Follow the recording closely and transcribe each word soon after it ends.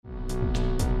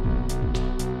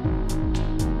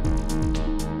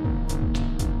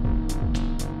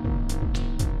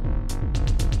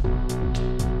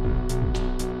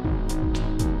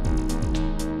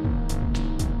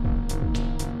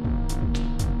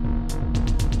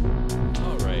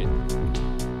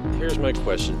Here's my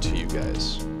question to you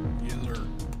guys. Yes, sir.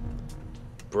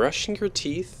 Brushing your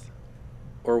teeth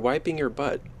or wiping your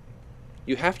butt?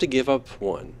 You have to give up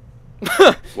one.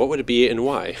 What would it be and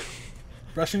why?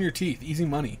 Brushing your teeth, easy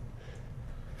money.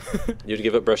 You'd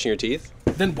give up brushing your teeth?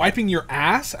 Then wiping your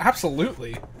ass?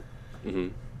 Absolutely. Mm-hmm.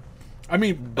 I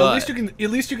mean, But- at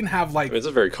least you can have like, It's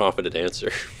a very confident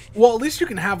answer. well, at least you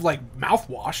can have like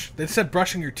mouthwash. They said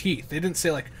brushing your teeth. They didn't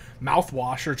say like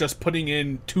mouthwash or just putting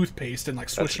in toothpaste and like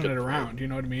switching good it point. around. You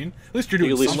know what I mean? At least you're doing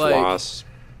You at least something. Like- floss.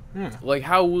 Yeah. Like,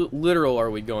 how literal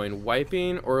are we going?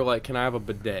 Wiping, or like, can I have a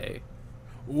bidet?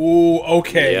 Ooh,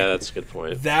 okay. Yeah, that's a good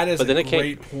point. That is But then a it can't-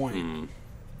 great point.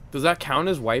 Does that count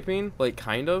as wiping? Like,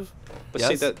 kind of? But Yes?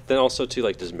 see, that then also too,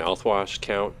 like, does mouthwash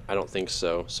count? I don't think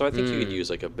so. So I think you could use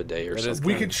like a bidet or That is something.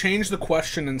 We could change the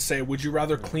question and say, would you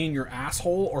rather clean your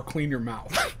asshole or clean your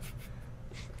mouth?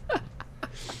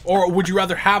 Or would you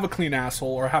rather have a clean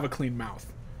asshole or have a clean mouth?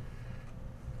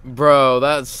 Bro,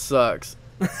 that sucks.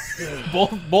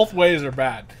 Both ways are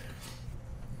bad.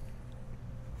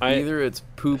 Either it's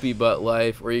poopy butt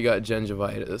life, or you got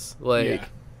gingivitis. Like,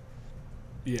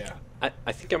 Yeah.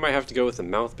 I think I might have to go with the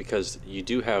mouth because you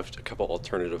do have a couple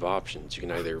alternative options. You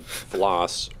can either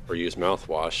floss or use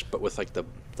mouthwash, but with like the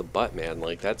butt, man,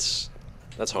 like that's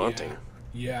haunting.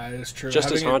 Yeah, it is true. Just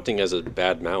as Having it- haunting as a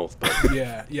bad mouth. But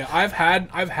Yeah. I've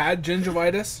had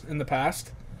gingivitis in the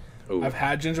past. ooh. I've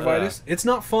had gingivitis. It's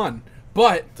not fun,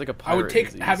 but It's like a I would pirate take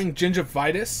disease. having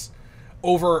gingivitis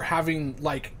over having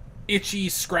like itchy,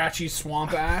 scratchy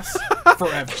swamp ass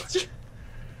forever.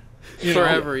 You know?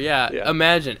 forever, yeah. Yeah.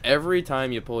 Imagine every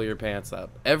time you pull your pants up,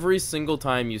 every single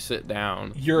time you sit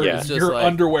down. Your Yeah. It's just your like-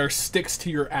 underwear sticks to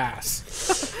your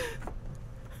ass.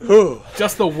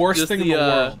 Just the worst Just thing in the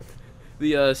world.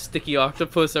 The sticky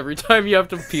octopus every time you have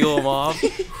to peel them off.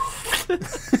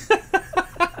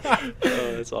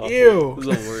 Oh, that's awful. Ew. It's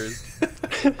the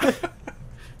worst.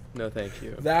 No, thank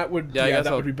you. That would Yeah, I guess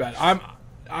that I'll- would be bad.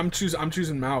 I'm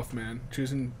choosing mouth, man.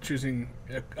 Choosing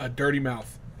a dirty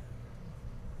mouth.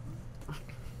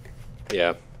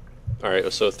 Yeah. All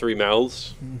right. So 3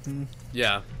 mouths.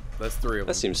 Yeah, that's 3 of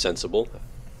That them. seems sensible.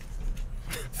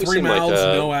 We 3 seem like, mouths,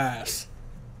 no ass.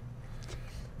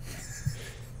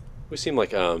 We seem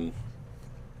like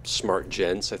smart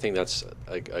gents. I think that's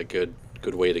a good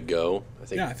way to go. I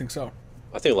think Yeah, I think so.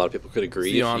 I think a lot of people could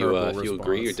agree. It's the If you honorable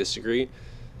agree or response. disagree,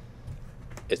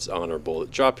 it's honorable.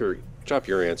 Drop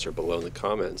your answer below in the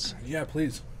comments. Yeah,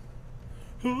 please.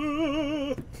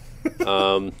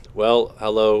 Well,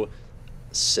 hello,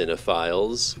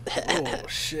 cinephiles, Oh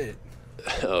shit.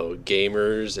 oh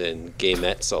gamers and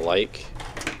gamettes alike.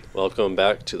 Welcome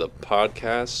back to the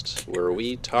podcast where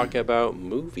we talk about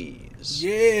movies.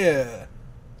 Yeah.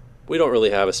 We don't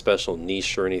really have a special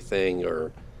niche or anything,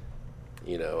 or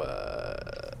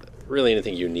really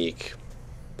anything unique.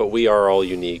 But we are all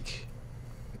unique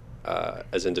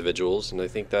as individuals, and I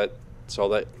think that's all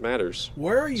that matters.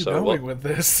 Where are you So, going well- with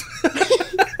this?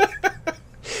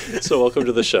 So welcome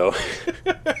to the show.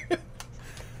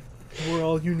 We're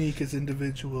all unique as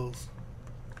individuals.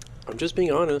 I'm just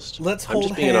being honest. Let's I'm hold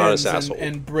just being an honest hands asshole.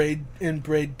 and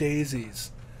braid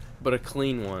daisies. But a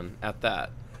clean one at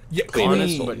that. Yeah,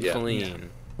 Honest, clean. But yeah. clean.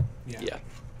 Yeah.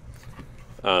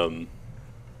 Yeah.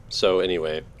 So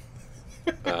anyway,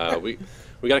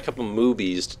 we got a couple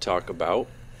movies to talk about.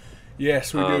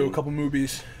 Yes, we do. A Um, couple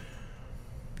movies.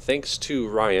 Thanks to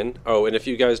Ryan. Oh, and if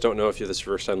you guys don't know, if you're this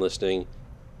first time listening,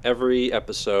 every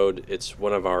episode it's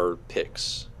one of our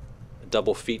picks. A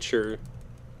double feature,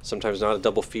 sometimes not a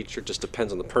double feature, just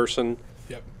depends on the person.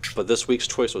 Yep. But this week's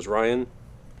choice was Ryan.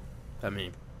 I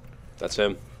mean, That's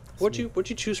him. What'd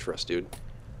you choose for us, dude?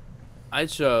 I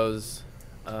chose.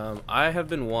 I have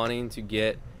been wanting to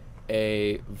get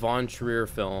a Von Trier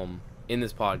film in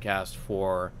this podcast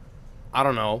for, I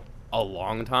don't know, a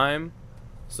long time.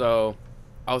 So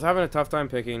I was having a tough time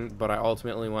picking, but I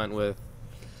ultimately went with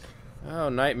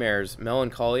Nightmares,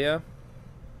 Melancholia.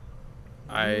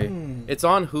 It's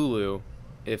on Hulu.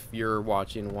 If you're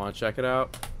watching and want to check it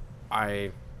out,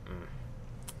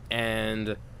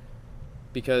 and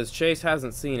because Chase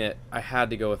hasn't seen it, I had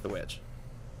to go with The Witch.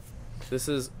 This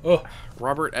is Oh,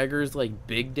 Robert Eggers' like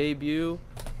big debut.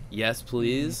 Yes,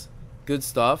 please. Good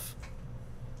stuff.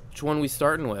 Which one we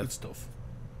starting good with? stuff.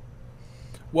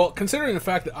 Well, considering the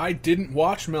fact that I didn't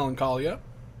watch Melancholia,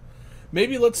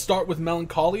 maybe let's start with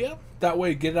Melancholia. That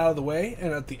way, get it out of the way,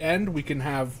 and at the end, we can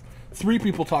have 3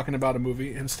 people talking about a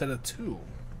movie instead of 2.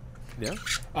 Yeah.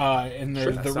 And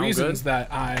Sure, the that sounds reasons good.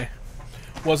 that I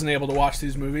wasn't able to watch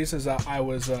these movies is that I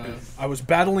was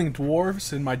battling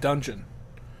dwarves in my dungeon.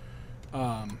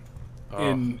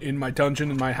 In my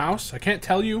dungeon in my house. I can't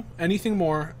tell you anything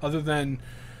more other than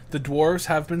the dwarves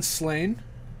have been slain,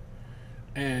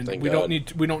 and Thank we God.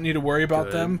 don't need to worry about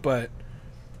Good. them. But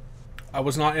I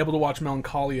was not able to watch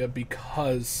Melancholia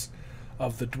because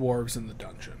of the dwarves in the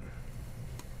dungeon.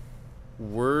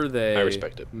 Were they I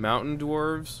respect it. mountain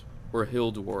dwarves or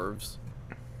hill dwarves?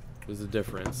 Was the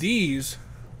difference? These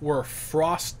were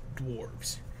frost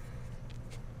dwarves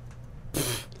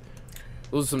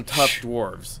Those are some tough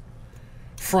dwarves.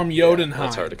 from Yeah, Jotunheim.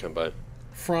 that's hard to come by.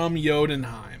 From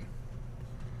Jotunheim.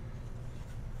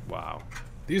 Wow.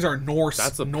 These are Norse.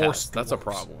 That's a Norse. pest. That's a dwarves.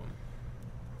 problem.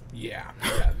 Yeah.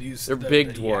 These They're big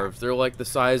yeah. dwarves. They're like the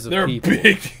size of They're people.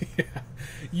 big.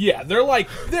 Yeah, they're like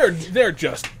they're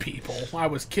just people. I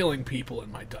was killing people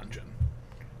in my dungeon.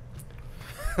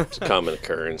 It's a common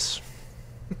occurrence.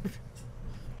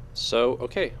 So,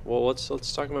 okay, well, let's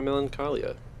talk about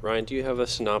Melancholia. Ryan, do you have a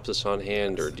synopsis on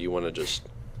hand, or do you want to just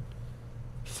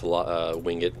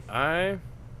wing it? I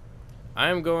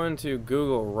am going to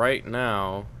Google right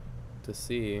now to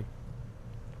see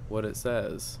what it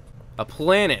says. A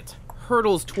planet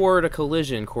hurtles toward a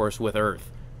collision course with Earth.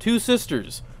 2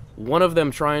 sisters, one of them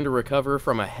trying to recover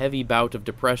from a heavy bout of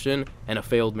depression and a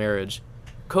failed marriage,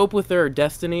 cope with their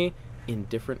destiny in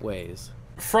different ways.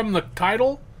 From the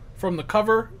title, from the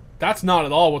cover, that's not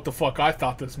at all what the fuck I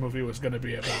thought this movie was going to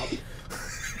be about.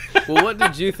 Well, what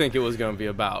did you think it was going to be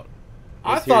about?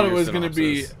 I Let's hear thought it your was going to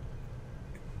be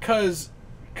synopsis.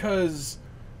 cuz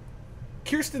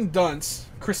Kirsten Dunst,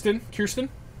 Kirsten.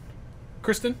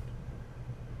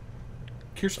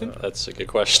 That's a good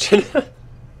question.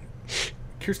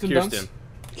 Kirsten Kirsten. Dunst.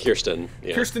 Kirsten,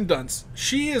 yeah. Kirsten Dunst.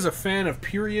 She is a fan of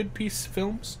period piece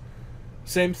films.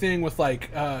 Same thing with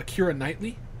like Keira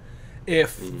Knightley.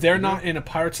 If they're not in a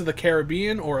Pirates of the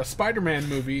Caribbean or a Spider-Man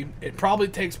movie, it probably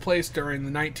takes place during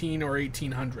the 19 or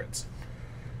 1800s.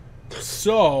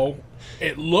 So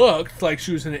it looked like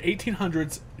she was in an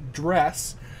 1800s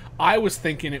dress. I was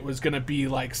thinking it was going to be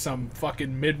like some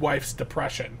fucking midwife's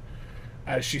depression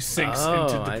as she sinks Oh,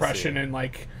 into I depression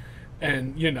see.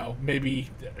 and you know, maybe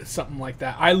something like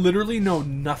that. I literally know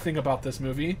nothing about this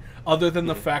movie other than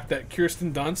the fact that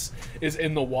Kirsten Dunst is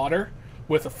in the water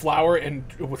with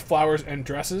flowers and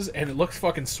dresses, and it looks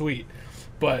fucking sweet.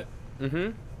 But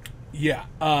yeah,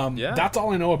 Yeah. that's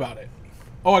all I know about it.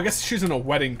 Oh, I guess she's in a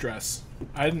wedding dress.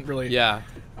 I didn't really. Yeah.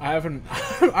 I haven't.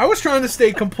 I was trying to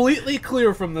stay completely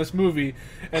clear from this movie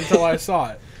until I saw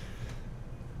it.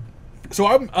 So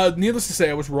I'm. Needless to say,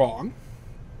 I was wrong.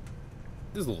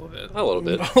 Just a little bit. A little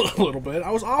bit. A little bit.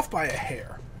 I was off by a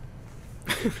hair.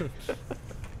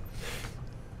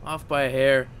 Off by a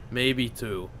hair, maybe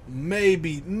 2.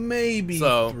 Maybe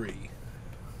So- 3.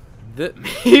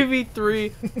 Maybe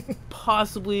 3,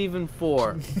 possibly even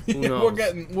 4. Who knows?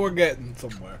 We're getting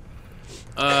somewhere.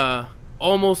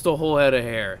 Almost a whole head of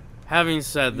hair. Having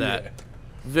said that, Yeah.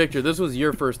 Victor, this was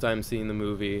your first time seeing the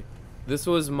movie. This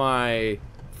was my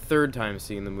 3rd time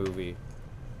seeing the movie.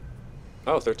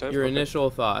 Oh, third time? Your Okay. initial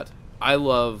thought. I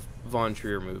love Von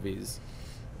Trier movies.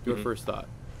 Your Mm-hmm. first thought.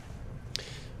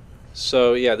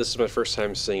 So, yeah, this is my first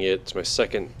time seeing it. It's my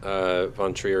second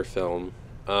Von Trier film.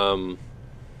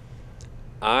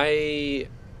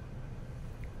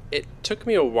 It took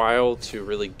me a while to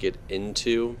really get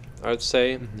into, I would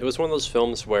say. It was one of those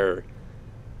films where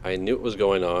I knew what was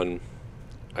going on.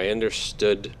 I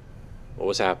understood what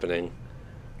was happening.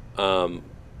 But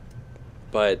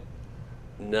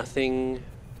nothing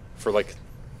for, like,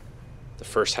 the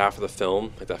first half of the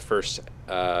film, like that first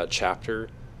chapter,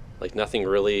 like nothing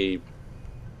really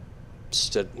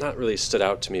not really stood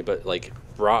out to me, but like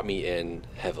brought me in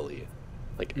heavily.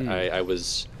 Like I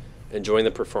was enjoying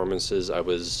the performances. I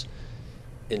was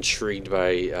intrigued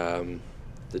by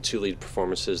the 2 lead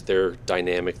performances, their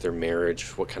dynamic, their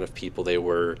marriage, what kind of people they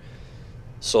were.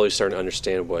 Slowly starting to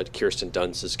understand what Kirsten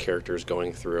Dunst's character is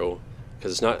going through,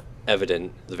 because it's not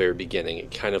evident at the very beginning.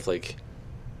 It kind of like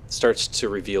starts to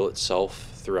reveal itself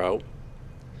throughout.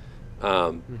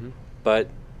 But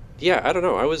yeah, I don't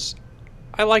know.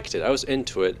 I liked it. I was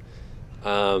into it.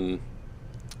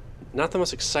 Not the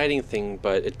most exciting thing,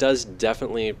 but it does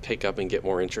definitely pick up and get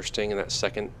more interesting in that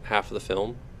second half of the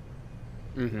film.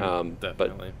 But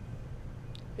Definitely.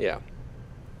 yeah,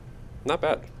 not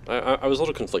bad. I was a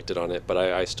little conflicted on it, but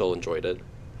I still enjoyed it.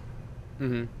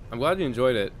 I'm glad you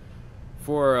enjoyed it.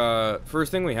 For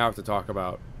first thing we have to talk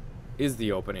about is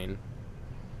the opening.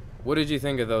 What did you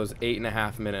think of those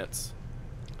 8.5 minutes?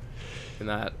 in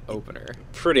that opener.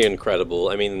 Pretty incredible.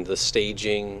 I mean, the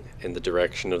staging and the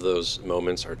direction of those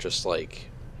moments are just like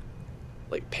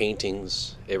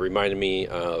paintings. It reminded me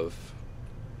of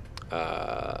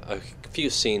a few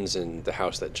scenes in The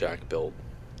House That Jack Built.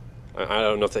 I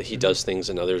don't know if that he does things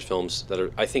in other films that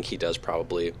are. I think he does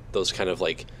probably those kind of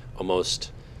like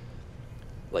almost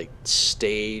like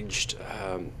staged.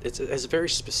 It has a very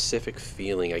specific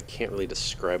feeling. I can't really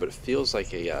describe it. It feels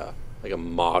like a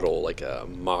model, like a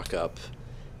mock-up.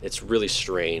 It's really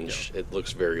strange. It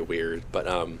looks very weird, but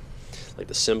like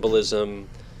the symbolism,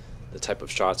 the type of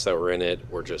shots that were in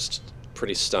it were just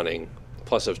pretty stunning.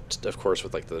 Plus, of course,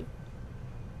 with like the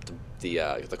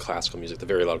classical music, the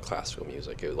very loud classical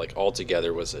music, it like all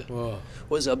together was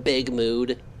a big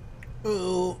mood.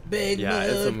 Ooh, big mood. Yeah,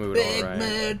 it's a mood, big all right.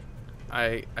 mood.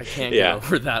 I can't get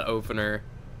over that opener.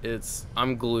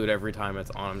 I'm glued every time it's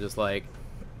on. I'm just like,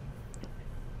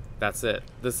 that's it.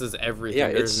 This is everything.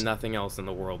 Yeah, There's nothing else in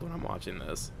the world when I'm watching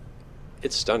this.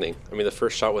 It's stunning. I mean, the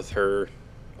first shot with her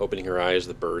opening her eyes,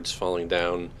 the birds falling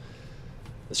down,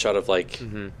 the shot of like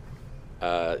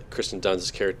Kristen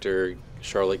Dunst's character,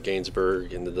 Charlotte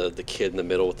Gainsbourg, and the kid in the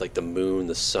middle with like the moon,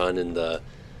 the sun, and the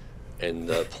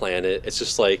planet. It's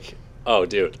just like, oh,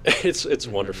 dude, it's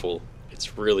wonderful.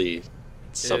 It's really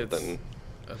something.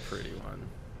 It's a pretty one.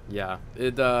 Yeah.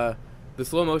 The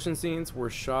slow motion scenes were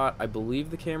shot. I believe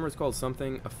the camera is called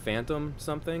something, a Phantom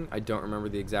something. I don't remember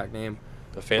the exact name.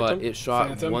 A Phantom? But it shot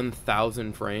Phantom?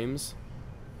 1,000 frames.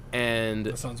 And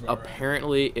That sounds about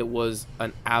apparently it was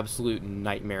an absolute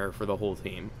nightmare for the whole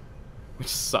team, which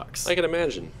sucks. I can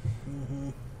imagine.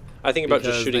 I think about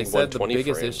just Because shooting they said the 120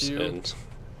 biggest frames. issue- And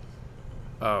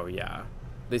Oh, yeah.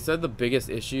 They said the biggest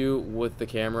issue with the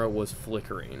camera was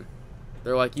flickering.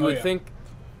 They're like, you would think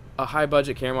a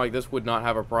high-budget camera like this would not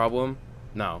have a problem.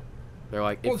 No. They're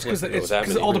like, Well, it's because flickers.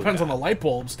 it all depends on the light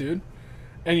bulbs, dude.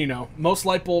 And you know, most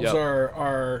light bulbs Yep.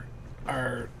 are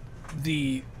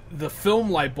the film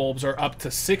light bulbs are up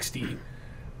to 60,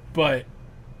 but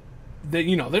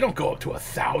they don't go up to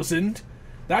 1,000.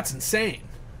 That's insane.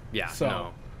 Yeah, So-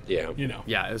 no. yeah.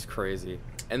 Yeah, it's crazy.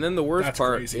 And then the worst That's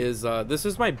part crazy. is this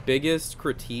is my biggest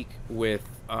critique with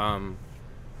all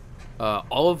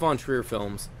of Von Trier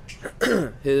films.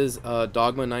 His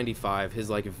Dogma 95, his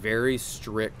like very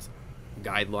strict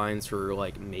guidelines for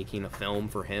like making a film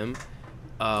for him.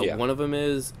 One of them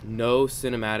is no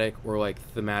cinematic or like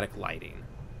thematic lighting,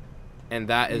 and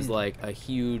that is like a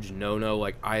huge no-no.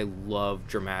 Like I love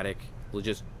dramatic,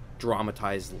 just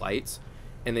dramatized lights,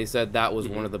 and they said that was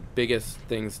one of the biggest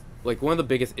things, like one of the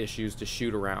biggest issues to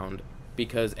shoot around,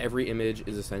 because every image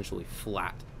is essentially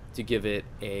flat to give it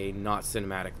a not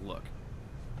cinematic look.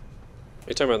 Are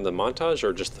you talking about the montage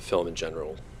or just the film in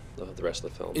general? The rest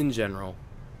of the film? In general.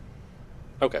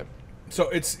 Okay. So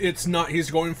it's not.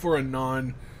 He's going for a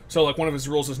non. So like one of his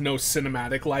rules is no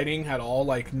cinematic lighting at all.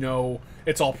 Like no,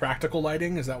 it's all practical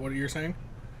lighting. Is that what you're saying?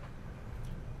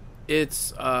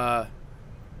 It's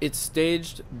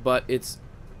staged, but it's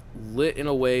lit in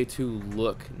a way to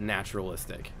look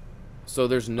naturalistic. So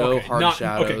there's no Okay, hard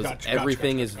shadows. gotcha,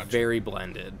 Everything gotcha, is gotcha. very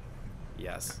blended.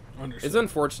 Yes. Understood. It's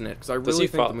unfortunate because I Does really he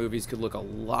think fo- the movies could look a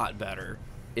lot better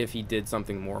if he did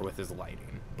something more with his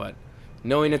lighting. But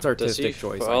knowing it's artistic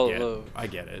choice, I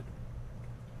get it.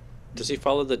 Does he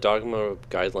follow the Dogma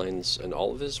guidelines in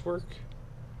all of his work?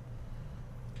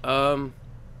 For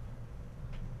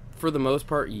the most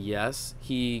part, yes.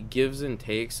 He gives and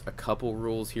takes a couple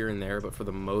rules here and there, but for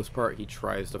the most part, he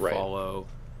tries to Right. follow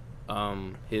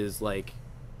his, like,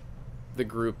 the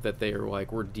group that they are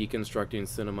like, we're deconstructing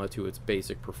cinema to its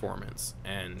basic performance,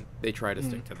 and they try to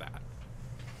stick to that.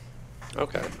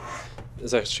 Okay.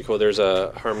 It's actually cool. There's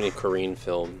a Harmony Korine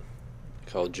film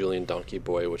called Julian Donkey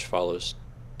Boy, which follows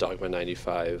Dogma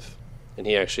 95. And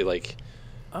he actually, like,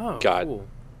 Oh, got cool.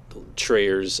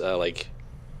 Trier's, like,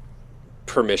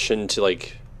 permission to,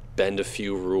 like, bend a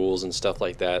few rules and stuff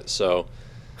like that. So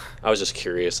I was just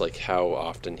curious, like, how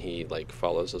often he, like,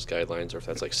 follows those guidelines, or if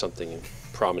that's, like, something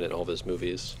prominent in all of his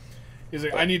movies. He's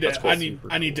like, But I need that's to,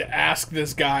 cool. I need to ask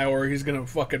this guy, or he's gonna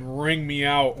fucking ring me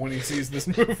out when he sees this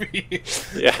movie.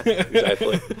 Yeah,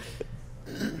 exactly.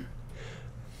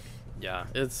 Yeah,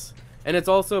 it's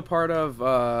also part of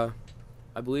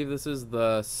I believe this is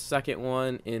the second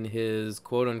one in his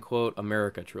quote-unquote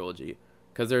America trilogy,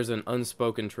 because there's an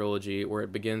unspoken trilogy where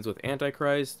it begins with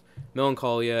Antichrist,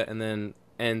 Melancholia, and then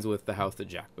ends with The House That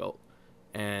Jack Built.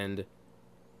 And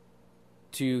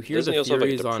to hear Doesn't he the also have, like,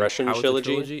 a theories on Depression how it's a trilogy?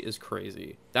 trilogy is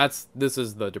crazy. This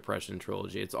is the Depression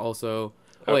trilogy. It's also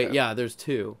Okay. wait, yeah, there's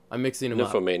two. I'm mixing them up.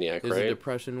 Nymphomaniac, There's right? a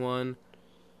Depression one,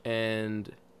 and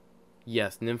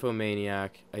yes,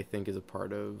 Nymphomaniac, I think, is a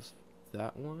part of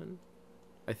that one.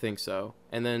 I think so.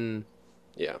 And then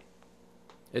Yeah.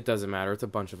 it doesn't matter. It's a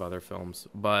bunch of other films.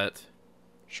 But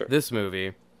Sure. this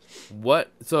movie,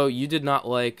 so you did not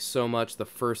like so much the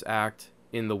first act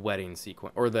in the wedding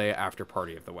sequence or the after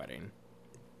party of the wedding.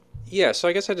 Yeah, so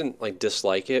I guess I didn't like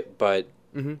dislike it, but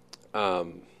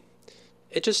Mm-hmm.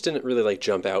 it just didn't really like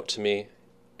jump out to me.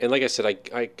 And like I said,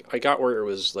 I got where it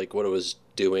was like what it was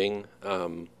doing.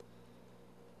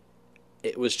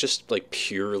 It was just like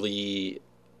purely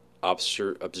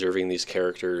observing these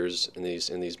characters in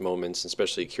these moments,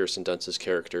 especially Kirsten Dunst's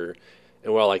character.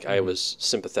 And while like I was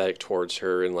sympathetic towards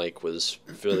her and like was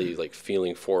really like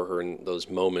feeling for her in those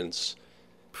moments,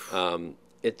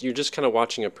 you're just kind of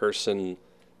watching a person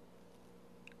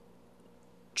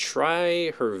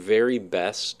try her very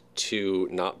best to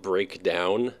not break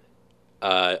down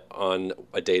on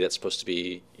a day that's supposed to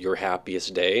be your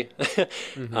happiest day.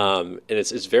 And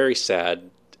it's very sad.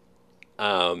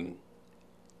 And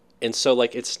so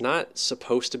like it's not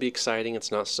supposed to be exciting.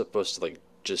 It's not supposed to like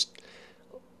just,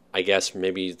 I guess,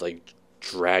 maybe like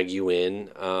drag you in.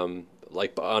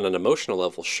 Like on an emotional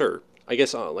level, sure. I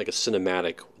guess on like a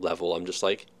cinematic level, I'm just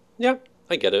like, yeah,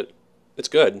 I get it. It's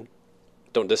good.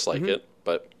 Don't dislike it,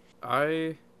 but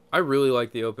I really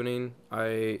like the opening.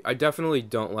 I definitely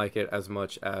don't like it as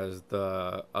much as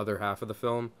the other half of the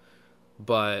film,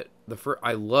 but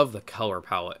I love the color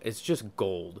palette. It's just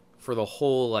gold for the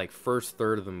whole like first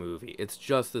third of the movie. It's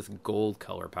just this gold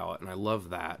color palette, and I love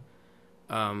that.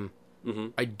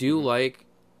 I do like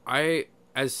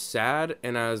as sad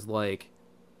and as like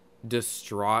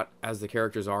distraught as the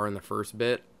characters are in the first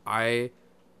bit, I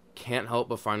can't help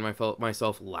but find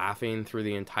myself laughing through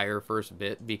the entire first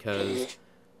bit because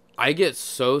I get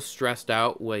so stressed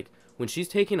out like when she's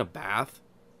taking a bath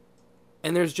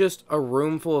and there's just a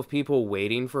room full of people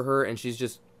waiting for her and she's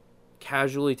just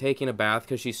casually taking a bath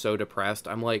because she's so depressed.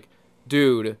 I'm like,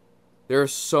 dude, there are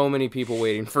so many people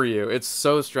waiting for you. It's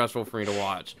so stressful for me to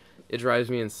watch. It drives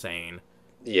me insane.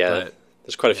 yeah, But,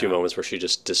 there's quite a few moments where she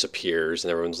just disappears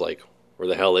and everyone's like, where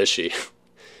the hell is she?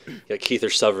 Yeah, Keith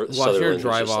or Sutherland is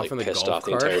drive just off like in the pissed golf off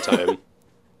the entire cart.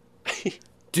 time.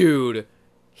 Dude,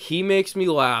 he makes me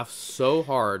laugh so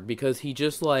hard because he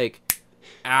just like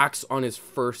acts on his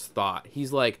first thought.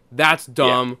 He's like, that's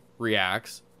dumb,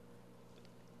 reacts.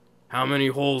 How many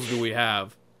holes do we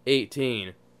have?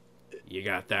 18. You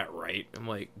got that right. I'm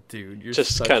like, dude, you're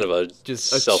Just such kind of a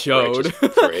just a self-righteous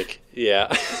chode. prick.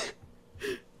 Yeah.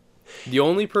 The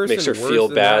only person Makes her worse feel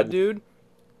than bad. that dude.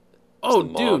 Oh, the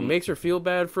dude, mom. makes her feel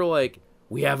bad for like,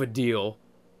 we have a deal.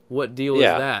 What deal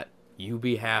Yeah. is that? You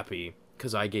be happy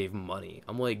because I gave money.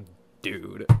 I'm like,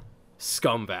 dude,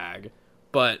 scumbag.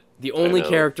 But the only know.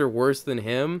 character worse than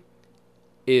him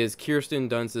is Kirsten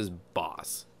Dunst's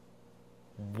boss.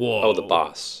 Whoa. Oh, the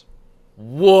boss.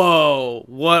 Whoa.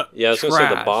 What? Yeah, I was going to say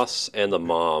the trash. boss and the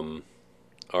mom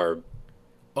are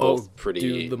both pretty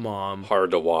dude, the mom.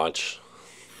 hard to watch.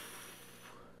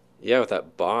 Yeah, with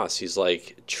that boss, he's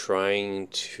like trying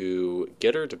to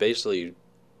get her to basically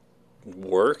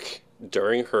work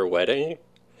during her wedding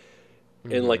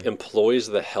and like employs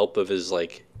the help of his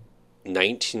like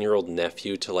 19-year-old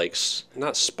nephew to like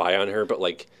not spy on her, but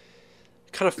like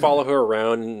kind of follow her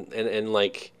around and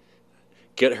like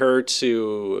get her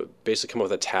to basically come up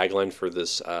with a tagline for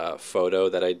this photo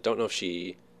that I don't know if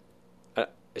she's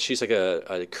like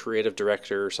a creative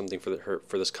director or something for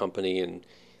this company, and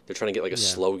they're trying to get like a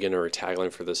slogan or a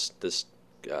tagline for this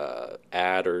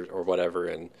ad or whatever,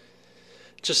 and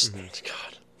just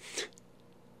God,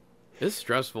 It's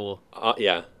stressful.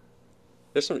 yeah.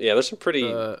 There's some pretty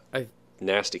I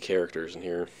nasty characters in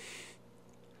here.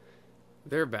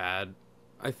 They're bad.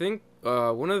 I think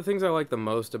one of the things I like the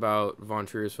most about Von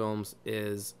Trier's films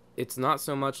is it's not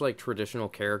so much like traditional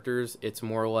characters, it's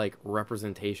more like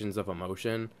representations of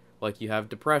emotion. Like you have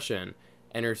depression,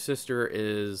 and her sister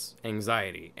is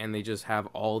anxiety, and they just have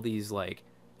all these like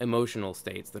emotional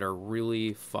states that are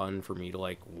really fun for me to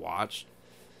like watch.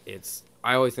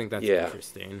 I always think that's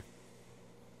interesting.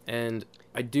 And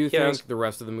I do think the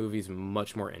rest of the movie's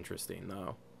much more interesting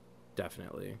though.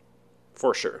 Definitely.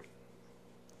 For sure.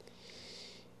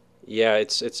 Yeah,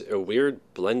 it's a weird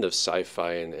blend of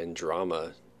sci-fi and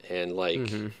drama, and like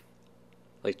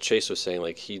Chase was saying,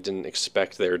 like he didn't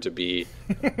expect there to be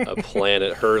a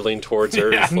planet hurtling towards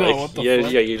Earth. Fuck?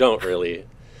 You don't really.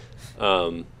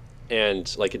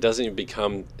 And like it doesn't even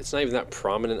become. It's not even that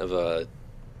prominent of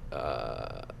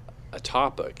a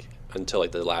topic until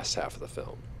like the last half of the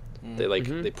film. They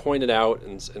they point it out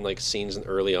in like scenes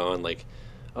early on, like,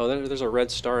 oh, there's a red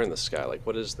star in the sky. Like,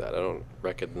 what is that? I don't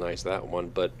recognize that one,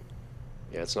 but.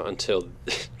 Yeah, it's not until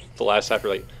the last half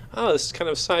you're like, oh, this is kind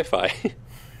of sci-fi.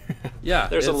 Yeah,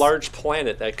 There's a it's- large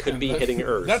planet that could be hitting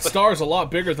Earth. That star's a lot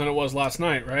bigger than it was last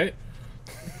night, right?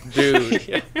 dude.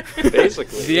 Yeah,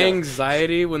 basically. The yeah.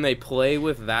 anxiety when they play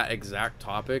with that exact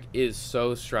topic is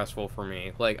so stressful for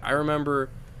me. Like, I remember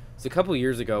it's a couple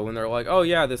years ago when they're like, "Oh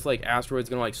yeah, this like asteroid's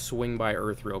gonna like swing by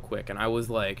Earth real quick," and I was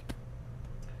like,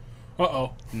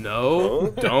 Uh-oh.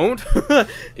 "No, Huh? don't."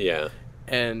 Yeah.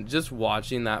 And just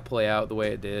watching that play out the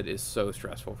way it did is so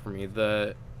stressful for me.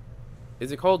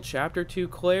 Is it called Chapter 2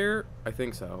 Claire? I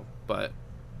think so. But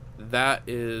that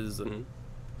is Mhm.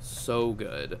 so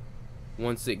good.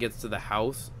 Once it gets to the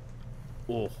house,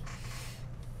 oh,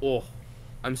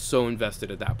 I'm so invested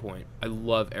at that point. I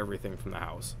love everything from the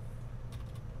house.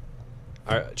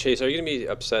 Chase, are you gonna be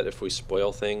upset if we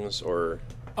spoil things, or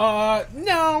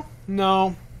No.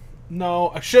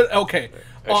 I should. Okay.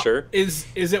 Sure? Is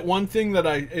it one thing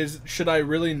that should I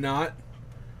really not?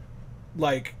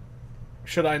 Like,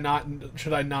 should I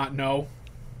not know?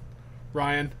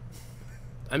 Ryan,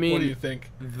 I mean, what do you think?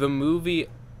 the movie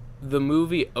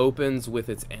opens with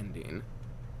its ending.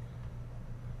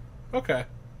 Okay.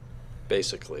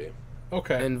 basically?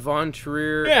 Okay. And Von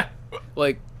Trier, yeah.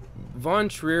 like, Von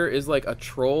Trier is like a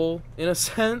troll in a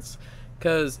sense,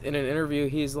 because in an interview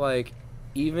he's like,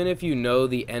 even if you know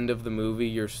the end of the movie,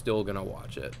 you're still gonna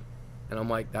watch it. And I'm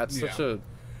like, that's such Yeah.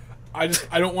 a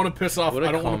I don't want to piss off. What a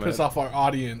I don't want to piss comment. off our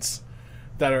audience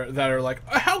that are like,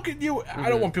 how can you? I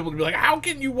don't want people to be like, how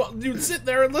can you sit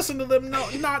there and listen to them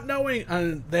not knowing?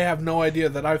 And they have no idea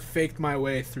that I've faked my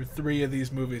way through 3 of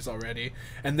these movies already,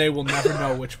 and they will never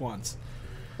know which ones.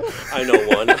 I know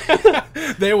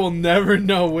one. They will never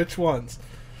know which ones.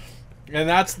 And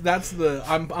that's the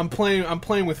I'm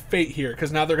playing with fate here,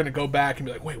 because now they're gonna go back and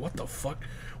be like, wait, what the fuck?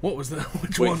 What was the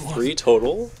which Wait, one was? 3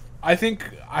 total? I think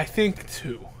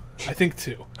 2. I think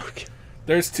 2. Okay.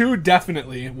 There's 2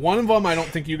 definitely. One of them I don't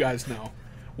think you guys know.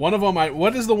 One of them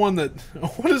what is the one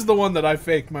that I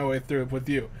faked my way through with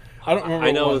you? I don't remember.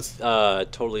 I know what it it's was.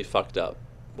 Totally Fucked Up.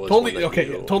 Was one Totally that okay.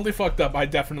 you- Totally Fucked Up. I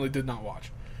definitely did not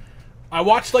watch. I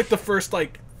watched like the first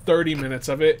like 30 minutes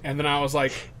of it, and then I was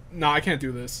like, no, I can't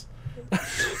do this.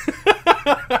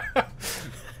 I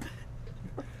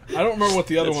don't remember what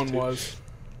the other That's one too- was.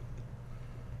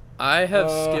 I have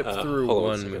skipped through hold on a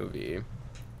one second. movie.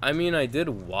 I mean, I did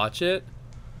watch it,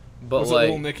 but Was it like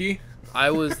Little Nicky? I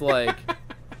was like,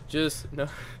 just no.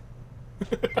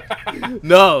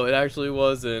 No, it actually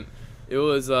wasn't. It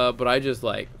was, but I just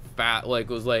like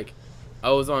was like,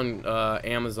 I was on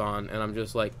Amazon and I'm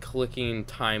just like clicking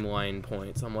timeline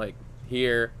points. I'm like,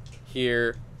 here.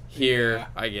 Yeah.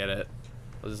 I get it.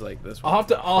 I was just like this. I'll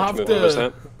have Which movie was to.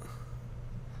 that? Which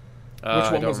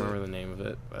I one don't was it? remember the name of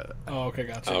it, but Oh, okay,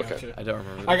 gotcha. Oh, okay. Gotcha. I don't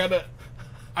remember.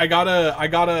 I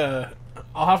gotta.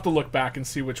 I'll have to look back and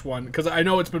see which one, because I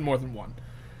know it's been more than one.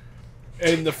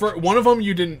 And the first one of them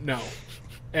you didn't know,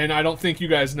 and I don't think you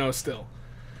guys know still.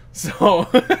 So,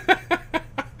 but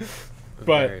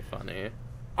Very funny.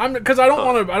 because I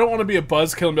don't want to be a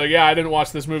buzzkill and be like, yeah, I didn't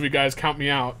watch this movie, guys, count me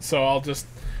out. So I'll just,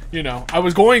 I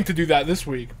was going to do that this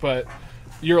week, but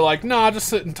you're like, nah, just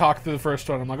sit and talk through the first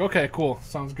one. I'm like, okay, cool,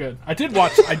 sounds good. I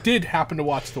did happen to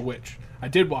watch The Witch. I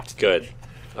did watch. Good.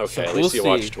 Okay, at We'll least you see.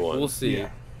 watched one. We'll see. Yeah,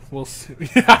 we'll see.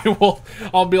 Yeah, I will.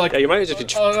 I'll be like, Yeah, you might just be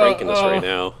pranking us right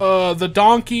now. The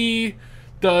donkey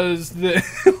does the.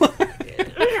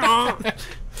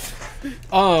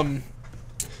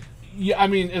 Yeah, I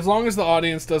mean, as long as the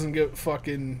audience doesn't get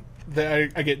fucking, I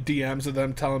get DMs of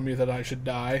them telling me that I should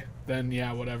die, then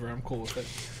yeah, whatever, I'm cool with it.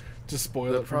 Just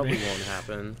spoil That it for probably me. won't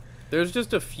happen. There's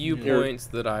just a few You're- points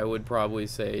that I would probably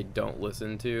say don't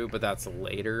listen to, but that's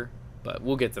later. But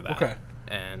we'll get to that. Okay.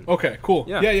 And Okay, cool.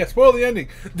 Yeah. Yeah. Spoil the ending.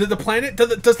 Does the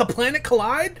planet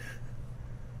collide?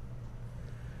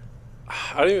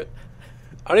 I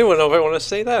don't even know if I want to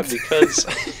say that because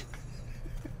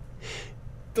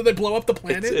Do they blow up the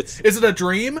planet? It's- Is it a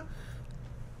dream?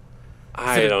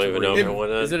 I don't even know if I If-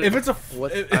 want is to. it If it's a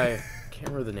what if- I can't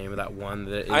remember the name of that one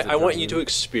that is I a want you to dream.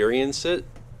 experience it.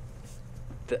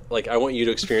 Like I want you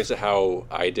to experience it how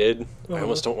I did. I Uh-huh.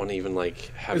 almost don't want to even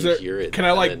like have Is you there, hear it. can I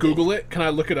and like then- Google it? Can I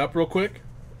look it up real quick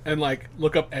and like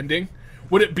look up ending?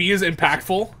 Would it be as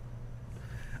impactful?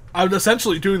 I was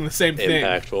essentially doing the same thing.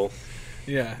 Impactful.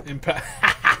 Yeah, impact.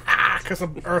 Because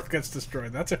the Earth gets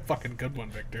destroyed. That's a fucking good one,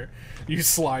 Victor. You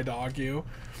sly dog, you.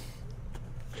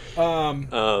 Um,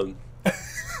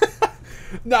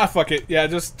 Nah, fuck it. Yeah,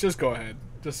 just go ahead.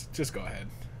 Just go ahead.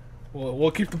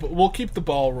 We'll keep the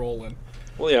ball rolling.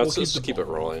 well, yeah, We'll let's just the keep ball it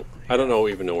rolling. I don't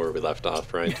even know where we left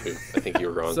off, Ryan. Too. I think you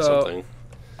were on So- something.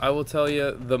 I will tell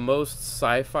you the most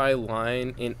sci-fi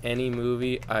line in any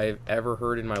movie I've ever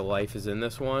heard in my life is in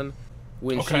this one.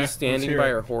 when Okay, she's standing let's hear by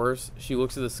it. her horse, she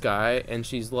looks at the sky and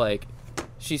she's like,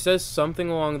 she says something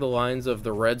along the lines of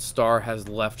 "the red star has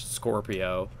left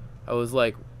Scorpio." I was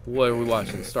like, what are we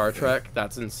watching, Star Trek?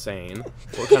 That's insane.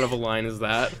 What kind of a line is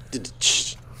that?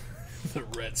 The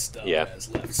red star Yeah. has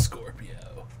left Scorpio.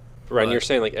 Ryan, But- you're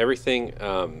saying like everything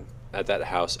at that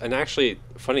house, and actually,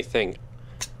 funny thing,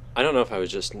 I don't know if I was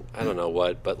just, I don't know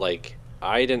what, but like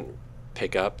I didn't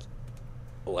pick up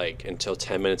like until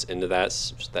 10 minutes into that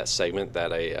segment that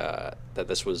that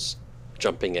this was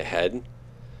jumping ahead,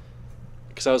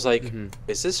 because I was like,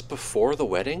 is this before the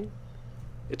wedding?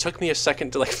 It took me a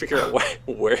second to like figure out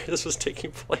where this was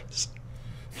taking place.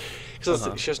 Because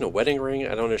she has no wedding ring.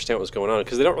 I don't understand what was going on,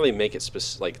 because they don't really make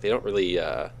it like they don't really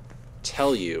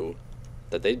tell you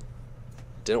that they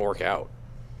didn't work out,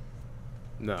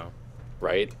 No.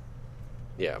 right?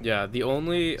 Yeah. Yeah, the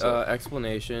only So-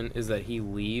 explanation is that he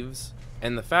leaves,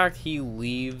 and the fact he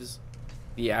leaves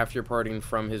the after partying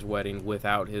from his wedding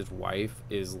without his wife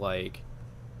is like,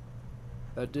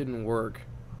 that didn't work.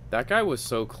 That guy was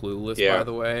so clueless, Yeah. by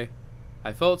the way.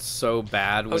 I felt so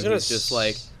bad when was gonna he's just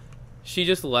like, she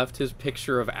just left his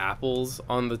picture of apples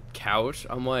on the couch.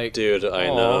 I'm like, Dude, I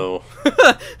 "Aw." know.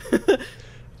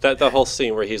 That the whole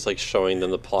scene where he's like showing them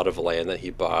the plot of land that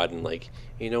he bought, and like,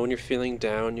 when you're feeling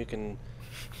down, you can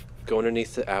go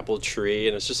underneath the apple tree,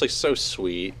 and it's just like so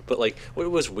sweet. But like, what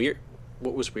was weird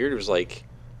was like,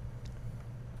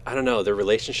 I don't know, their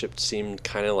relationship seemed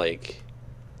kind of like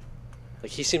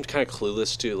he seemed kind of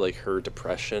clueless to like her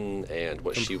depression and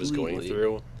what she was going Completely.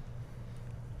 through.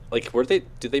 Like,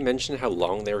 did they mention how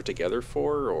long they were together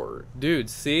for, or? Dude,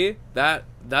 see?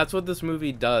 That's what this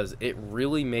movie does. It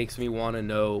really makes me want to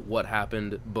know what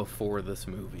happened before this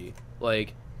movie.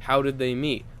 Like, how did they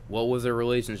meet? What was their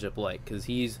relationship like? Because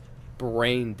he's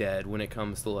brain dead when it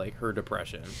comes to, like, her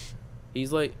depression.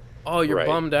 He's like, oh, you're Right.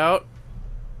 bummed out?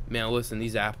 Man, listen,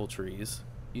 these apple trees.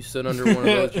 You sit under one of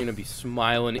those, you're going to be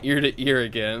smiling ear to ear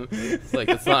again. It's like,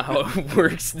 that's not how it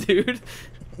works, dude.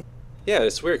 Yeah,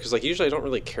 it's weird because like usually I don't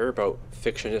really care about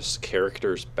fictionist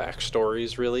characters'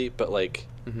 backstories really, but like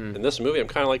in this movie I'm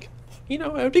kind of like, it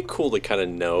would be cool to kind of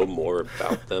know more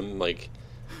about them. Like,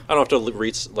 I don't have to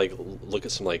look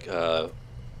at some like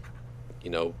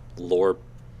lore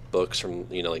books from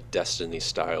like Destiny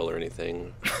style or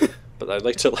anything, but I'd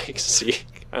like to like see,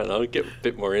 I don't know, get a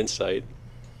bit more insight.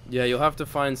 Yeah, you'll have to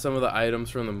find some of the items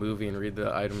from the movie and read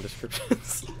the item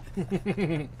descriptions.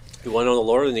 You want to know the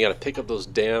lore, then you got to pick up those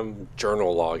damn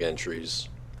journal log entries.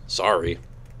 Sorry.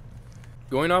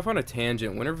 Going off on a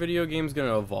tangent, when are video games going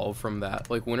to evolve from that?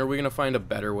 Like, when are we going to find a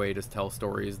better way to tell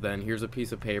stories than here's a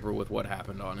piece of paper with what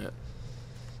happened on it?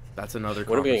 That's another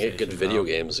When are we gonna get good conversation, video though.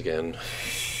 games again?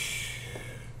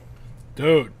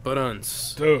 Dude, But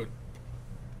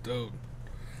dude.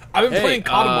 I've been Hey, playing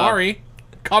Katamari.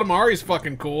 Katamari's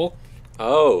fucking cool.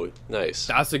 Oh, nice.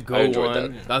 that's a I good enjoyed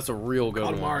one. that. That's a real good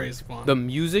Katamari one. is fun. The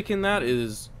music in that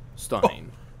is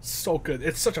stunning. So good.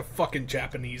 It's such a fucking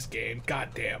Japanese game. God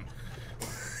damn.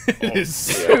 It is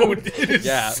so, it is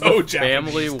Yeah, so the Japanese,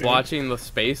 family dude. watching the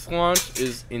space launch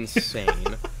is insane.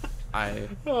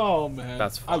 Oh man,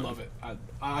 That's I fun. love it.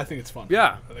 I think it's fun.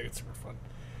 Yeah. I think it's super fun.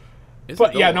 It's a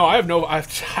But good yeah, no, one. I have no.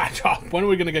 When are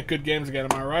we gonna get good games again?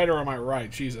 Am I right or am I right?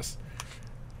 Jesus.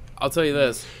 I'll tell you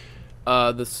this.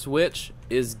 The Switch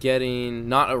is getting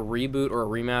not a reboot or a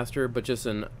remaster, but just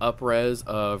an up-res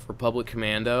of Republic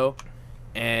Commando,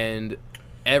 and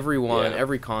everyone, Yeah.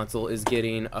 every console is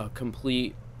getting a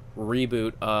complete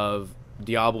reboot of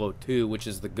Diablo 2, which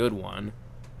is the good one.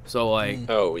 So, like,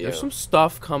 Oh, yeah. there's some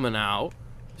stuff coming out.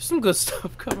 There's some good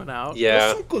stuff coming out.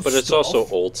 Yeah, some good but it's also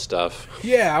stuff. old stuff.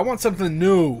 Yeah, I want something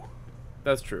new.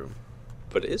 That's true.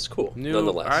 But it is cool, New-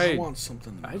 nonetheless. I I- want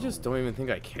something new. I just don't even think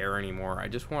I care anymore. I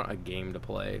just want a game to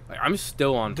play. Like, I'm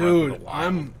still on Breath of the Dude,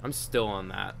 Wild. I'm still on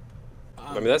that.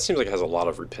 I mean, that seems like it has a lot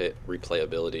of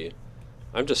replayability.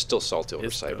 I'm just still salty over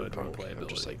It's good Cyberpunk. I'm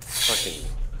just replayability. like, fucking...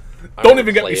 I Don't wanna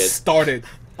even get play me it. started.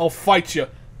 I'll fight you.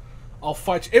 I'll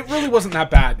fight you. It really wasn't that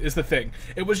bad, is the thing.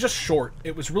 It was just short.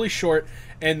 It was really short,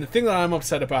 and the thing that I'm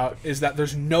upset about is that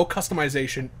there's no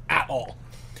customization at all.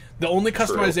 The only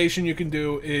customization you can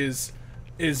do is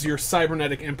your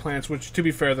cybernetic implants, which, to be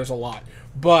fair, there's a lot.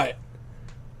 But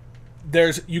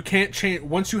you can't change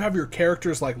once you have your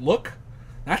character's like look.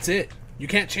 That's it. You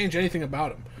can't change anything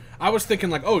about them. I was thinking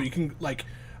like, oh, you can like.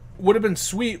 Would have been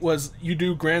sweet was you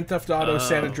do Grand Theft Auto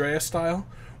San Andreas style,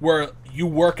 where you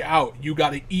work out, you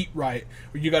got to eat right,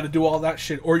 or you got to do all that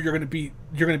shit, or you're gonna be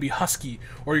husky,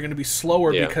 or you're gonna be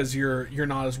slower Yeah. because you're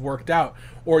not as worked out,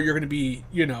 or you're gonna be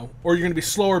or you're gonna be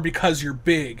slower because you're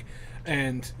big,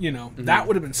 and that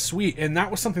would have been sweet, and that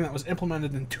was something that was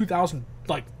implemented in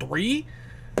 2003,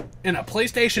 in a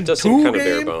PlayStation It does 2 seem kind of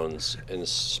bare game, bones in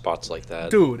spots like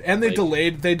that. dude. And they Like-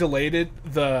 delayed it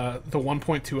the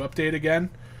 1.2 update again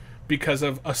because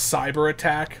of a cyber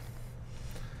attack.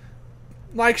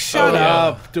 Like, shut Oh, yeah.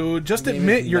 up, dude. Just Game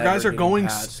admit is your never guys are getting going.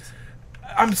 patched.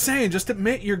 I'm saying, just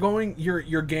admit you're going.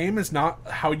 Your game is not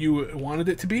how you wanted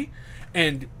it to be,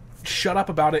 and shut up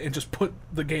about it and just put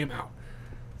the game out.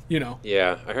 You know.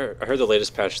 Yeah, I heard the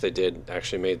latest patch they did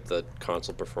actually made the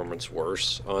console performance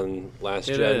worse on last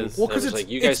It gen. is. And Well, I 'cause was it's- like,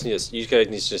 you guys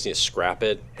just need to scrap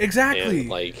it. Exactly. And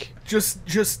like,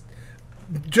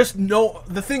 Just know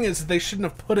the thing is they shouldn't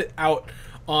have put it out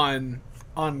on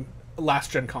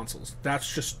last gen consoles.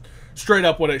 That's just straight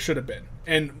up what it should have been.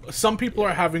 And some people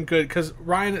are having good because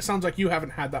Ryan, it sounds like you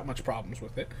haven't had that much problems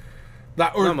with it.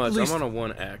 That or Not much. at least, I'm on a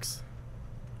 1X.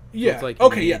 yeah. it's like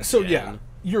Okay, yeah. So yeah, mid-gen.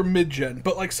 you're mid gen,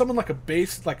 but like someone like a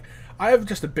base, like I have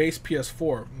just a base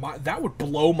PS4. That would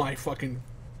blow my fucking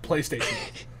PlayStation.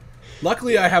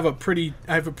 Luckily, I have a pretty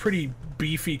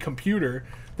beefy computer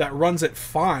that runs it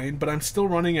fine, but I'm still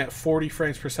running at 40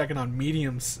 frames per second on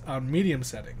medium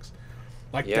settings.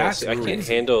 Like yeah, that's see, I can't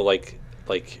crazy. handle like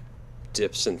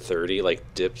dips in 30, like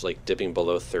dipping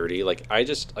below 30. Like I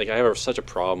have such a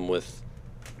problem with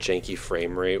janky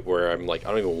frame rate where I'm like I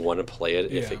don't even want to play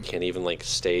it if Yeah. it can't even like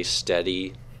stay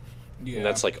steady. Yeah. And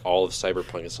that's like all of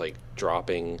Cyberpunk is like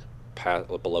dropping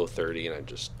below 30, and I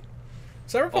just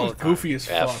all Cyberpunk's the time. goofy as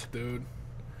F. fuck, dude.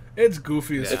 It's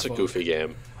goofy as it's a fuck. goofy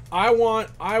game. I want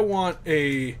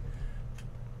a.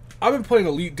 I've been playing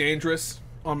Elite Dangerous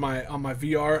on my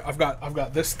VR. I've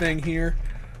got this thing here.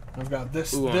 I've got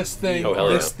this Ooh, on thing Oh, hell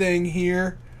this yeah. thing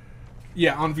here.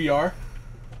 Yeah, on VR.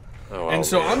 Oh, And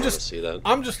so man, I I'm wanna just see that.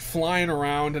 I'm just flying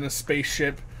around in a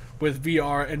spaceship with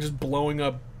VR and just blowing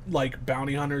up like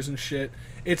bounty hunters and shit.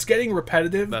 It's getting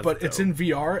repetitive, That's but it's dope. in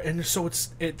VR, and so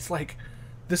it's like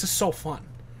this is so fun.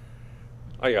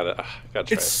 I gotta try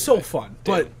It's it so someday. fun,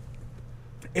 Damn. but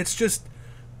it's just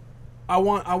I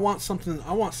want something.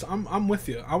 I'm with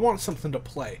you. I want something to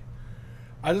play.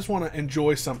 I just want to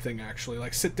enjoy something actually,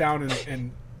 like sit down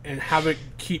and have it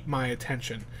keep my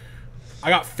attention. I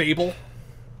got Fable,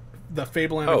 the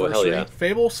Fable Oh, hell anniversary. yeah.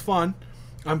 Fable's fun.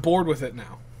 I'm bored with it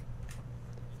now.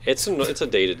 It's a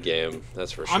dated game,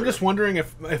 that's for sure. I'm just wondering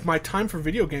if my time for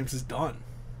video games is done.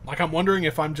 Like I'm wondering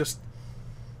if I'm just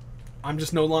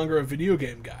no longer a video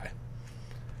game guy,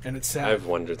 and it's sad. I've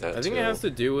wondered that I think too. it has to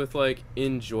do with like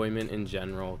enjoyment in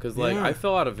general, because like Yeah. I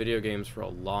fell out of video games for a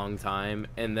long time,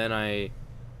 and then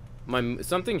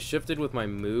something shifted with my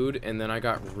mood, and then I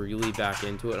got really back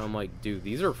into it. And I'm like, dude,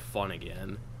 these are fun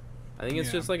again. I think it's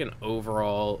Yeah. just like an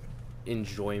overall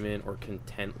enjoyment or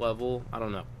content level. I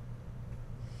don't know.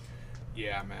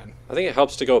 Yeah, man. I think it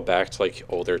helps to go back to like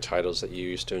older titles that you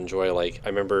used to enjoy. Like I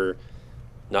remember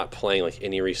not playing like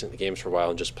any recent games for a while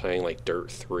and just playing like Dirt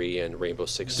 3 and Rainbow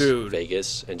Six Dude.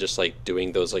 Vegas and just like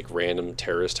doing those like random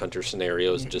terrorist hunter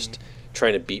scenarios and just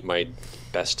trying to beat my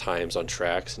best times on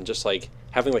tracks and just like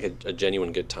having like a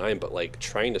genuine good time, but like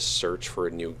trying to search for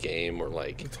a new game or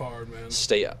like It's hard, man.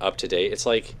 stay up to date. It's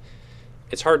like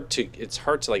it's hard to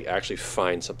like actually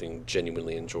find something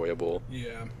genuinely enjoyable.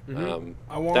 Yeah. I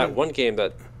That want one game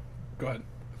that Go ahead.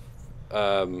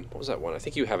 what was that one? I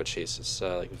think you have it, Chase. It's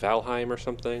like Valheim or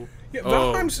something. Yeah,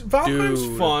 Oh, Valheim's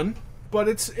dude. fun, but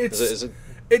it's Is it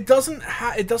it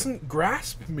doesn't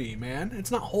grasp me, man.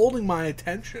 It's not holding my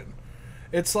attention.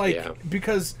 It's like Yeah.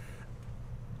 because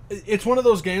it's one of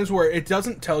those games where it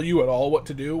doesn't tell you at all what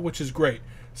to do, which is great.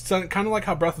 So, kind of like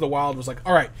how Breath of the Wild was like,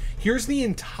 all right, here's the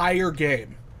entire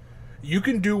game. You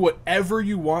can do whatever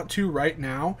you want to right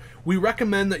now. We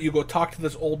recommend that you go talk to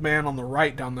this old man on the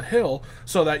right down the hill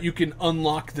so that you can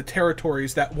unlock the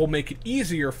territories that will make it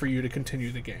easier for you to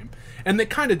continue the game. And they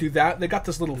kind of do that. They got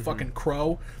this little fucking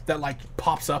crow that like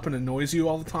pops up and annoys you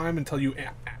all the time until you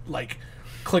like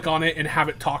click on it and have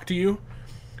it talk to you.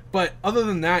 But other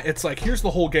than that, it's like here's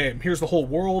the whole game. Here's the whole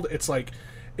world. It's like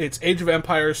it's Age of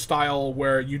Empires style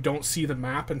where you don't see the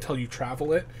map until you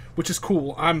travel it, which is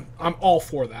cool. I'm all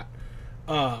for that.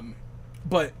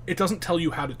 But it doesn't tell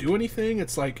you how to do anything.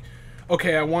 It's like,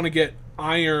 okay, I want to get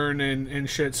iron and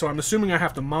shit, so I'm assuming I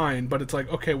have to mine, but it's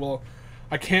like, okay, well,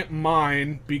 I can't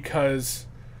mine because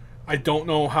I don't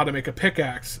know how to make a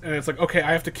pickaxe. And it's like, okay,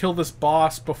 I have to kill this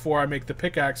boss before I make the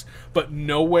pickaxe, but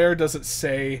nowhere does it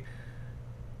say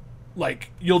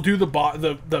like you'll do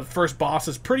the first boss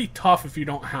is pretty tough if you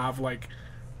don't have like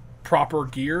proper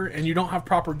gear, and you don't have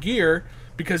proper gear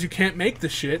because you can't make the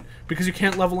shit because you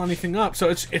can't level anything up. So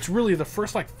it's really the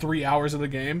first like 3 hours of the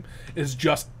game is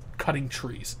just cutting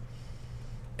trees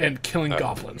and killing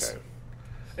goblins.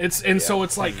 Okay. So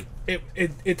it's like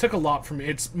it took a lot from me.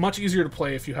 It's much easier to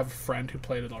play if you have a friend who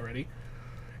played it already.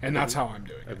 and that's how I'm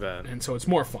doing I it. bet. And so it's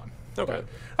more fun. Okay. But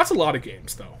that's a lot of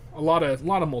games, though. A lot of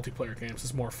multiplayer games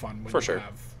is more fun when For you sure.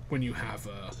 have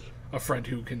a friend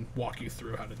who can walk you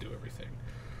through how to do everything.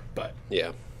 But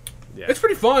Yeah. Yeah. it's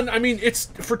pretty fun. I mean, it's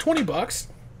for $20.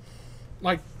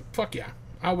 Like, fuck yeah,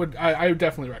 I would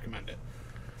definitely recommend it.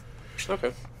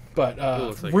 Okay. But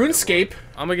looks like a good RuneScape.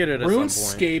 I'm gonna get it at some point.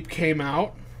 RuneScape came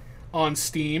out on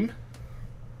Steam.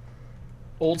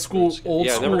 Old school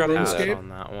Yeah, I never got into that. RuneScape. On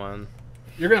that one.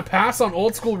 You're gonna pass on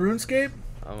old school RuneScape?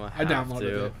 I'm gonna I have downloaded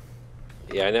to. it.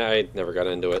 Yeah, I never got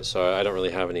into it, so I don't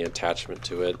really have any attachment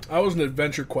to it. I was an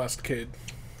Adventure Quest kid.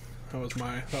 That was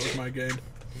my game.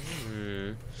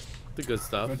 The good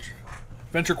stuff.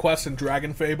 Adventure Quest and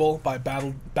Dragon Fable by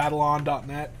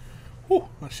Battlon.net. Whew,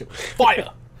 that shit was fire.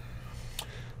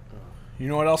 You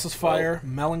know what else is fire?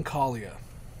 Melancholia.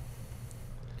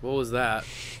 What was that?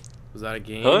 Was that a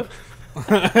game? Huh?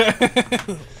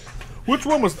 Which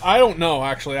one was? I don't know.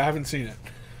 Actually, I haven't seen it.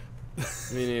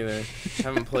 Me neither.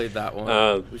 Haven't played that one.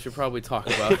 Um, We should probably talk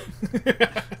about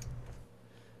it.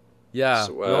 Yeah,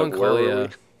 So, where were Melancholia.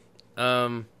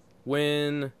 we?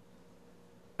 When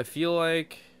I feel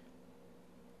like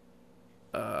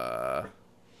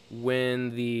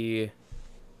when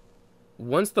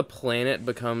once the planet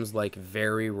becomes like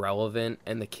very relevant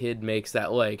and the kid makes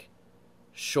that like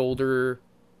shoulder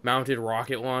mounted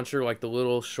rocket launcher, like the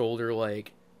little shoulder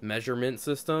like measurement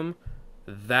system,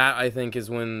 that I think is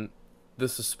when the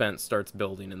suspense starts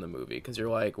building in the movie, because you're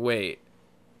like, wait,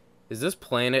 is this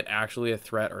planet actually a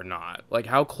threat or not? Like,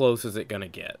 how close is it gonna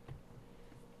get?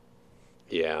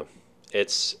 Yeah.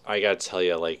 I gotta tell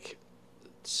you, like,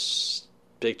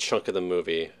 big chunk of the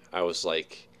movie, I was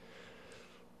like,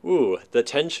 ooh, the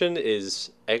tension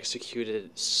is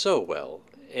executed so well.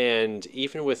 And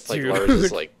even with, like, Dude.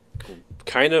 Lars's, like,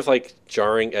 kind of, like,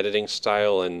 jarring editing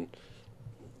style and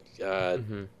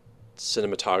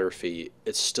cinematography,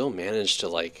 it still managed to,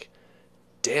 like,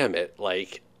 damn it,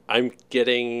 like, I'm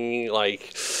getting,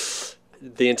 like,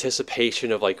 the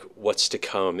anticipation of, like, what's to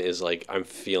come is, like, I'm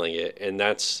feeling it. And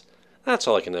that's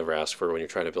all I can ever ask for when you're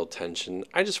trying to build tension.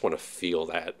 I just want to feel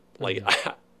that. Like,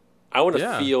 I want to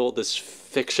Yeah. feel this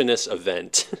fictionist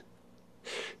event.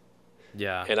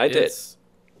 Yeah, And I did. It's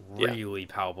really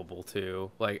palpable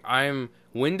too. Like,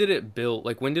 when did it build?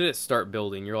 Like, when did it start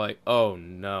building? You're like, oh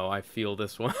no, I feel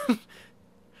this one.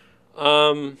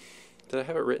 Did I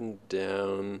have it written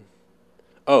down?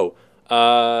 Oh,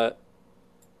 I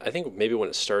think maybe when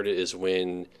it started is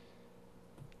when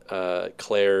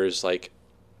Claire's like,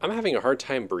 I'm having a hard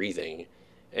time breathing.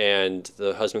 And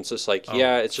the husband's just like,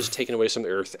 yeah, it's just taking away some of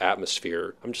the Earth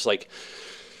atmosphere. I'm just like,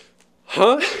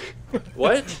 huh?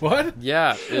 What? What?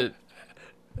 Yeah, it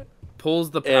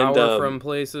pulls the power And, from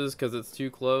places because it's too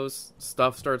close.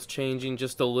 Stuff starts changing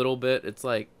just a little bit. It's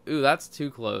like, ooh, that's too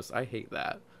close. I hate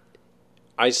that.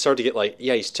 I start to get like,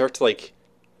 yeah, you start to like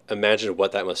imagine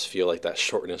what that must feel like, that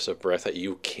shortness of breath that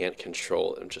you can't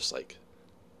control. I'm just like,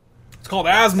 It's called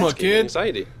asthma, it's giving me kid.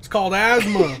 anxiety. It's called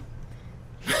asthma.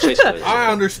 Chase me.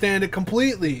 I understand it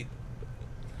completely.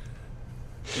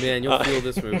 Man, you'll feel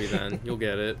this movie then. You'll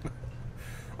get it.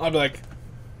 I'll be like,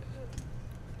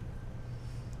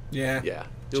 yeah. Yeah.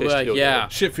 You'll be Chase, like, you'll get yeah.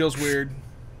 Shit feels weird.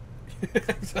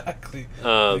 Exactly.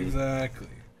 it. Exactly.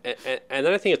 And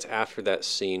then I think it's after that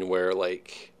scene where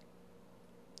like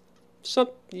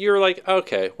you're like,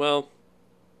 okay, well,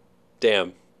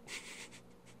 damn.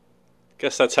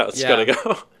 Guess that's how it's Yeah. gonna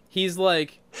go. He's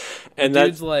like, And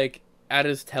dude's that's like at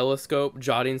his telescope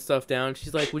jotting stuff down.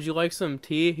 She's like, would you like some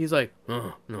tea? He's like,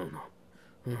 no.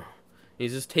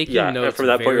 He's just taking yeah. And notes from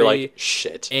that point, you're very like,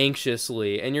 shit.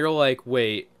 anxiously, and you're like,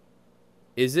 wait,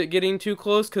 is it getting too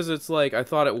close? Because it's like, I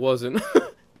thought it wasn't.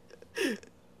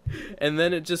 And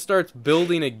then it just starts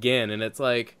building again, and it's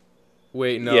like,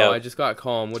 wait, no, Yeah. I just got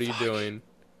calm. What are you doing?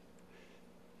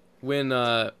 When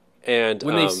And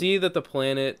they see that the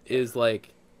planet is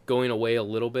like going away a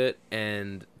little bit,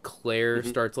 and Claire Mm-hmm.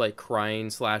 starts like crying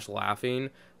 / laughing,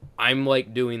 I'm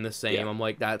like doing the same. Yeah. I'm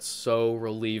like, that's so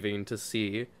relieving to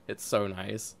see. It's so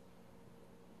nice.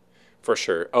 for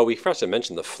sure. Oh, we forgot to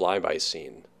mention the flyby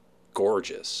scene.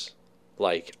 Gorgeous.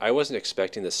 Like, I wasn't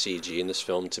expecting the CG in this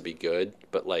film to be good,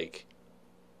 but like,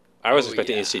 I wasn't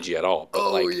expecting any CG at all.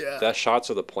 But that shots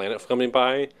of the planet coming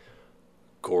by,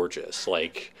 gorgeous.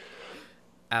 Like,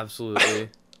 Absolutely.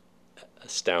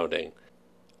 astounding.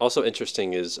 Also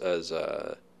interesting is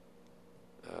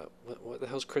what the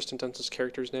hell's Kristen Dunst's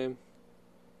character's name?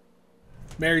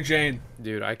 Mary Jane.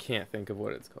 Dude, I can't think of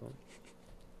what it's called.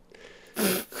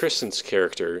 Kristen's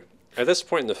character. At this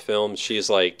point in the film, she's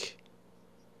like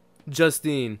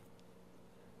Justine.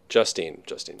 Justine.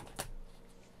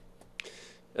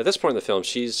 at this point in the film,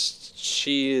 she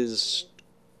is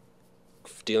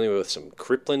dealing with some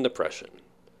crippling depression,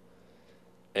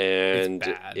 and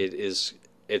It's bad.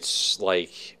 it's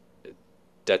like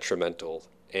detrimental.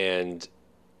 And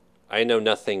I know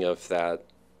nothing of that,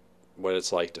 what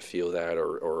it's like to feel that,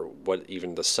 or what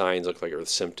even the signs look like or the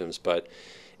symptoms, but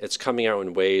it's coming out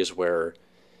in ways where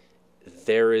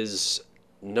there is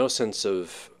no sense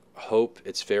of hope.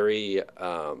 It's very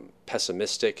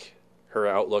pessimistic, her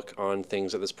outlook on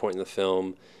things at this point in the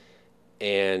film,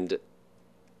 and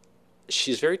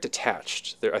she's very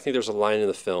detached. I think there's a line in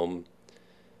the film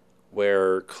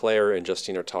where Claire and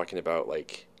Justine are talking about,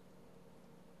 like,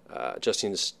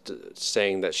 Justine's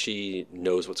saying that she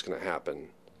knows what's going to happen.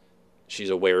 She's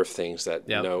aware of things that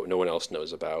Yep. no one else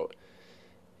knows about.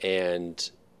 And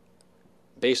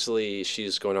basically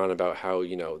she's going on about how,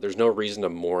 there's no reason to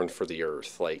mourn for the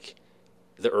earth. Like,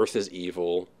 the earth is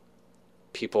evil.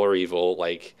 People are evil.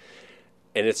 Like,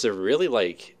 and it's a really,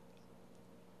 like,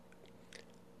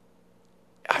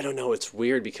 I don't know, it's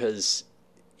weird because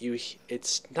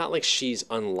it's not like she's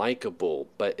unlikable,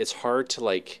 but it's hard to,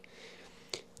 like,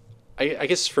 I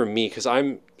guess for me, because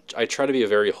I try to be a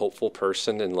very hopeful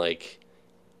person, and I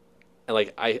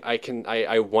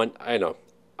know,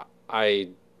 I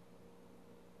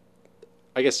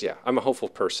guess, yeah, I'm a hopeful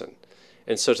person.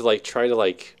 And so to, like, try to,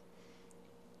 like,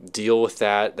 deal with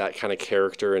that kind of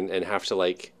character, and have to,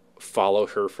 like, follow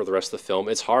her for the rest of the film,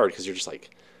 it's hard because you're just like,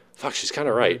 fuck, she's kind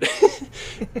of right.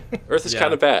 Earth is Yeah.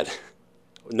 kind of bad.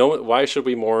 No, why should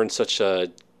we mourn such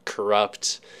a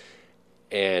corrupt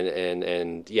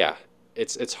and yeah,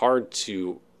 it's hard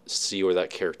to see where that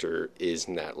character is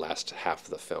in that last half of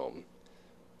the film.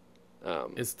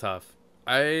 It's tough.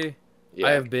 I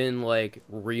Yeah. have been like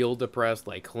real depressed,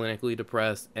 like clinically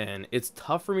depressed, and it's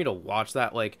tough for me to watch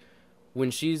that. Like when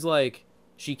she's like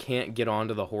she can't get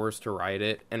onto the horse to ride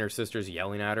it, and her sister's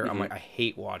yelling at her. I'm like, I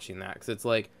hate watching that because it's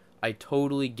like I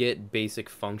totally get basic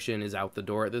function is out the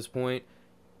door at this point,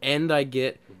 and I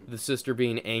get the sister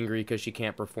being angry because she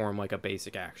can't perform like a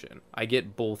basic action. I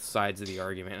get both sides of the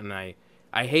argument, and I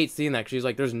hate seeing that 'cause she's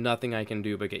like, there's nothing I can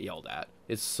do but get yelled at.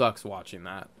 It sucks watching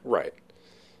that. Right.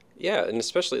 Yeah, and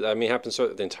especially, I mean, it happens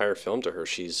throughout the entire film to her.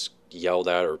 She's yelled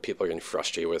at, or people are getting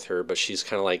frustrated with her, but she's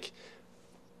kind of like,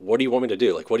 what do you want me to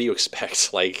do? Like, what do you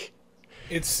expect? Like,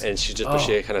 It's and she just, Oh, but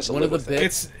she kind of has to one live of the with it.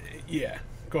 it's yeah.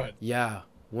 Go ahead. Yeah,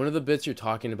 one of the bits you're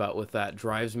talking about with that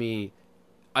drives me.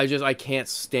 I can't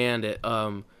stand it.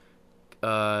 Not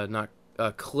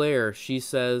Claire. She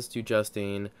says to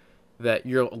Justine that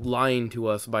you're lying to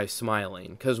us by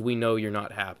smiling because we know you're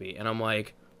not happy, and I'm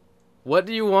like, what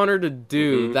do you want her to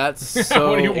do? Mhm. That's so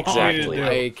What do you want me to do?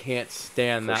 I can't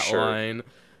stand For that sure. line.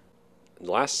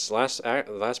 The last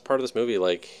part of this movie,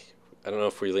 like, I don't know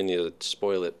if we really need to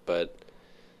spoil it, but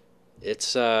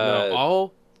it's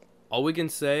No, all we can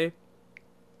say,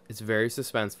 it's very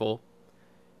suspenseful,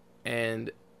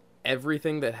 and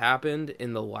everything that happened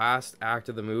in the last act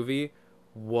of the movie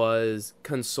was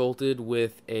consulted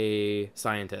with a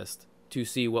scientist to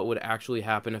see what would actually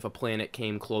happen if a planet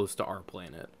came close to our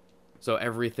planet. So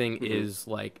everything is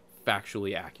like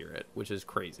factually accurate, which is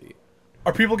crazy.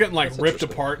 Are people getting like That's ripped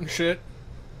interesting. apart and shit?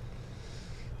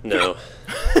 no.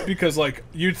 Because like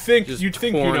you'd think Just you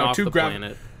torn know off the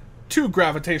planet. two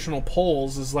gravitational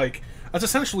poles is like that's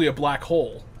essentially a black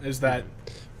hole. Is that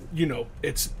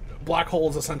it's black hole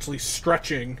is essentially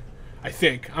stretching. I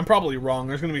think I'm probably wrong.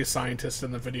 There's gonna be a scientist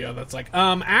in the video that's like,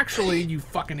 actually, you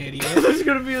fucking idiot. There's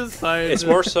gonna be a scientist. It's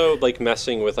more so like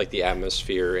messing with like the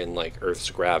atmosphere and like Earth's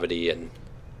gravity and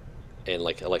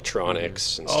like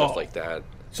electronics and stuff Oh. like that.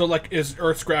 So like, is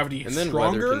Earth's gravity And then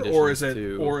weather stronger or is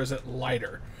conditions, it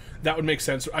lighter? That would make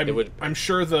sense. would- I'm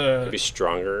sure It'd be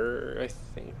stronger, I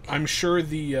think. I'm sure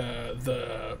the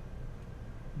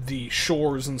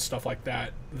shores and stuff like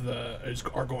that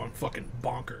are going fucking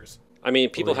bonkers. I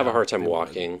mean, people have a yeah, hard time they would.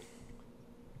 walking.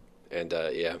 And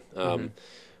yeah.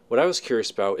 What I was curious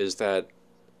about is that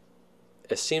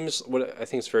it seems, what I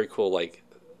think is very cool, like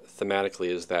thematically,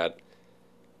 is that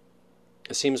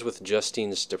it seems with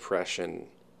Justine's depression,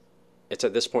 it's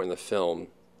at this point in the film,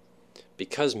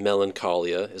 because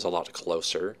Melancholia is a lot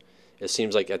closer, it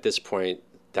seems like at this point,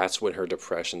 that's when her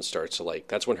depression starts to, like,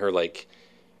 that's when her, like,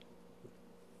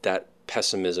 that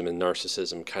pessimism and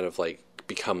narcissism kind of, like,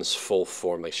 becomes full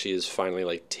form. Like, she is finally,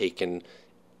 like,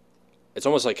 it's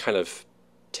almost like kind of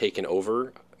taken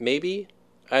over, maybe?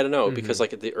 I don't know, because,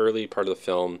 like, at the early part of the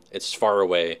film, it's far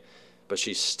away, but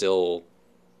she's still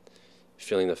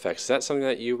feeling the effects. Is that something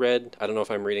that you read? I don't know if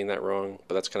I'm reading that wrong,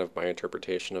 but that's kind of my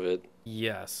interpretation of it.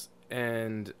 Yes,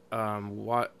 and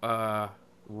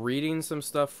reading some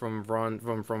stuff from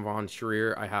Von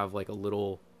Trier, I have like a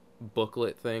little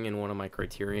booklet thing in one of my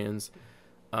criterions.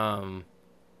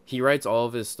 He writes all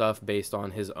of his stuff based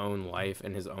on his own life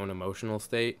and his own emotional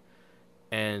state.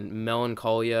 And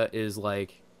Melancholia is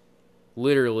like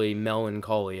literally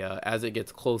melancholia as it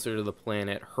gets closer to the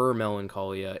planet, her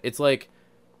melancholia. It's like,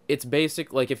 it's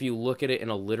basic, like if you look at it in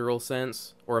a literal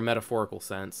sense or a metaphorical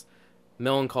sense,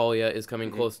 melancholia is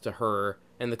coming close to her,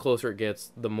 and the closer it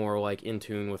gets, the more like in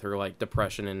tune with her like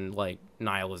depression and like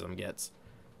nihilism gets.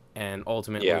 And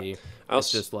ultimately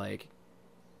it's just like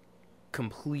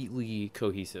completely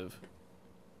cohesive.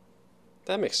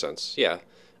 That makes sense. Yeah.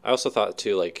 I also thought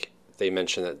too, like they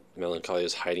mentioned that melancholia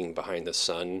is hiding behind the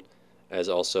sun as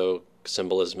also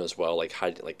symbolism as well, like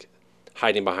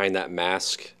hiding behind that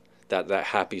mask, that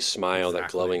happy smile, Exactly.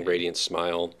 that glowing radiant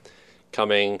smile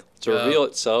coming to reveal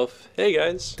itself. Hey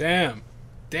guys. Damn.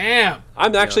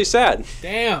 I'm actually sad.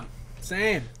 Damn.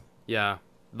 Same. Yeah.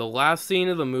 The last scene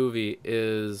of the movie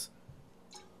is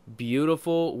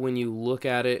beautiful when you look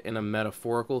at it in a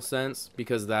metaphorical sense,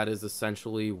 because that is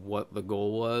essentially what the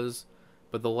goal was.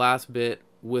 But the last bit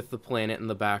with the planet in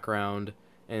the background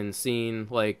and seeing,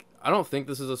 like, I don't think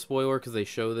this is a spoiler because they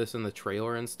show this in the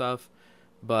trailer and stuff,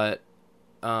 but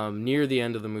near the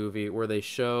end of the movie where they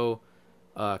show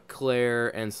Claire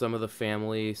and some of the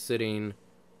family sitting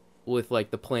with like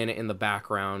the planet in the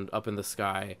background up in the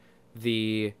sky,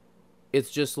 it's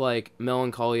just like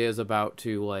melancholia is about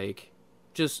to like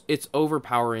it's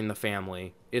overpowering the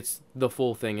family. It's the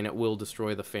full thing, and it will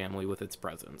destroy the family with its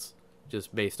presence,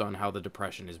 just based on how the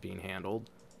depression is being handled.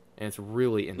 And it's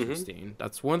really interesting.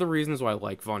 That's one of the reasons why I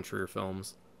like Von Trier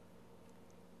films.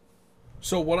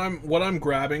 So what I'm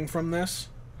grabbing from this,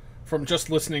 from just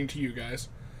listening to you guys,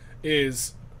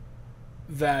 is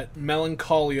that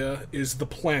Melancholia is the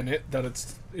planet,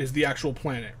 is the actual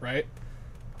planet, right?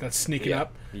 That's sneaking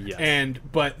up. Yes.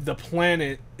 But the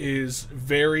planet is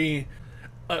very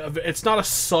it's not a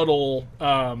subtle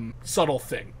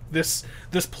thing. This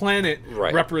planet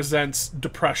represents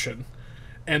depression,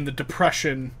 and the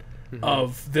depression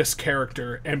of this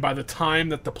character. And by the time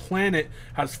that the planet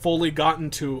has fully gotten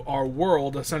to our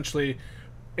world, essentially,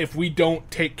 if we don't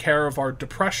take care of our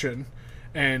depression,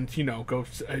 and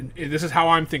this is how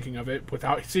I'm thinking of it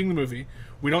without seeing the movie,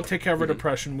 we don't take care of our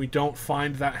depression, we don't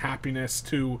find that happiness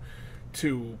to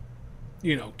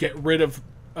get rid of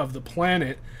the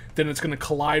planet, then it's going to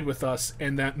collide with us,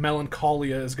 and that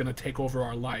melancholia is going to take over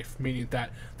our life, meaning that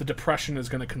the depression is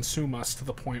going to consume us to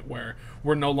the point where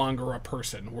we're no longer a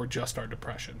person, we're just our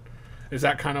depression. Is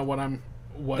that kind of what I'm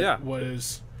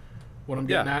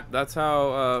getting at? That's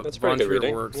how That's Von pretty good Trier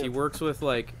reading. works. Yeah. He works with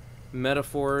like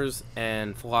metaphors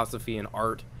and philosophy and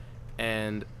art,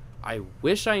 and I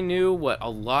wish I knew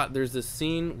there's this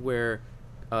scene where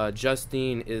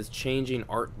Justine is changing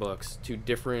art books to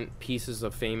different pieces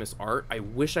of famous art. I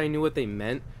wish I knew what they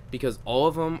meant, because all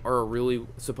of them are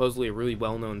supposedly a really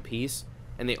well-known piece,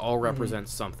 and they all represent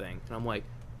something. And I'm like,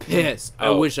 pissed. I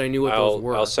wish I knew what those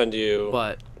were. I'll send you,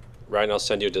 Ryan, I'll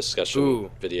send you a discussion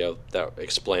video that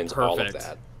explains all of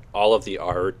that. All of the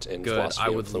art and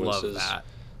philosophy influences. Love that.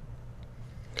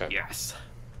 Okay. Yes.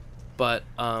 But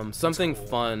something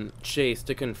fun, Chase,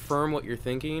 to confirm what you're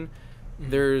thinking,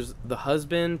 there's the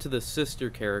husband to the sister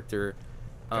character.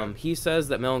 He says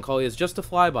that melancholia is just a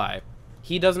flyby.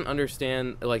 He doesn't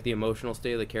understand like the emotional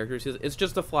state of the characters. It's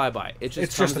just a flyby. It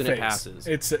just comes and it passes.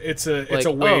 It's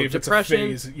a wave.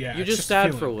 Depression, it's a phase. Yeah, you're just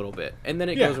sad for a little bit, and then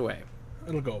it goes away.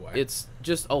 It'll go away. It's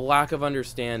just a lack of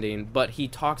understanding, but he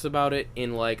talks about it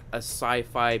in like a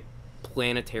sci-fi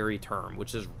planetary term,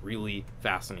 which is really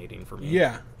fascinating for me.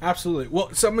 Yeah, absolutely.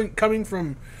 Well, something coming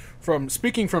from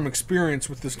speaking from experience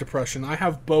with this depression, I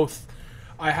have both.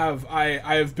 I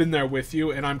have been there with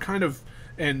you, and I'm kind of,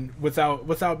 and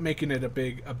without making it a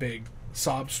big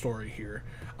sob story here,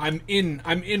 I'm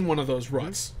in one of those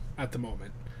ruts at the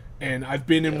moment, and I've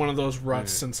been in one of those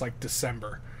ruts since like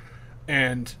December,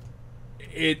 and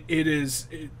it's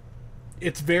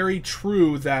very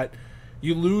true that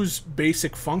you lose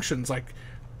basic functions. Like,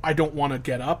 I don't want to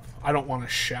get up. I don't want to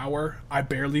shower. I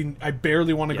barely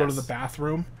want to go to the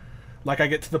bathroom. Like, I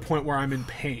get to the point where I'm in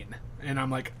pain, and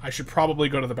I'm like, I should probably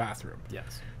go to the bathroom.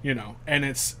 Yes.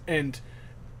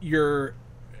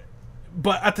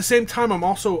 But at the same time, I'm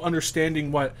also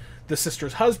understanding what the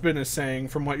sister's husband is saying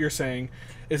from what you're saying,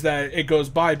 is that it goes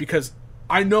by, because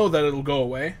I know that it'll go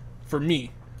away for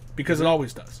me, because it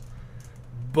always does.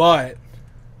 But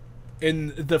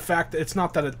in the fact that it's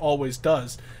not that it always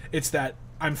does, it's that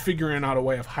I'm figuring out a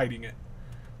way of hiding it,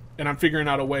 and I'm figuring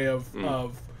out a way of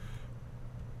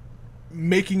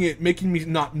making me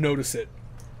not notice it,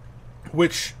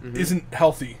 which isn't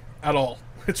healthy at all.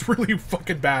 It's really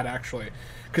fucking bad, actually,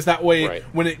 because that way, Right.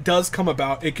 when it does come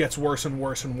about, it gets worse and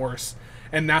worse and worse.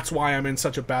 And that's why I'm in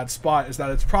such a bad spot, is that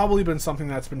it's probably been something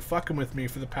that's been fucking with me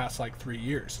for the past, like, 3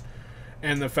 years.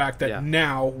 And the fact that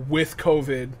now, with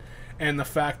COVID, and the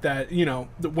fact that, you know,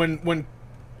 when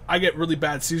I get really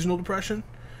bad seasonal depression,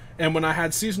 and when I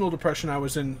had seasonal depression, I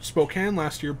was in Spokane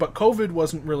last year, but COVID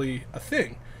wasn't really a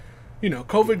thing. You know,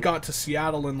 COVID got to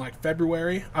Seattle in, like,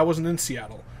 February. I wasn't in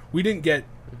Seattle.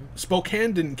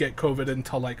 Spokane didn't get COVID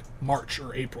until, like, March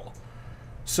or April.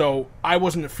 So I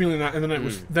wasn't feeling that, and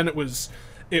then it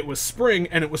was spring,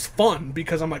 and it was fun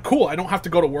because I'm like, cool, I don't have to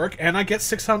go to work, and I get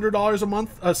 $600 a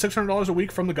month, $600 a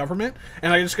week from the government,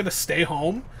 and I just get to stay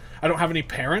home. I don't have any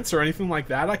parents or anything like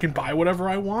that. I can buy whatever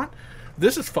I want.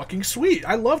 This is fucking sweet.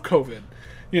 I love COVID,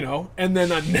 you know. And then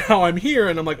now I'm here,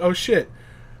 and I'm like, oh shit,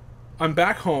 I'm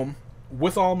back home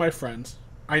with all my friends.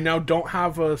 I now don't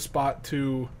have a spot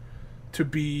to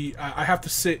be. I have to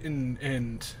sit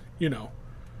and you know.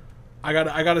 I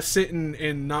gotta sit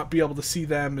and not be able to see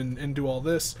them and do all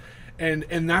this,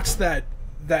 and that's that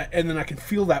and then I can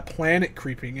feel that planet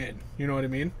creeping in. You know what I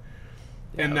mean?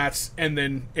 Yeah. And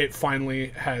then it finally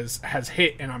has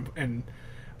hit, and I'm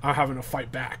having to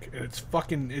fight back,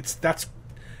 and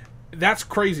that's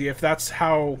crazy if that's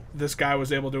how this guy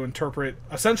was able to interpret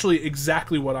essentially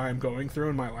exactly what I'm going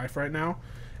through in my life right now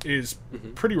is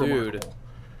pretty remarkable.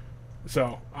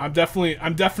 So I'm definitely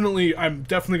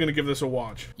gonna give this a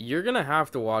watch. You're gonna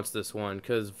have to watch this one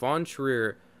because Von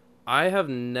Trier, I have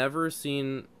never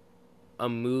seen a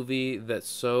movie that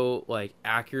so like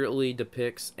accurately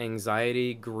depicts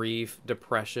anxiety, grief,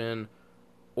 depression,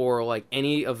 or like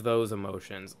any of those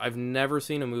emotions. I've never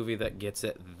seen a movie that gets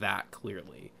it that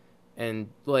clearly. And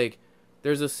like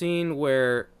there's a scene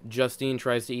where Justine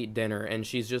tries to eat dinner and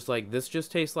she's just like, this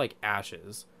just tastes like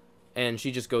ashes. And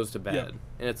she just goes to bed. Yep.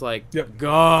 And it's like, yep.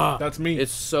 God, that's me. It's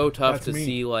so tough that's to me.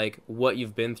 see like what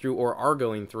you've been through or are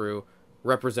going through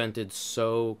represented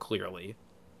so clearly.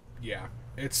 Yeah.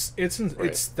 It's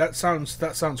that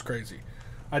sounds crazy.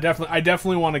 I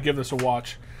definitely want to give this a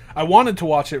watch. I wanted to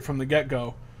watch it from the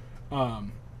get-go.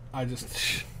 I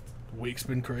just week's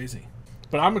been crazy.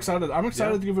 But I'm excited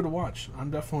to give it a watch. I'm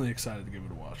definitely excited to give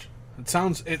it a watch. It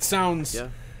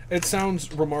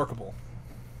sounds remarkable.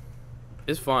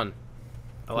 It's fun.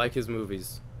 I like his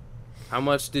movies. How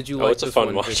much did you like it's this a fun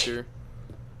one, watch. Victor?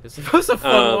 It's a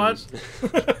fun watch.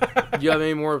 Do you have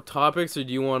any more topics, or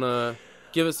do you want to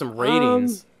give it some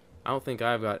ratings? I don't think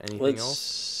I've got anything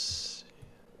else.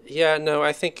 Yeah, no,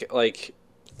 I think like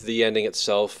the ending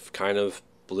itself kind of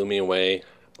blew me away.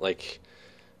 Like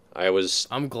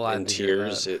I'm glad in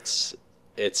tears. It's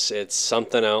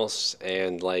something else,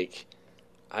 and like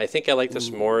I think I like this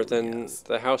more than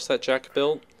the house that Jack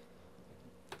built.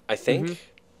 I think.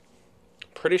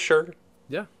 Pretty sure.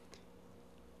 Yeah.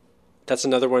 That's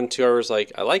another one, 2 hours,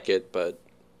 like, I like it, but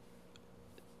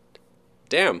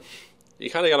damn.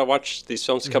 You kind of got to watch these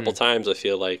films a couple times, I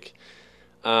feel like.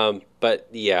 But,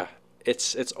 yeah,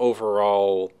 it's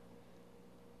overall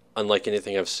unlike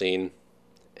anything I've seen.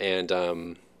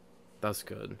 And, that's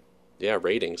good. Yeah,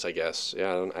 ratings, I guess.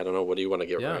 Yeah, I don't know. What do you want to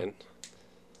get, Ryan?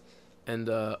 And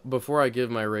before I give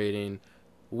my rating,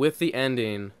 with the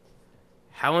ending...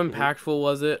 How impactful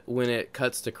was it when it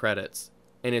cuts to credits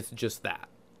and it's just that?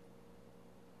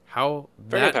 How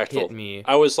Very that impactful. Hit me.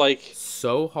 I was like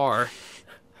so hard.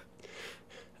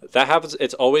 That happens.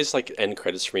 It's always like end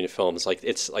credits for me in films. Like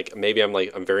it's like maybe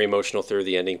I'm very emotional through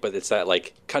the ending, but it's that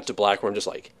like cut to black where I'm just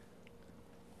like,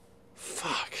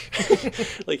 fuck.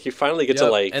 Like you finally get to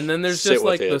like. And then there's just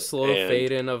like the slow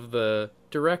fade in of the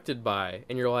directed by,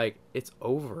 and you're like, it's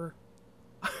over.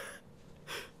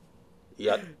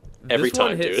 Yeah. Every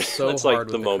time, dude. So that's hard like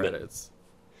the moment. Credits.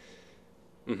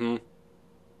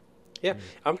 Yeah,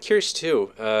 I'm curious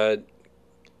too,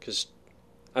 because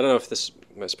I don't know if this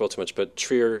might spoil too much, but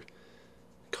Trier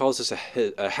calls this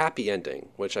a happy ending,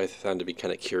 which I found to be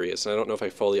kind of curious. And I don't know if I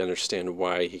fully understand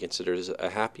why he considers it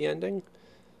a happy ending,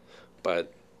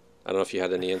 but I don't know if you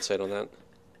had any insight on that.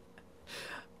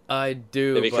 I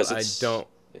do, but I don't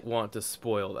want to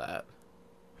spoil that.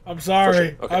 I'm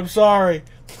sorry. Sure. Okay. I'm sorry.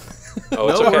 Oh,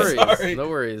 it's no okay. worries. Sorry. No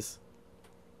worries.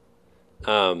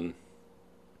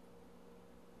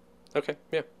 Okay,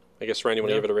 yeah. I guess, Ryan, you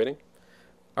want to give it a rating?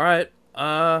 All right.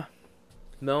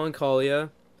 Melancholia.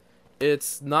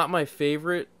 It's not my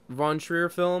favorite Von Trier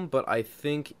film, but I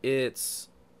think it's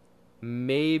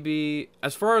maybe,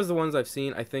 as far as the ones I've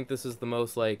seen, I think this is the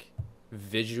most, like,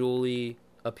 visually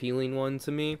appealing one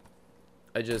to me.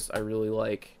 I really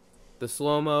like the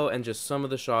slow-mo, and just some of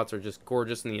the shots are just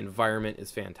gorgeous, and the environment is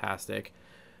fantastic.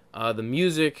 The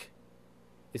music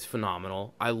is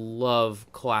phenomenal. I love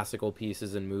classical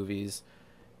pieces in movies,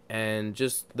 and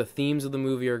just the themes of the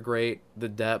movie are great. The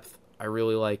depth, I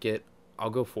really like it. I'll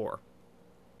go 4.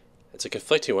 It's a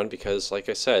conflicting one because, like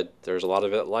I said, there's a lot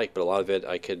of it but a lot of it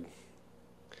I could.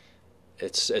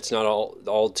 It's not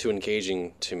all too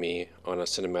engaging to me on a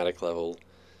cinematic level.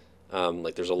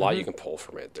 Like there's a lot you can pull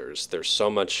from it. There's so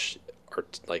much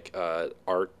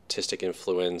artistic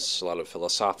influence, a lot of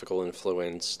philosophical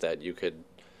influence that you could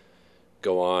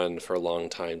go on for a long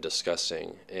time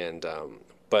discussing. And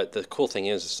but the cool thing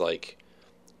is like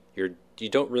you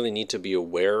don't really need to be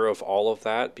aware of all of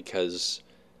that because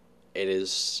it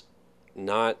is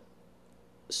not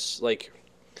like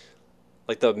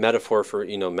the metaphor for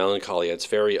melancholy. It's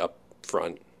very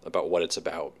upfront about what it's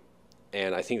about,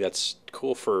 and I think that's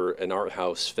cool for an art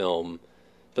house film,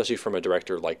 especially from a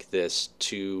director like this,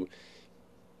 to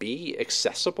be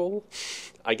accessible.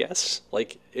 I guess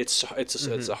like it's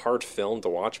a hard film to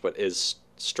watch, but is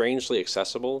strangely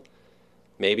accessible.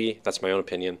 Maybe that's my own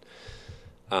opinion.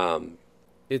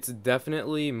 It's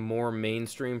definitely more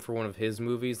mainstream for one of his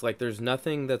movies. Like, there's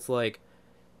nothing that's like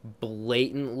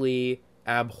blatantly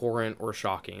abhorrent or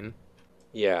shocking.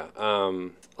 Yeah,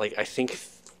 like I think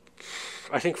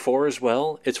 4 as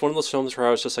well. It's one of those films where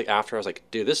I was just like, after I was like,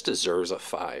 dude, this deserves a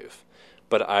 5,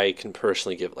 but I can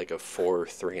personally give it like a 4,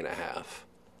 3.5.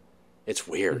 It's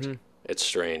weird. It's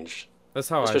strange. That's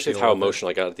how especially I feel with how with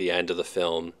emotional I got at the end of the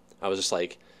film. I was just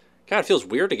like, God, it feels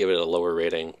weird to give it a lower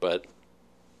rating, but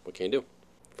what can you do?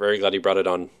 Very glad you brought it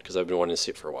on because I've been wanting to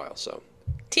see it for a while. So,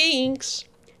 thanks.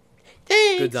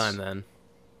 Good time then.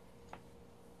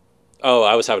 Oh,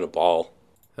 I was having a ball.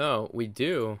 Oh, we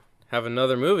do have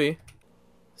another movie.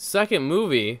 Second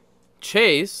movie,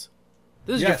 Chase.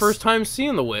 This is your first time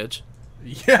seeing The Witch.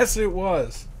 Yes, it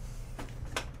was.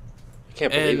 I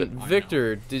can't believe it.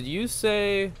 Victor, did you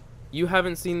say you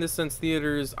haven't seen this since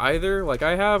theaters either, like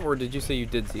I have, or did you say you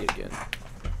did see it again?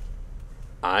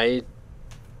 I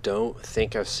don't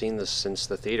think I've seen this since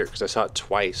the theater because I saw it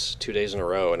twice, 2 days in a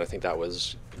row, and I think that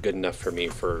was good enough for me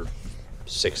for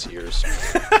 6 years.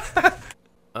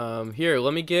 Here,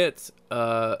 let me get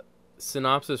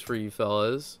synopsis for you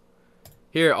fellas.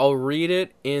 Here, I'll read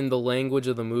it in the language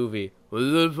of the movie.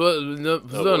 That's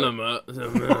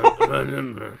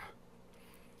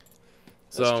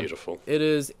beautiful. It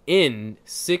is in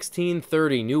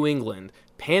 1630 New England.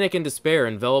 Panic and despair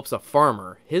envelops a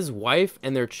farmer, his wife,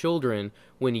 and their children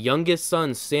when youngest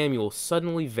son Samuel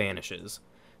suddenly vanishes.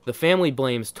 The family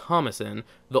blames Thomasin,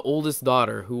 the oldest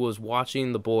daughter, who was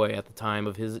watching the boy at the time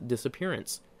of his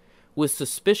disappearance. With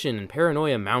suspicion and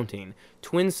paranoia mounting,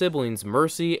 twin siblings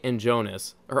Mercy and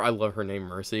Jonas, or I love her name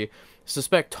Mercy,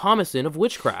 suspect Thomasin of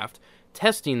witchcraft,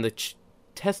 testing the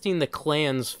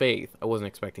clan's faith. I wasn't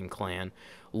expecting clan.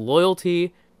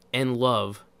 Loyalty and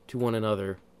love to one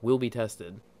another will be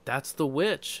tested. That's The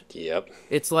Witch. Yep.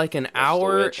 It's like an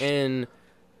hour and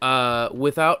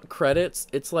without credits,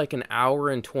 it's like an hour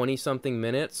and 20-something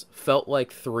minutes. Felt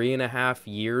like 3.5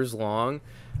 years long.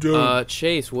 Dude.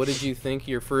 Chase, what did you think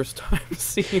your first time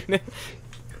seeing it?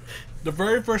 The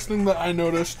very first thing that I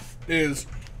noticed is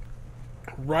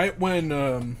right when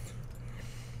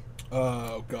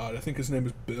oh god, I think his name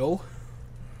is Bill.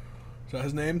 Is that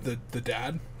his name? The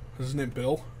dad? Is his name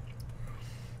Bill?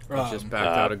 I just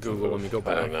backed out of Google. Let me go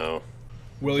back. I don't know.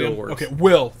 William? Okay,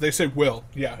 Will. They say Will.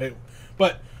 Yeah.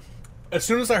 But as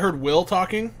soon as I heard Will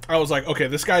talking, I was like, okay,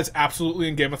 this guy's absolutely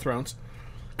in Game of Thrones.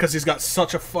 Because he's got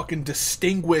such a fucking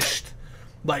distinguished,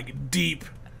 like, deep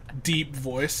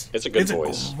voice. It's a good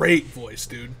voice. It's a great voice,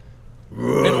 dude.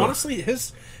 And honestly,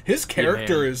 his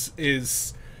character is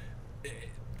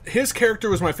his character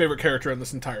was my favorite character in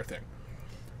this entire thing.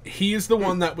 He is the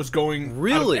one that was going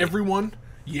really out of everyone.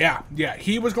 Yeah.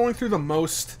 He was going through the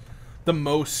most,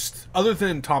 other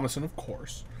than Thomasin, of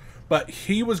course, but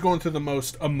he was going through the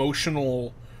most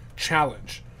emotional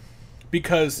challenge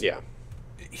because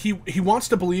he wants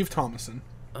to believe Thomasin,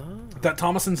 that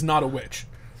Thomasin's not a witch,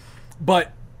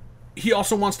 but he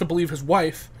also wants to believe his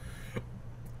wife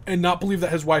and not believe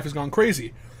that his wife has gone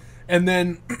crazy. And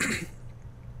then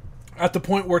at the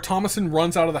point where Thomasin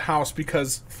runs out of the house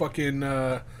because fucking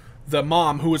the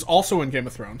mom, who is also in Game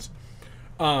of Thrones,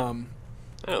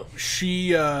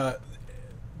 he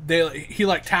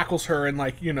like tackles her and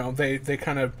like, you know, they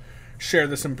kind of share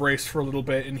this embrace for a little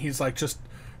bit, and he's like, just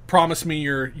promise me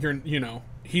you're you know,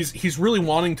 he's really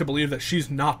wanting to believe that she's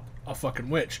not a fucking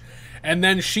witch. And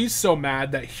then she's so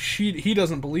mad that he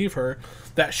doesn't believe her,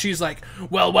 that she's like,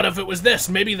 well, what if it was this?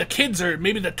 Maybe the twins are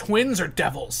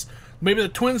devils. Maybe the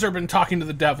twins have been talking to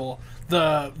the devil.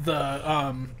 What's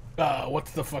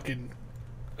the fucking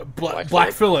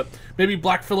Black Phillip? Maybe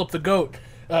Black Phillip the goat.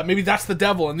 Maybe that's the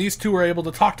devil, and these two are able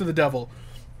to talk to the devil.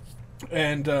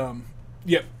 And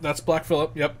Yep, that's Black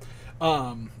Phillip. Yep.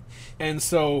 And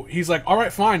so he's like, all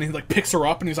right, fine. And he like picks her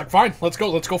up and he's like, fine, let's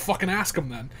go fucking ask him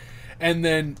then. And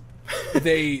then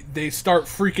they start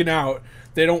freaking out.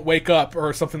 They don't wake up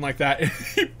or something like that. And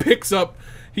he picks up.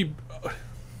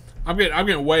 I'm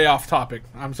getting way off topic.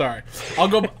 I'm sorry. I'll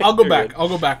go back. I'll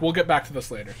go back. We'll get back to this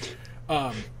later.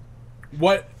 I'll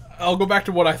go back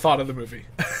to what I thought of the movie.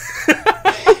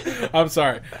 I'm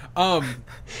sorry.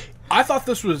 I thought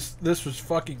this was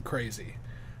fucking crazy.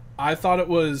 I thought it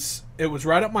was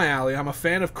right up my alley. I'm a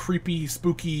fan of creepy,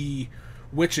 spooky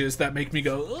witches that make me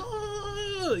go,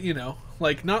 "Ugh," you know,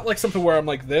 like not like something where I'm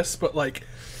like this, but like,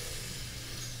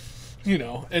 you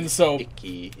know. And so,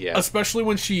 Icky, yeah. especially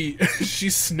when she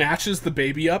snatches the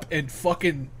baby up and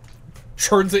fucking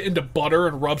turns it into butter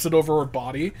and rubs it over her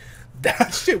body.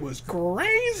 That shit was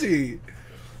crazy.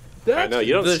 I know,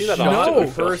 you don't see that shot often.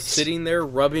 of her sitting there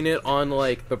rubbing it on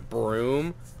like the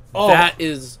broom. Oh. That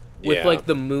is with Yeah. like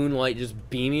the moonlight just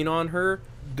beaming on her.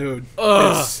 Dude,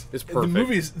 It's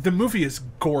perfect. The movie is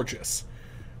gorgeous.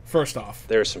 First off,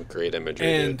 There's some great imagery,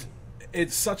 and dude.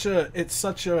 it's such a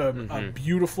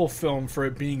beautiful film for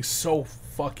it being so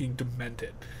fucking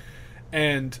demented.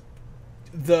 And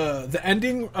the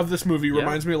ending of this movie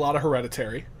reminds me a lot of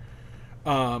Hereditary.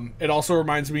 It also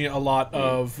reminds me a lot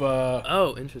of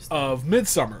Interesting. of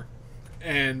Midsummer,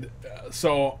 and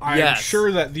so I'm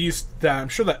sure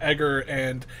that Edgar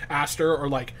and Aster are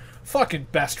like fucking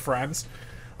best friends.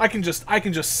 I can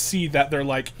just see that they're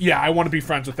like, yeah, I want to be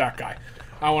friends with that guy.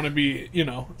 I want to be, you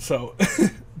know. So,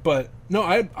 but no,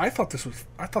 I thought this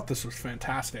was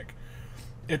fantastic.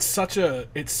 It's such a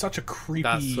creepy.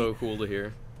 That's so cool to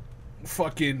hear.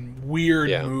 Fucking weird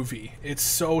movie. It's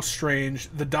so strange.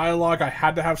 The dialogue, I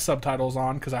had to have subtitles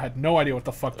on because I had no idea what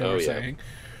the fuck they were saying.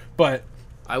 But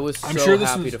I was I'm so sure this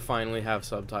happy was- to finally have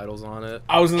subtitles on it.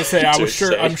 I was gonna say I'm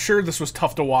Say. sure this was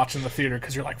tough to watch in the theater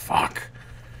because you're like, fuck.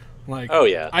 Like, Oh,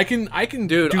 yeah. I can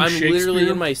Dude, do I'm literally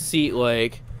Shakespeare. in my seat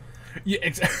like, Yeah,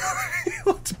 exactly.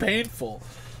 It's painful.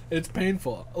 It's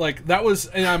painful. Like that was,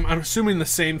 and I'm assuming the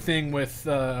same thing with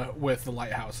the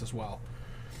Lighthouse as well.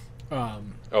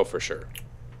 Oh, for sure.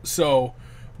 So,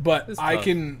 but It's I tough.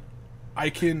 can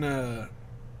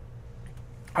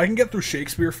get through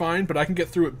Shakespeare fine, but I can get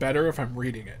through it better if I'm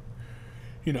reading it.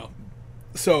 You know.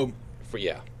 So, but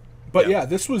yeah,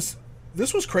 this was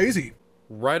crazy.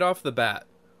 right off the bat,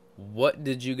 what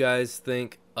did you guys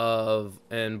think of,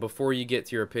 and before you get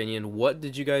to your opinion, what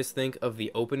did you guys think of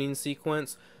the opening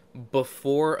sequence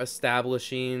before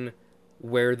establishing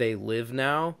where they live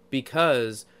now?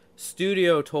 Because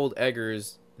studio told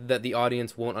Eggers that the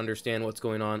audience won't understand what's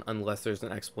going on unless there's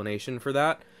an explanation for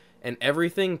that. And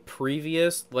everything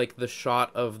previous, like the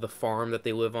shot of the farm that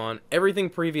they live on, everything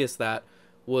previous that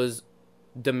was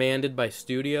demanded by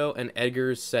studio, and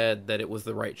Eggers said that it was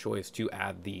the right choice to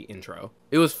add the intro.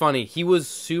 It was funny. He was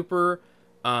super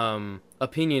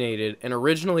opinionated, and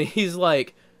originally he's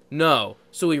like, no.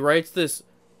 So he writes this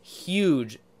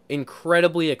huge,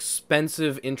 incredibly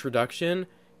expensive introduction,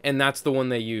 and that's the one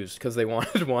they used because they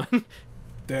wanted one.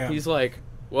 Damn. He's like,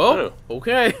 well,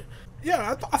 okay.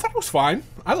 Yeah, I thought it was fine.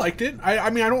 I liked it. I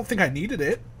mean, I don't think I needed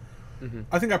it. Mm-hmm.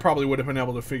 I think I probably would have been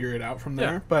able to figure it out from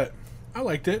there, Yeah. but I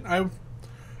liked it.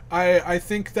 I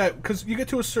think that because you get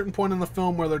to a certain point in the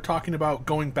film where they're talking about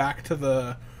going back to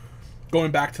the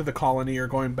colony or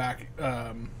going back,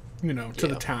 to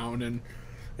the town and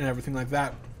everything like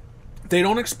that. They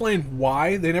don't explain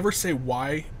why. They never say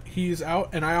why he's out,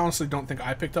 and I honestly don't think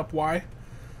I picked up why.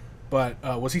 But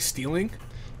was he stealing?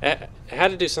 It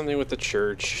had to do something with the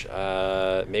church.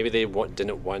 Maybe they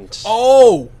didn't want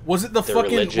Oh, was it the their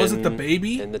fucking? religion Was it the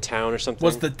baby? in the town or something.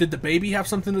 Did the baby have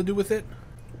something to do with it?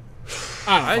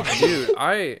 I don't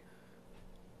know.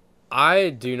 I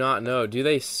do not know. Do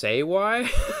they say why?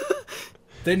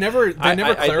 They never I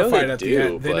know clarified they at the do,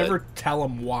 end. They but- never tell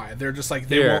them why. They're just like,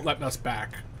 they Here. won't let us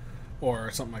back,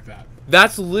 or something like that.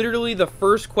 That's literally the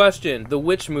first question. The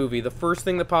Witch movie, the first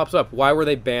thing that pops up. Why were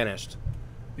they banished?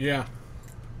 Yeah.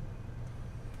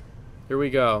 Here we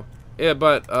go. Yeah,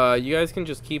 but you guys can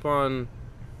just keep on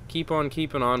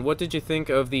keeping on. What did you think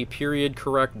of the period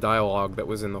correct dialogue that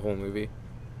was in the whole movie?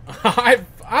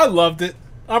 I loved it.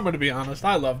 I'm gonna be honest.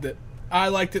 I loved it. I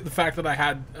liked it. The fact that I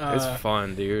had. It's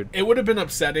fun, dude. It would have been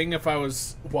upsetting if I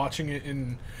was watching it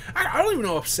in. I don't even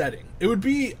know upsetting. It would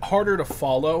be harder to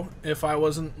follow if I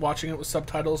wasn't watching it with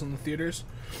subtitles in the theaters.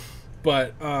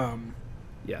 But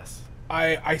Yes.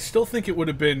 I still think it would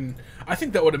have been. I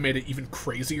think that would have made it even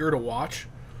crazier to watch.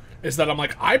 Is that I'm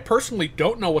like, I personally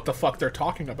don't know what the fuck they're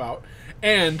talking about,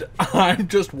 and I'm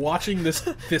just watching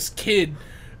this kid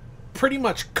pretty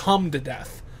much come to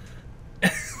death.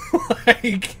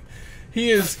 Like, he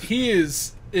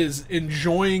is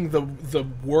enjoying the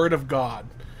word of God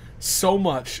so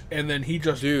much, and then he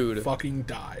just fucking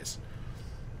dies.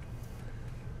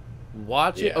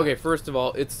 Watch it. Okay, first of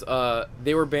all, it's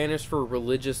they were banished for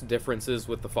religious differences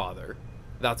with the father.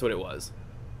 That's what it was.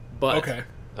 But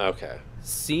Okay.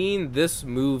 seeing this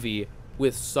movie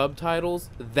with subtitles,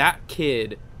 that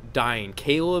kid dying,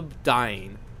 Caleb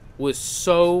dying, was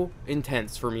so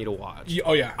intense for me to watch.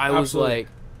 Oh yeah, I was like,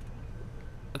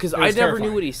 because I never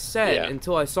knew what he said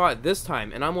until I saw it this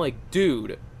time, and I'm like,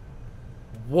 dude,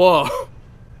 whoa.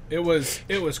 It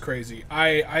was crazy.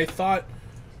 I thought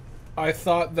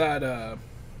that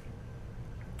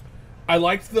I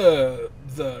liked the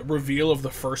reveal of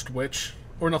the first witch,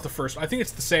 or not the first. I think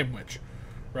it's the same witch,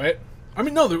 right? I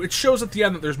mean, no, it shows at the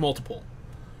end that there's multiple,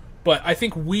 but I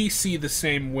think we see the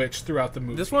same witch throughout the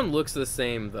movie. This one looks the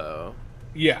same though.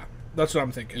 Yeah, that's what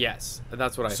I'm thinking. Yes,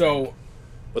 that's what I think.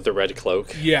 With the red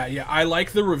cloak. Yeah. I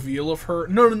like the reveal of her.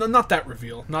 No, not that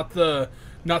reveal. Not the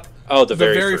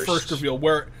very first reveal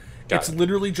where it's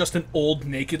literally just an old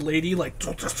naked lady, like,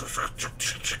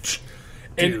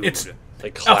 and it's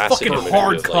like a fucking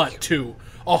hard cut too.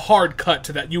 A hard cut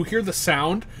to that. You hear the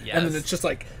sound, and then it's just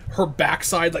like her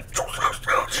backside, like.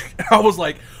 I was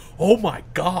like, oh my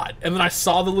god! And then I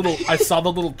saw the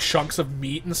little chunks of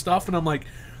meat and stuff, and I'm like,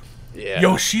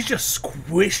 yo, she just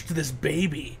squished this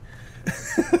baby.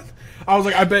 I was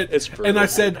like, I bet. It's brutal.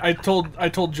 And I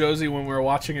told Josie when we were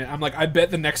watching it, I'm like, I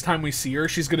bet the next time we see her,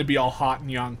 she's gonna be all hot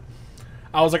and young.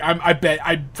 I was like,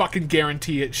 I fucking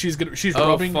guarantee it. She's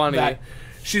rubbing that.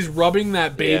 She's rubbing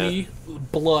that baby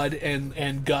blood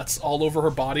and guts all over her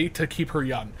body to keep her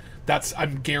young.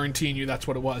 I'm guaranteeing you that's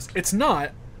what it was. It's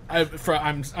not.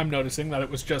 I'm noticing that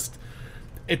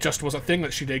it just was a thing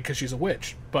that she did because she's a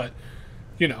witch. But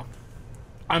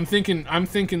I'm thinking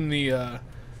the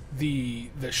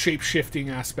shape-shifting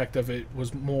aspect of it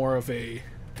was more of a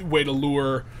way to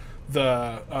lure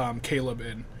the Caleb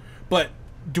in. But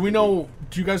do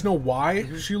you guys know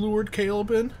why she lured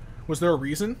Caleb in? Was there a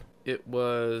reason? It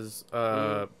was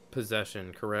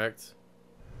possession, correct?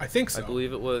 I think so. I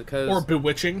believe it was, or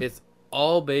bewitching. It's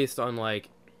all based on like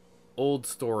old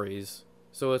stories.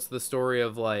 So it's the story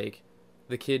of like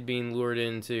the kid being lured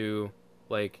into,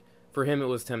 like, for him it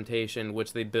was temptation,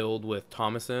 which they build with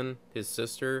Thomasin, his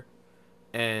sister.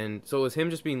 And so it was him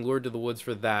just being lured to the woods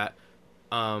for that.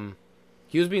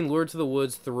 He was being lured to the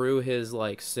woods through his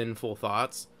like sinful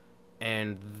thoughts,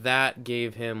 and that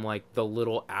gave him like the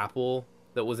little apple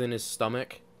that was in his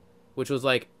stomach, which was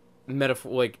like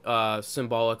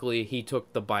symbolically he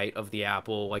took the bite of the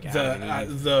apple, like Adam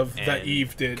and Eve, that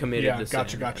Eve did. Committed the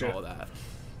sin gotcha. and all that.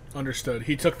 Understood.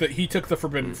 He took the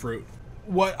forbidden fruit.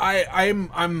 What I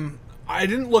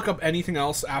didn't look up anything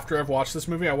else after I've watched this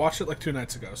movie. I watched it like 2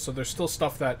 nights ago, so there's still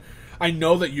stuff that I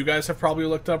know that you guys have probably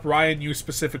looked up. Ryan, you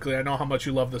specifically, I know how much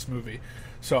you love this movie.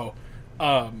 So,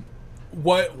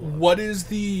 what is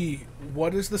the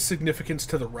significance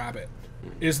to the rabbit?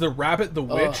 Is the rabbit the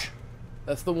witch?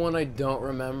 That's the one I don't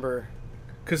remember.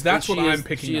 Because that's what I'm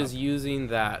picking up. She is using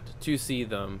that to see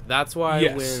them. That's why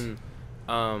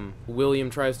when William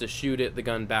tries to shoot it, the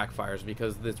gun backfires,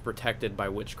 because it's protected by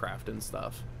witchcraft and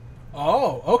stuff.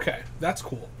 Oh, okay. That's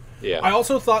cool. Yeah. I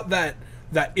also thought that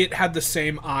it had the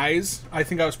same eyes. I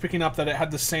think I was picking up that it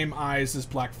had the same eyes as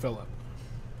Black Phillip.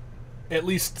 At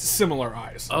least similar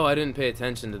eyes. Oh, I didn't pay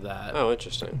attention to that. Oh,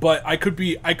 interesting. But I could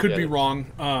be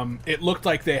wrong. It looked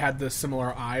like they had the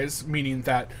similar eyes, meaning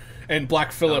that, and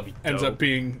Black Phillip ends up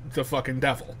being the fucking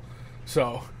devil.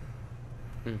 So,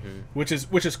 which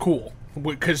is cool,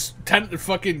 because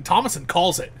fucking Thomasin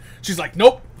calls it. She's like,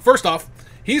 nope. First off,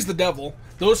 he's the devil.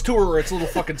 Those two are its little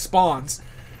fucking spawns.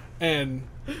 And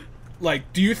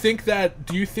like, do you think that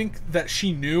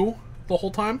she knew the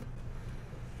whole time?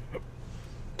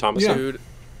 Thomasin?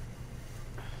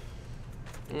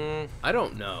 Dude. I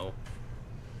don't know.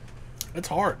 It's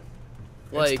hard.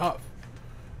 Like, it's tough.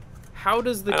 How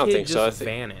does the kid just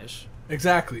vanish?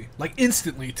 Exactly. Like,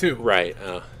 instantly, too. Right.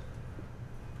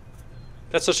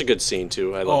 That's such a good scene,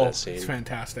 too. I love that scene. It's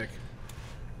fantastic.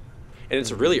 And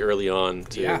it's really early on,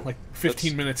 too. Yeah, like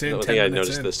 15 minutes in, 10 minutes in. The thing I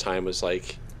noticed this time was,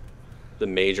 like, the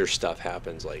major stuff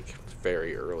happens, like,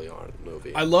 very early on in the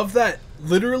movie. I love that,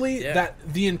 literally, that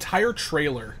the entire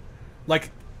trailer,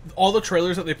 like, all the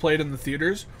trailers that they played in the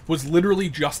theaters was literally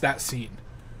just that scene.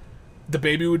 The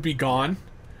baby would be gone,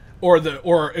 or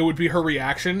it would be her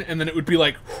reaction, and then it would be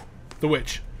like, the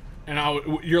witch. And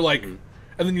you're like, and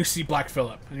then you see Black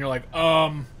Phillip, and you're like,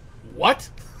 what?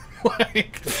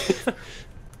 Like...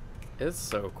 It's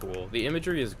so cool. The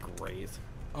imagery is great.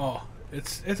 Oh,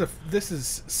 this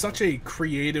is such a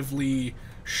creatively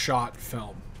shot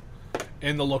film.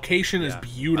 and the location is Yeah.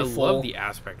 beautiful. I love the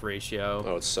aspect ratio.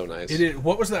 Oh, it's so nice. It is.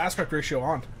 What was the aspect ratio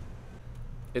on?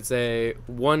 It's a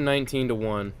 1:19 to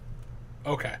 1.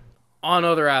 Okay. On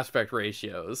other aspect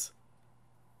ratios,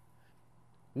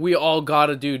 we all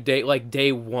gotta do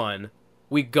day one.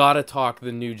 We gotta talk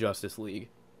the new Justice League.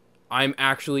 I'm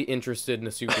actually interested in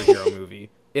a superhero movie.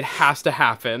 It has to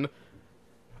happen.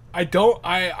 I don't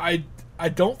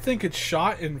think it's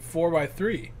shot in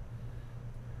 4:3.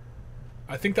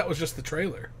 I think that was just the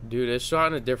trailer. Dude, it's shot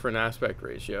in a different aspect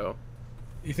ratio.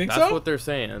 You think That's so? what they're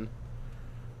saying.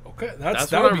 Okay, That's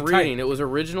that what would I'm be reading. tight. It was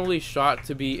originally shot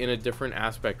to be in a different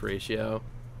aspect ratio.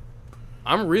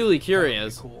 I'm really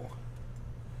curious. That would be cool.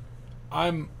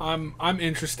 I'm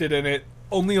interested in it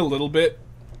only a little bit.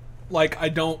 Like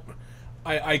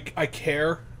I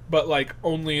care, but like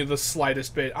only the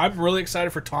slightest bit. I'm really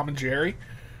excited for Tom and Jerry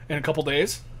in a couple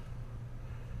days.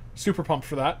 Super pumped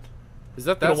for that. Is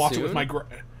that I'm gonna watch soon? it with my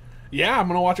yeah, I'm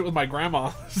gonna watch it with my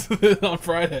grandma on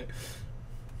Friday.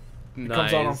 Nice.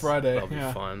 comes out on Friday, That'll be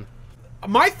yeah. fun.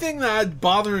 My thing that's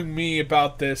bothering me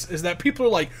about this is that people are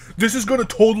like, this is going to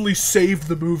totally save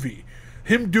the movie.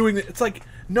 Him doing it. It's like,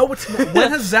 no, it's not.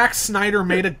 When has Zack Snyder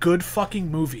made a good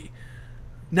fucking movie?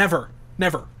 Never.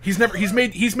 He's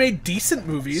made decent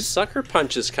movies. Sucker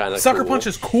Punch is kind of Sucker cool. Punch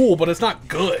is cool, but it's not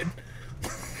good.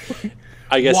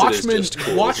 I guess Watchmen, it is just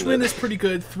cool. Watchmen isn't it? is pretty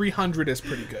good. 300 is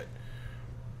pretty good.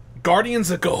 Guardians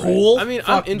of Gahul. I mean, Fuck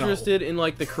I'm no. interested in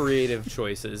like the creative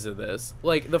choices of this.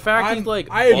 Like the fact he's like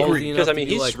I agree. ballsy enough Because I to mean,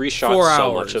 do, he's like, reshot 4 so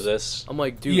hours. much of this. I'm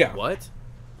like, dude, Yeah. what?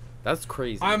 That's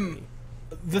crazy. to I'm- me.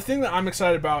 The thing that I'm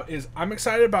excited about is I'm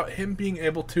excited about him being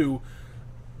able to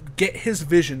get his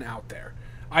vision out there.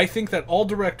 I think that all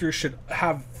directors should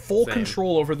have full Same.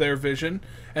 control over their vision,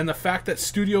 and the fact that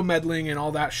studio meddling and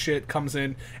all that shit comes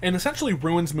in and essentially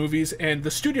ruins movies, and the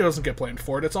studio doesn't get blamed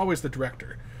for it. It's always the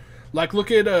director. Like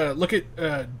look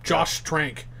at Josh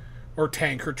Trank or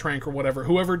Trank or whatever,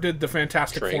 whoever did the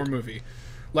Fantastic Trank. Four movie.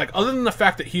 Like other than the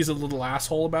fact that he's a little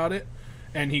asshole about it,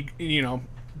 and he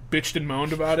bitched and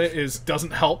moaned about it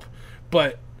doesn't help,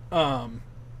 but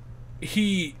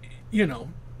he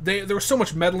there was so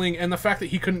much meddling, and the fact that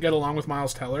he couldn't get along with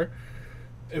Miles Teller,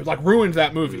 it like ruined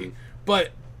that movie. But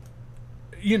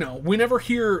we never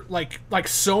hear like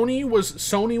Sony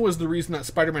was the reason that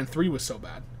Spider-Man 3 was so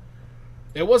bad.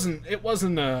 It wasn't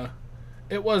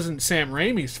Sam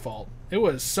Raimi's fault. It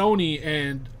was Sony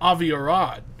and Avi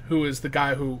Arad, who is the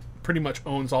guy who pretty much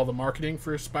owns all the marketing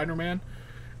for Spider-Man.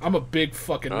 I'm a big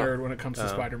fucking nerd when it comes to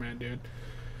Spider-Man, dude.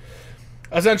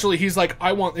 Essentially, he's like,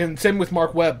 and same with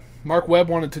Mark Webb. Mark Webb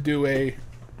wanted to do a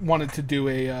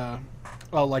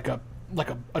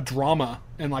drama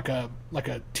and like a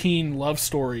teen love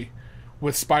story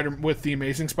with the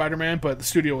Amazing Spider-Man, but the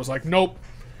studio was like, nope,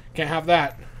 can't have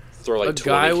that. Throw like A 20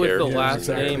 guy with the characters last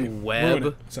in there. name Ruin it,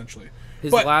 Webb. essentially.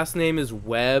 His But- last name is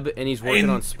Webb, and he's working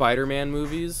And- on Spider-Man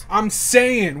movies. I'm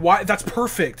saying, why? That's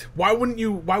perfect. Why wouldn't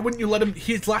you let him?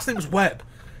 His last name is Webb.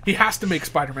 He has to make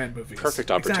Spider-Man movies. Perfect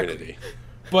Exactly. opportunity.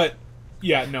 But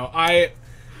yeah, no,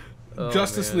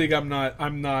 Justice man. League. I'm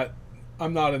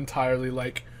not entirely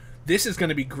like this is going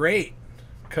to be great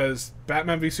because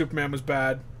Batman v Superman was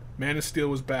bad, Man of Steel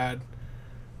was bad,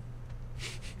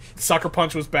 Sucker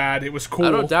Punch was bad. It was cool.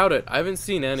 I don't doubt it. I haven't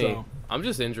seen any. So- I'm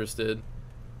just interested.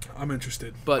 I'm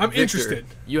interested. But I'm Victor, interested.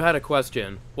 You had a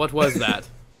question. What was that?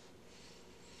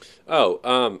 Well,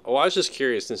 I was just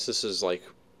curious, since this is like,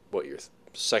 what, your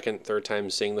second, third time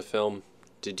seeing the film,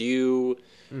 do you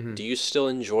still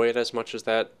enjoy it as much as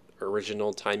that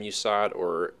original time you saw it,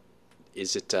 or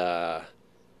is it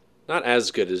not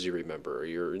as good as you remember, or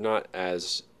you're not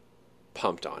as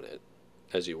pumped on it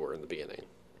as you were in the beginning?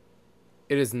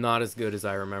 It is not as good as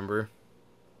I remember.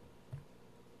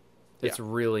 It's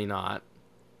really not.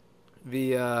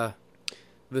 The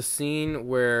scene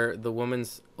where the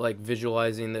woman's like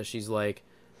visualizing that she's like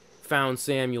found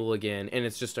Samuel again, and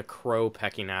it's just a crow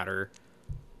pecking at her.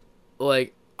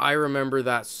 Like, I remember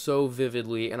that so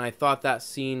vividly, and I thought that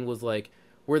scene was like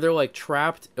where they're like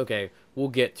trapped. Okay, we'll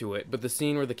get to it, but the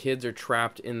scene where the kids are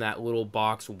trapped in that little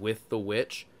box with the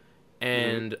witch,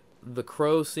 and the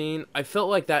crow scene, I felt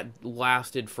like that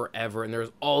lasted forever, and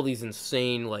there's all these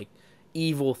insane like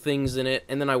evil things in it,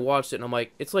 and then I watched it and I'm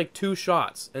like, it's like 2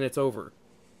 shots and it's over.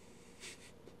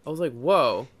 I was like,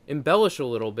 whoa, embellish a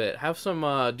little bit, have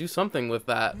some do something with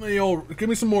that. Yo, give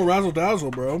me some more razzle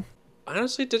dazzle, bro.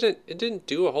 Honestly, it didn't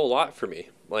do a whole lot for me.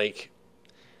 Like,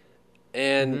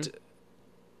 and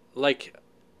like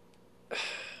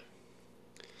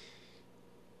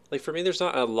for me, there's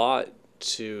not a lot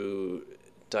to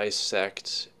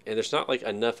dissect, and there's not like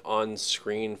enough on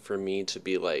screen for me to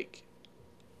be like,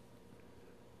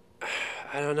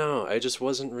 I don't know. I just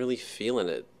wasn't really feeling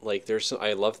it. Like,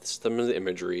 I love some of the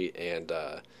imagery, and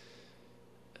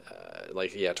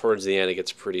like, yeah, towards the end it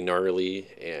gets pretty gnarly,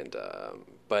 and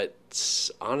but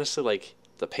honestly, like,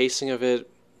 the pacing of it,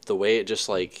 the way it just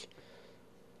like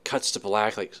cuts to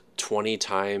black like 20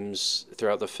 times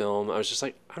throughout the film, I was just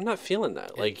like, I'm not feeling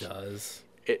that. Like, It does.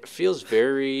 it feels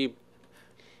very.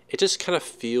 It just kind of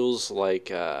feels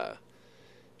like.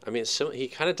 I mean, so he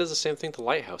kind of does the same thing to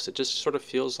Lighthouse. It just sort of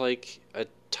feels like a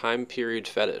time period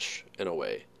fetish in a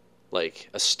way, like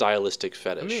a stylistic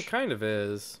fetish. I mean, it kind of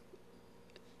is.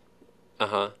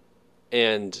 Uh-huh.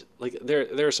 And like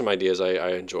there are some ideas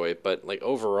I enjoy, but like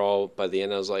overall by the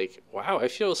end I was like, wow, I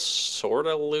feel sort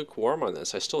of lukewarm on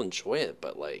this. I still enjoy it,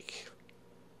 but like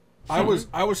I was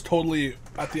totally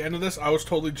at the end of this. I was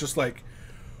totally just like,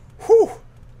 whew.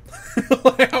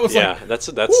 Like, I was yeah, like, that's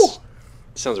whew.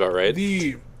 sounds about right.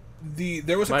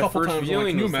 There was a My couple first times where, like, viewing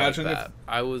can you was imagine like if that.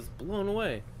 I was blown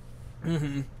away.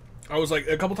 I was like,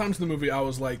 a couple times in the movie, I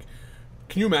was like,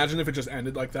 can you imagine if it just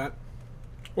ended like that?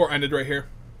 Or ended right here?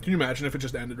 Can you imagine if it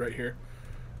just ended right here?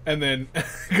 And then,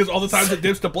 because all the times it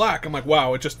dips to black, I'm like,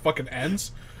 wow, it just fucking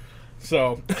ends.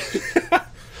 So,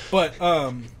 but,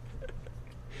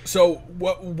 so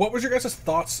what was your guys'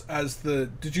 thoughts as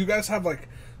did you guys have, like,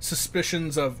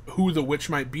 suspicions of who the witch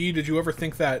might be? Did you ever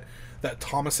think that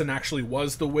Thomasin actually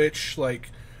was the witch, like,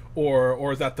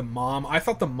 or that the mom? I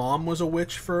thought the mom was a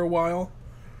witch for a while,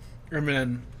 and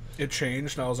then it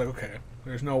changed, and I was like, okay,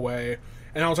 there's no way.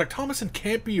 And I was like, Thomasin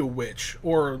can't be a witch,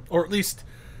 or at least,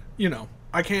 you know,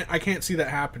 I can't see that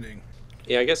happening.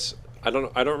 Yeah, I guess I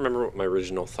don't remember what my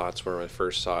original thoughts were when I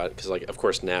first saw it, because like of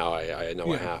course now I know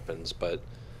what happens, but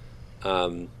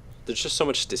there's just so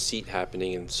much deceit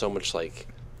happening and so much like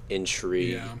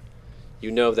intrigue. Yeah.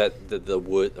 You know that the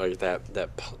wood, or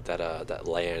that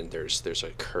land, there's a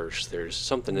curse, there's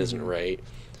something isn't right,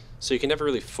 so you can never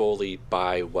really fully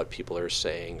buy what people are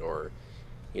saying. Or,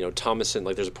 you know, Thomasin,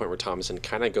 like there's a point where Thomasin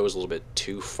kind of goes a little bit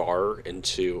too far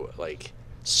into like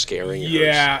scaring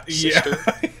her sister,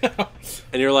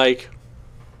 and you're like,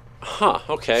 huh,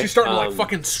 okay. She's starting to like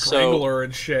fucking strangle her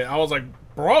and shit. I was like,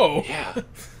 bro, yeah,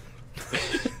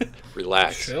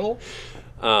 relax, chill.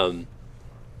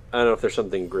 I don't know if there's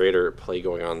something greater at play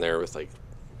going on there with like,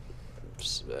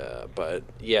 but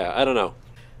yeah, I don't know.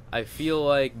 I feel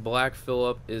like Black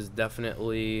Phillip is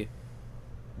definitely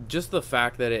just the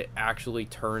fact that it actually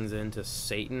turns into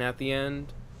Satan at the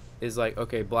end is like,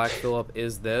 okay, Black Phillip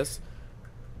is this,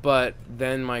 but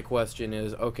then my question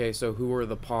is, okay, so who are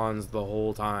the pawns the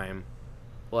whole time?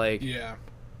 Like, Yeah.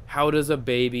 how does a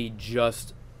baby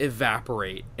just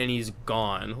evaporate and he's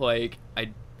gone? Like,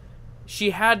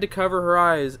 she had to cover her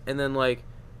eyes, and then like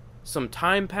some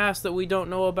time passed that we don't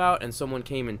know about, and someone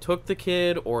came and took the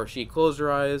kid, or she closed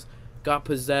her eyes, got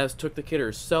possessed, took the kid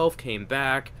herself, came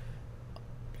back.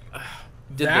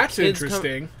 That's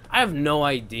interesting. I have no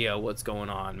idea what's going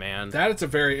on, man. That is a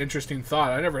very interesting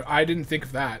thought. I didn't think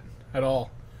of that at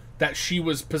all. That she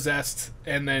was possessed,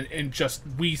 and just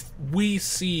we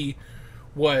see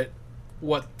what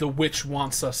the witch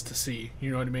wants us to see.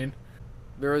 You know what I mean?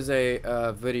 There was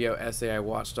a video essay I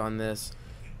watched on this,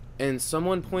 and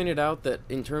someone pointed out that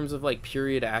in terms of like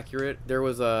period accurate, there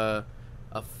was a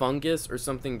fungus or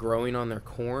something growing on their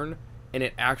corn, and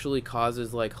it actually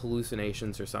causes like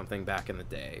hallucinations or something back in the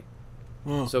day.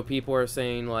 Oh. So people are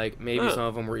saying like maybe some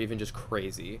of them were even just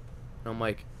crazy. And I'm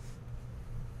like,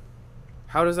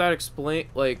 how does that explain?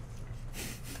 Like,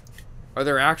 are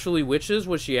there actually witches?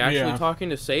 Was she actually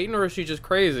talking to Satan, or is she just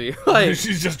crazy? Like,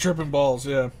 she's just tripping balls.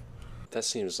 Yeah. That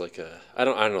seems like I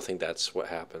don't think that's what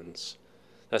happens.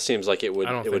 That seems like it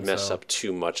would mess up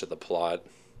too much of the plot.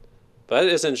 But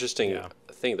it is an interesting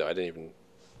thing, though. I didn't even.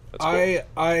 That's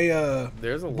cool.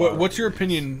 There's a lot. What's your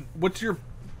opinion? What's your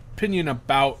opinion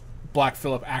about Black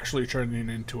Phillip actually turning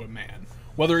into a man,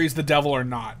 whether he's the devil or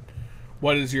not?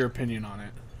 What is your opinion on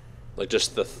it? Like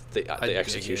just the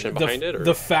execution behind it, or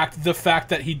the fact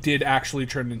that he did actually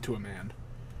turn into a man.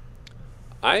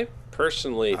 I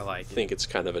personally like think it's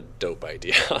kind of a dope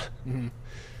idea.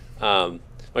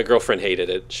 My girlfriend hated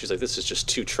it. She's like, "This is just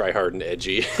too try hard and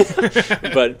edgy."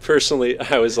 But personally,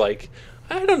 I was like,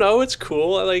 "I don't know. It's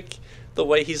cool. I like the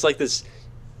way he's like this,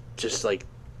 just like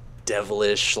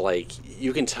devilish. Like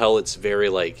you can tell it's very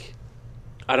like,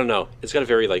 I don't know. It's got a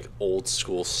very like old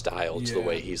school style to the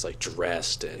way he's like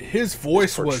dressed, and his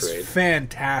voice was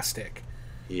fantastic.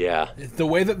 Yeah, the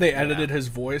way that they edited his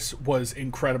voice was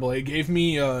incredible. It gave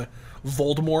me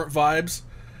Voldemort vibes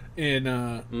in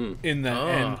the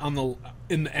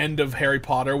end of Harry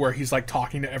Potter, where he's like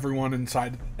talking to everyone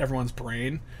inside everyone's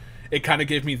brain. It kind of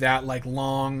gave me that like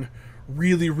long,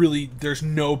 really, really, there's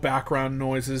no background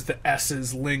noises, the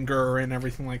S's linger and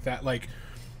everything like that. Like,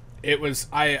 it was,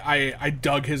 I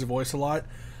dug his voice a lot.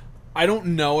 I don't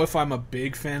know if I'm a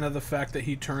big fan of the fact that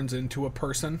he turns into a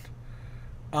person.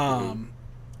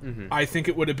 I think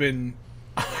it would have been,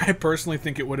 I personally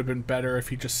think it would have been better if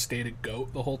he just stayed a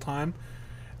goat the whole time.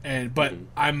 But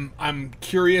I'm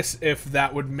curious if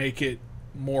that would make it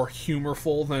more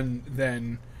humorful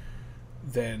than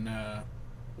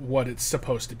what it's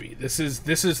supposed to be. This is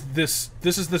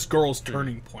this girl's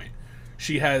turning point.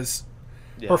 She has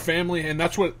her family, and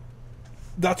that's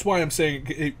why I'm saying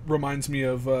it reminds me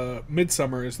of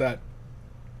Midsummer, is that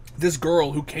this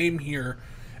girl who came here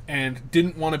and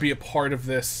didn't want to be a part of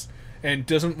this and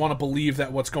doesn't want to believe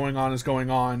that what's going on is going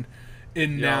on,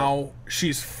 and now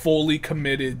she's fully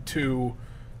committed to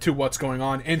what's going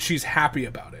on, and she's happy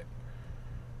about it.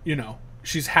 You know,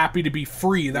 she's happy to be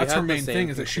free. That's her main thing,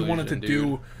 is that she wanted to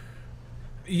do...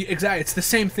 Exactly, it's the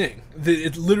same thing.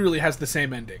 It literally has the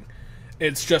same ending.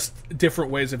 It's just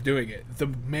different ways of doing it. The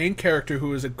main character,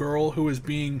 who is a girl who is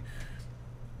being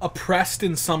oppressed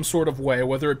in some sort of way,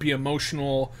 whether it be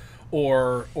emotional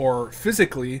or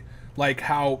physically, like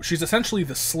how she's essentially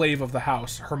the slave of the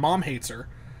house. Her mom hates her,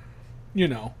 you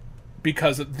know,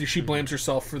 because she blames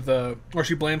herself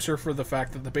she blames her for the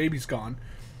fact that the baby's gone.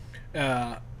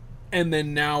 And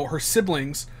then now her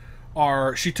siblings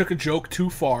she took a joke too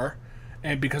far,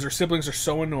 and because her siblings are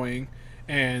so annoying,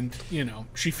 and, you know,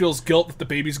 she feels guilt that the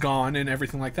baby's gone and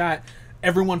everything like that,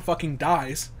 everyone fucking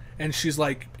dies, and she's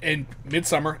like, in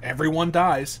Midsummer, everyone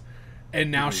dies,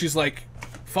 and now she's like,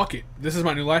 fuck it, this is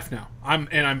my new life now.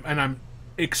 I'm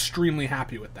extremely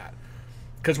happy with that.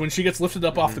 Because when she gets lifted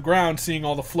up off the ground, seeing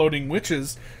all the floating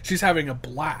witches, she's having a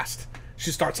blast.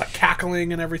 She starts like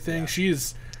cackling and everything. Yeah.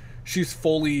 She's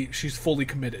fully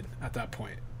committed at that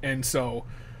point. And so,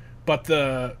 but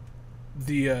the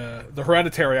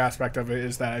hereditary aspect of it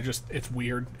is that it's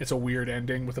weird. It's a weird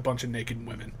ending with a bunch of naked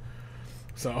women.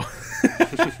 So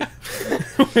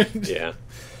yeah.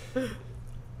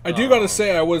 I do gotta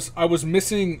say I was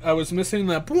missing the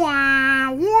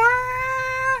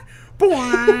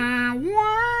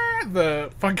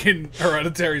the fucking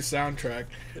Hereditary soundtrack,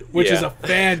 which is a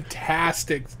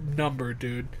fantastic number,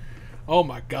 dude. Oh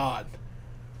my god.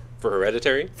 For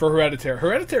Hereditary? For Hereditary.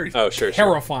 Hereditary's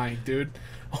terrifying, dude.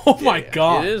 Oh my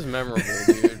god. It is memorable,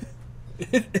 dude.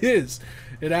 It is.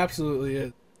 It absolutely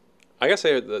is. I gotta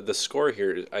say, the score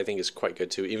here, I think, is quite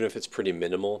good too, even if it's pretty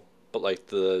minimal. But like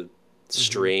the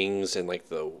strings and like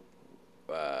the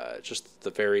just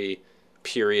the very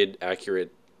period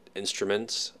accurate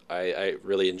instruments, I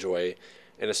really enjoy,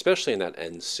 and especially in that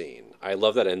end scene. I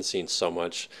love that end scene so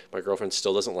much. My girlfriend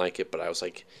still doesn't like it, but I was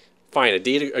like, fine,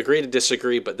 agree to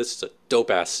disagree, but this is a dope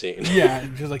ass scene. Yeah,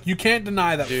 she's like, you can't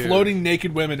deny that floating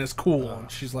naked women is cool. And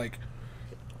she's like,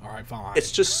 all right, fine.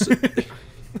 It's just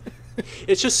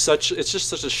it's just such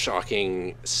a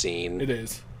shocking scene. It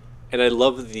is. And I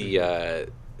love the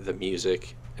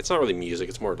music. It's not really music,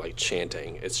 it's more like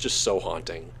chanting. It's just so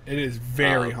haunting. It is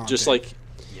very haunting. Just like,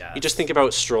 you just think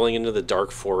about strolling into the dark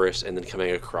forest and then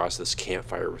coming across this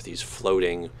campfire with these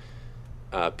floating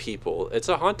people. It's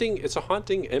a haunting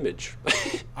image.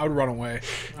 I would run away.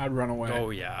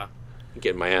 Oh yeah.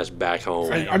 Getting my ass back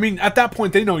home. I mean, at that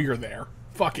point, they know you're there.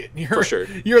 Fuck it. For sure.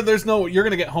 You're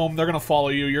gonna get home. They're gonna follow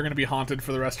you. You're gonna be haunted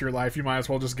for the rest of your life. You might as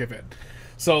well just give in.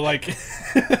 So like,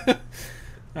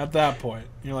 at that point,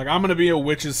 you're like, I'm gonna be a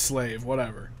witch's slave.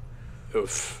 Whatever.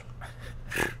 Oof.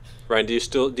 Ryan, do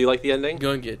you like the ending?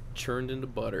 Gonna get churned into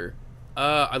butter.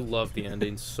 I love the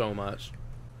ending so much.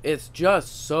 It's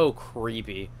just so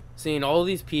creepy. Seeing all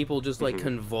these people just like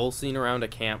convulsing around a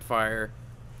campfire,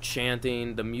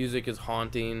 chanting, the music is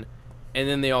haunting, and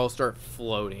then they all start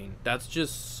floating. That's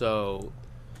just so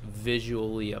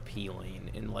visually appealing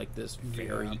in like this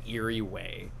very eerie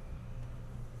way.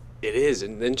 It is,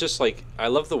 and then just like, I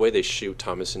love the way they shoot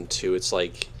Thomasin too. It's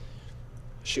like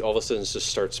she all of a sudden just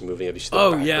starts moving. You see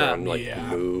the background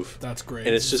move. That's great.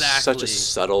 And it's just such a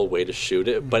subtle way to shoot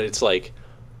it, but it's like,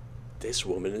 this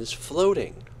woman is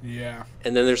floating. Yeah.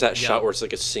 And then there's that shot where it's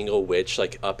like a single witch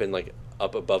like up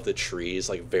above the trees,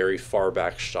 like very far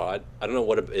back shot. I don't know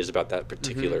what it is about that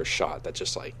particular shot that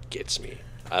just like gets me.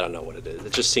 I don't know what it is.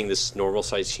 It's just seeing this normal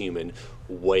sized human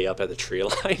way up at the tree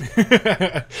line.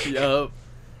 Yup.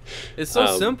 It's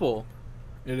so simple.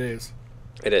 It is.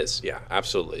 It is, yeah,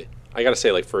 absolutely. I gotta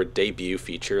say, like, for a debut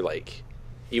feature, like,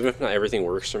 even if not everything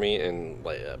works for me, and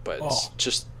like, but it's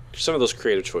just some of those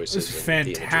creative choices. It's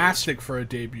fantastic for a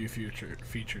debut feature,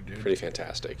 dude. Pretty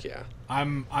fantastic, yeah.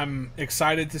 I'm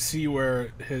excited to see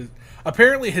where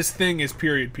apparently his thing is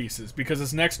period pieces, because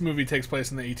his next movie takes place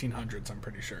in the 1800s. I'm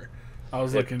pretty sure. I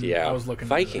was looking. Yeah, I was looking.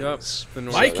 Vikings. Yep, the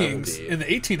Norse. Vikings So that in the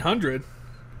 1800.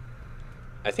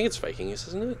 I think it's Vikings,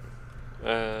 isn't it?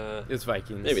 It's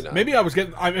Vikings. Maybe not. Maybe I was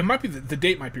getting. It might be the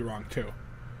date might be wrong too.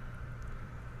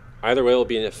 Either way, it'll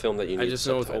be in a film that you need I just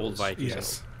know it's old subtitles. Vikings.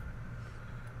 Yes.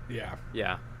 Yeah.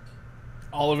 Yeah.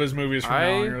 All of his movies from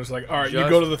now on, you're just like, all right, you just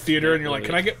go to the theater and you're like,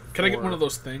 can't can I get wait one of for-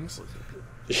 those things?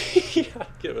 Yeah,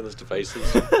 get one of those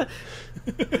devices.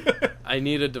 I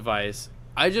need a device.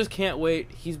 I just can't wait.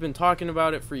 He's been talking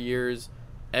about it for years.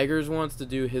 Eggers wants to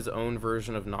do his own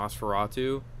version of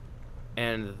Nosferatu,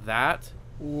 and that,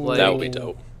 like, That would be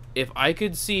dope. if I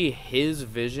could see his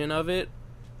vision of it,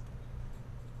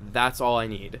 that's all I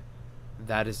need.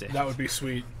 That is it. That would be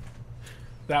sweet.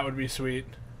 That would be sweet.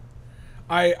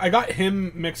 I got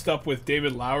him mixed up with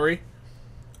David Lowery.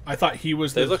 I thought he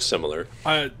was. They look similar.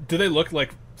 Do they look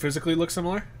like physically look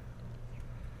similar?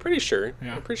 Pretty sure.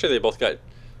 Yeah. I'm pretty sure they both got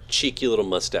cheeky little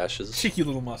mustaches. Cheeky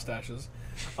little mustaches.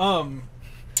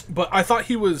 But I thought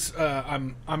he was.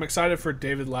 I'm excited for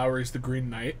David Lowery's The Green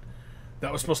Knight.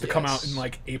 That was supposed to come out Yes. in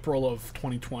like April of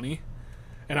 2020,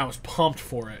 and I was pumped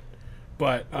for it.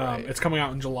 But Right. it's coming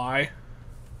out in July,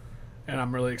 and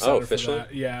I'm really excited for officially?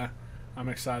 that. Yeah, I'm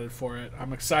excited for it.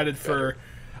 I'm excited for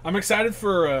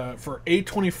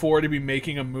A24 to be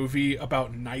making a movie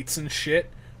about knights and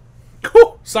shit.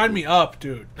 Cool, sign me up,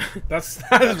 dude. That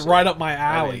is right up my That'd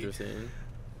be alley. interesting.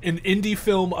 An indie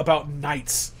film about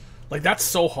knights. Like, that's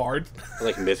so hard.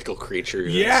 Like mythical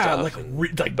creatures. Yeah, and like,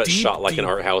 stuff, like but deep, shot like an deep-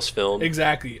 art house film.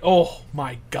 Exactly. Oh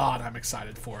my god, I'm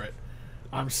excited for it.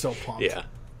 I'm so pumped. Yeah.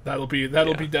 That'll be Yeah,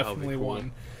 definitely that'll be cool.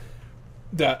 one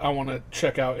that I want to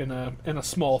check out in a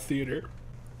small theater.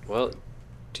 Well,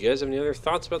 do you guys have any other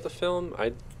thoughts about the film?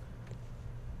 I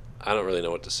don't really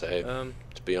know what to say,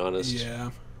 to be honest.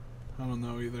 Yeah. I don't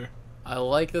know either. I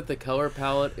like that the color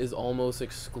palette is almost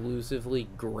exclusively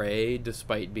gray,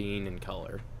 despite being in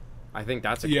color. I think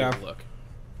that's a Yeah. cool look.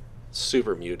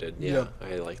 Super muted. Yeah, Yeah.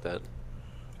 I like that.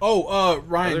 Oh, Other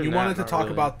Ryan, than you that, wanted to not talk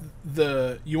really. about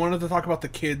the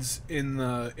kids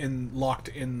locked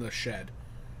in the shed.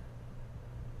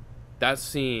 That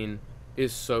scene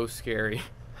is so scary.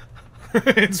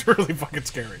 It's really fucking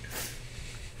scary.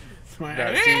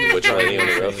 That scene Which are they on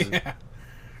the roof? Yeah.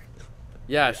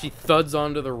 Yeah, she thuds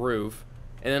onto the roof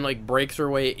and then like breaks her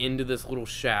way into this little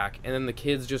shack, and then the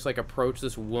kids just like approach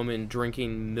this woman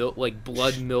drinking milk, like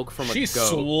blood milk from a She's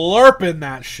goat. slurping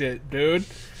that shit, dude.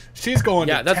 She's going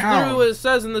Yeah, to that's town. literally what it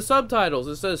says in the subtitles.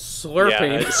 It says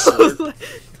slurping.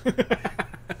 Yeah,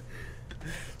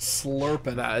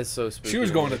 Slurping. That is so spooky. She was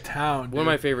to going me. to town. Dude. One of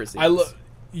my favorite scenes. I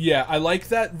like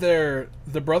that they're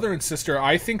the brother and sister.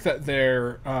 I think that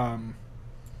they're I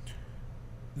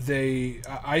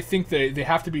think they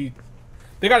have to be.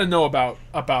 They got to know about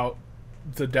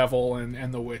the devil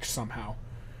and the witch somehow.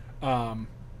 And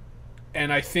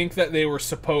I think that they were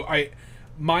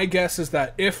my guess is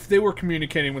that if they were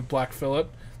communicating with Black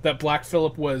Phillip, that Black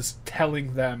Phillip was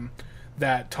telling them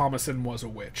that Thomasin was a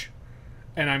witch.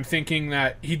 And I'm thinking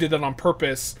that he did that on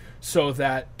purpose so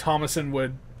that Thomasin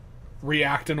would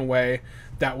react in a way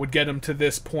that would get him to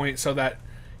this point so that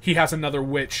he has another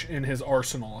witch in his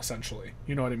arsenal, essentially.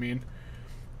 You know what I mean?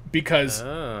 Because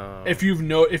Oh. if you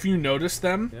notice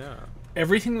them, Yeah.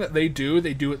 everything that they do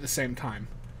at the same time.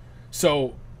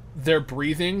 So their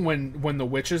breathing when the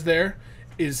witch is there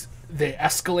is they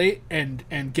escalate and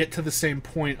get to the same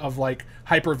point of like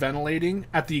hyperventilating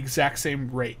at the exact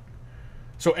same rate.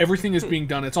 So everything is being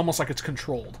done. It's almost like it's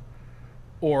controlled,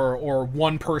 or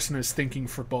one person is thinking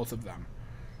for both of them.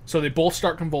 So they both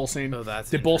start convulsing. Oh, that's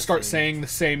they both start interesting. saying the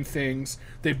same things.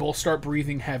 They both start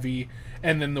breathing heavy,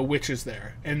 and then the witch is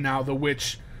there. And now the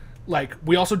witch, like,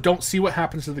 we also don't see what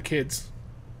happens to the kids.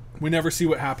 We never see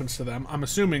what happens to them. I'm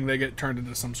assuming they get turned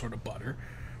into some sort of butter,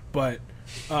 but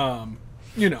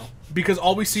because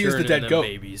all we see is the Churning dead them goat.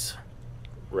 babies.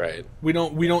 right. We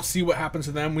don't see what happens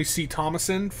to them. We see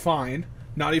Thomasin fine,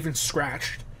 not even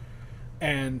scratched,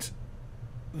 and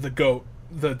the goat,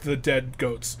 the dead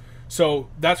goats. So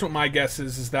that's what my guess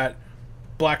is that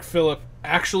Black Phillip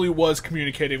actually was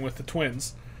communicating with the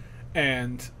twins,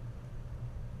 and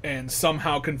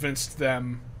somehow convinced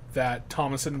them that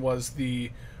Thomasin was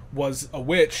a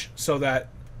witch, so that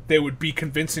they would be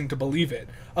convincing to believe it.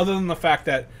 Other than the fact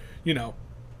that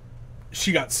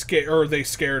she got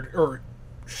scared, or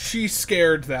she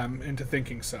scared them into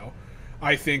thinking so.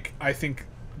 I think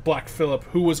Black Phillip,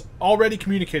 who was already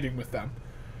communicating with them,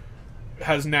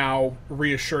 has now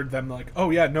reassured them, like, oh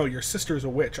yeah, no, your sister's a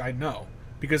witch, I know,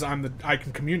 because I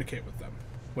can communicate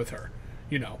with her,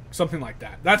 something like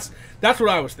that. That's what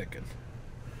I was thinking,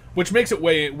 which makes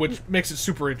it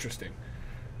super interesting.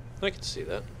 I can see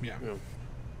that. Yeah.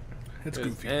 It's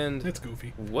goofy. And It's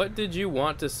goofy. what did you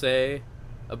want to say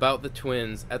about the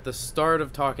twins at the start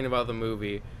of talking about the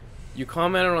movie? You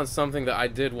commented on something that I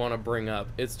did want to bring up.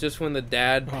 It's just when the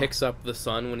dad picks up the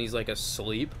son when he's like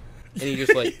asleep, and he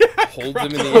just like holds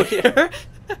him in the air.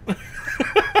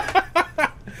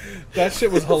 That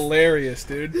shit was hilarious,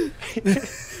 dude.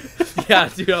 Yeah,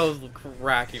 dude, I was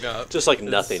cracking up. Just like It's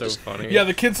nothing. so Just, funny. Yeah,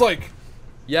 the kid's like,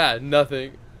 Yeah,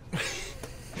 nothing.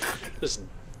 just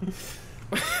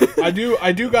I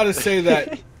do gotta say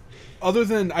that other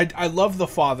than I love the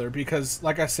father because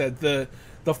like I said, the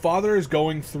father is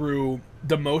going through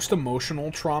the most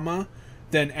emotional trauma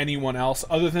than anyone else,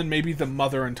 other than maybe the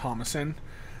mother and Thomason.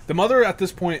 The mother at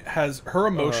this point has her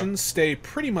emotions stay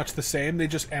pretty much the same, they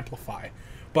just amplify.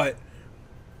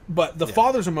 But the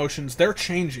father's emotions, they're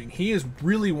changing. He is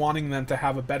really wanting them to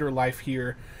have a better life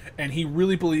here, and he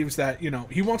really believes that, you know,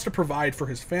 he wants to provide for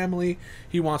his family,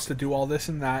 he wants to do all this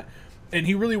and that, and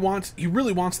he really wants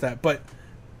that, but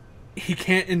he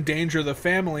can't endanger the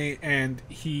family, and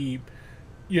he,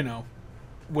 you know,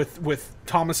 with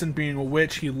Thomason being a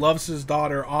witch, he loves his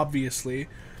daughter, obviously,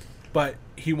 but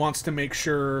he wants to make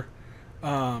sure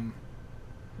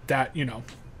that, you know,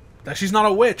 that she's not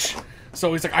a witch.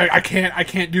 So he's like, I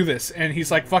can't do this. And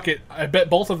he's like, fuck it. I bet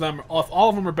both of them, all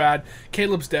of them are bad.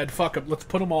 Caleb's dead. Fuck it. Let's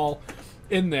put them all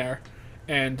in there.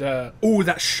 And,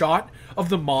 that shot of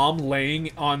the mom laying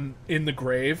in the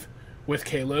grave with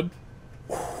Caleb.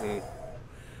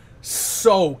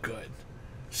 So good.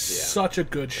 Such a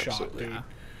good shot, absolutely. dude.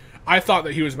 I thought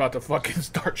that he was about to fucking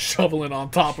start shoveling on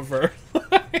top of her.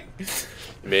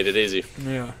 made it easy.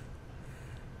 Yeah.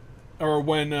 Or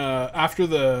when after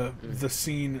the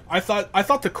scene, I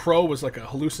thought the crow was like a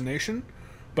hallucination,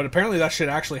 but apparently that shit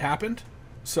actually happened.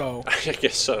 So I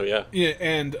guess so, yeah. yeah,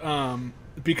 and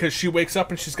because she wakes up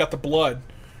and she's got the blood,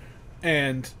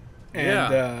 and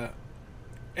that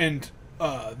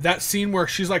scene where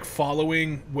she's like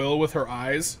following Will with her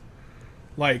eyes,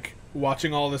 like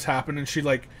watching all this happen, and she's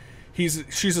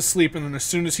asleep, and then as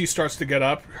soon as he starts to get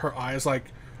up, her eyes like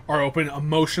are open,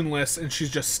 emotionless, and she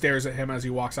just stares at him as he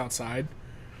walks outside.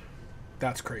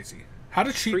 That's crazy. How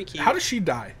did she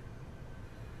die?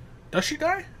 Does she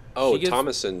die? Oh, She gets,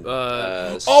 Thomason.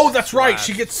 Oh, that's right. Slashed.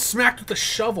 She gets smacked with a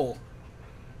shovel.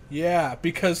 Yeah,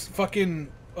 because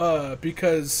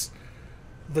because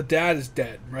the dad is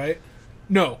dead, right?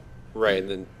 No. Right, and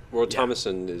then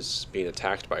Thomason is being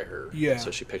attacked by her. Yeah.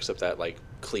 So she picks up that like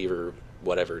cleaver,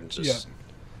 whatever, and just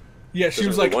Yeah, she doesn't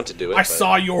was really like, want to do it, I but-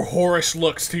 saw your whorish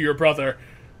looks to your brother.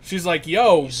 She's like,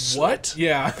 yo, what? slut.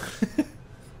 Yeah.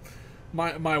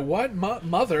 my what?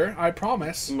 Mother, I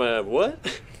promise. my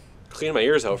what? Clean my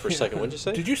ears out for a second. What'd you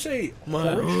say? Did you say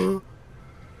whorish?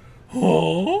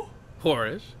 Huh?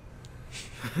 Horish.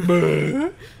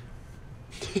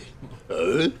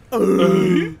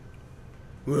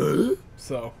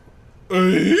 So,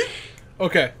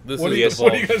 okay. This what do is you,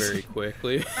 what do evolved you guys? very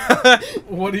quickly.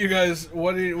 What do you guys?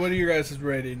 What are your guys'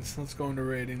 ratings? Let's go into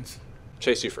ratings.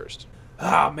 Chase, you first.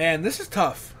 Ah, man, this is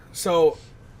tough. So,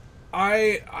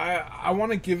 I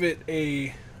want to give it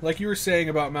a, like you were saying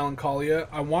about Melancholia,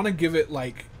 I want to give it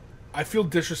like, I feel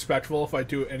disrespectful if I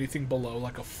do anything below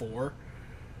like a 4.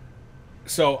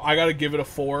 So I got to give it a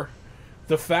 4.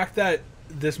 The fact that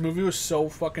this movie was so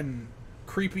fucking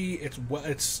creepy,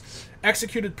 it's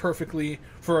executed perfectly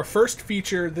for a first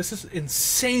feature. This is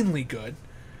insanely good,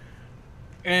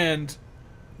 and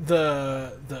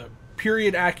the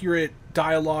period accurate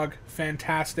dialogue,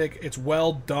 fantastic. It's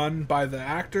well done by the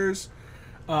actors.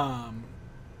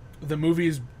 The movie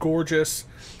is gorgeous.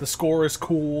 The score is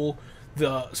cool.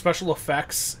 The special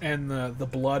effects and the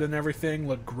blood and everything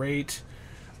look great.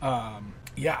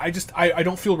 Yeah, I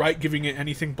don't feel right giving it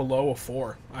anything below a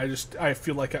 4. I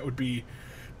feel like that would be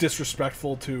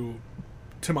disrespectful to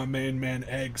my main man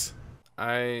Eggs.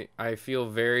 I feel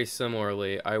very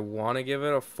similarly. I want to give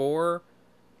it a 4,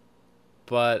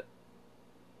 but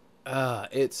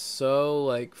it's so,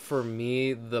 like, for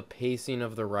me, the pacing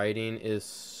of the writing is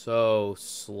so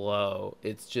slow.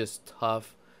 It's just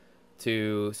tough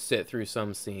to sit through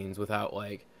some scenes without,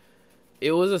 like,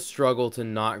 it was a struggle to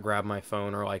not grab my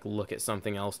phone or, like, look at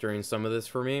something else during some of this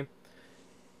for me.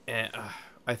 And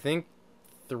I think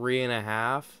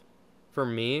 3.5 for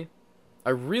me. I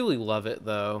really love it,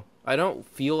 though. I don't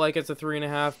feel like it's a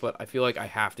 3.5, but I feel like I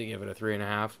have to give it a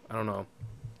 3.5. I don't know.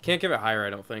 Can't give it higher,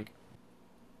 I don't think.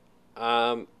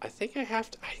 I think I have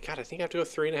to. I think I have to go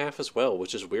 3.5 as well,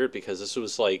 which is weird because this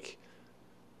was like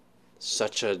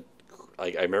such a,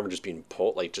 like, I remember just being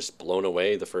just blown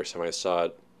away the first time I saw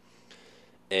it,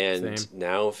 and Same.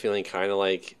 now feeling kind of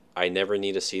like I never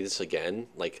need to see this again.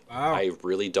 Like, Wow. I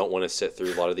really don't want to sit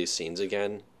through a lot of these scenes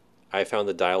again. I found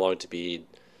the dialogue to be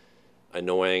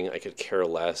annoying. I could care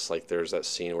less. Like there's that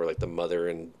scene where like the mother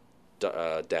and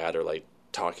dad are like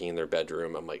talking in their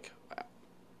bedroom. I'm like,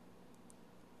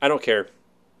 I don't care.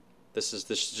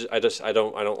 I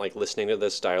don't like listening to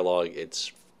this dialogue.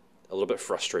 It's a little bit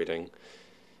frustrating.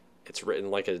 It's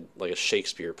written like a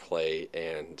Shakespeare play,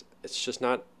 and it's just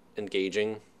not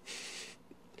engaging.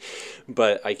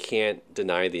 But I can't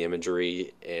deny the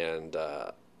imagery and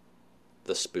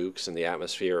the spooks and the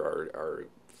atmosphere are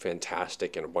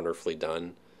fantastic and wonderfully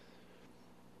done.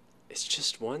 It's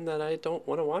just one that I don't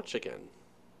want to watch again.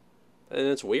 And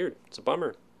it's weird. It's a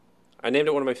bummer. I named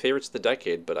it one of my favorites of the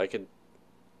decade, but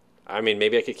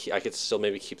maybe I could still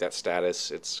maybe keep that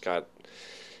status.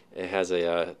 It has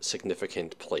a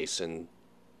significant place in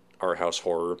our house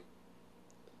horror.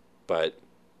 But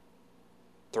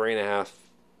 3.5.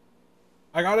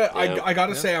 I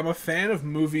gotta say, I'm a fan of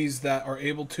movies that are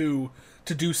able to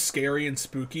do scary and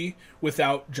spooky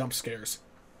without jump scares.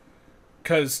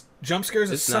 Because jump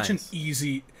scares is such an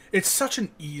easy. It's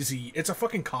a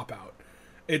fucking cop out.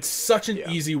 It's such an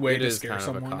easy way to scare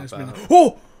someone. It's been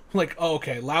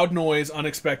okay, loud noise,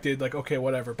 unexpected, like okay,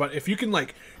 whatever. But if you can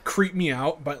like creep me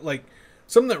out, but like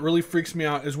something that really freaks me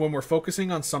out is when we're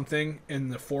focusing on something in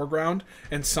the foreground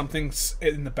and something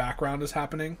in the background is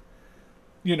happening.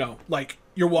 You know, like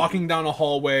you're walking down a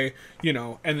hallway, you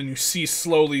know, and then you see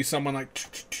slowly someone like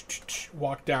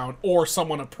walk down or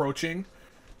someone approaching.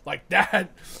 Like that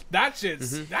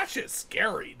shit's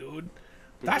scary, dude.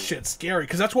 That shit's scary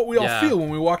because that's what we all feel when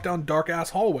we walk down dark ass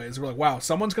hallways. We're like, wow,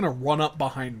 someone's gonna run up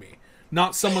behind me,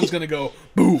 not someone's gonna go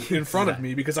boo in front of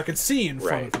me because I can see in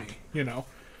front of me, you know.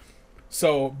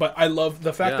 So, but I love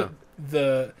the fact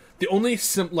that the only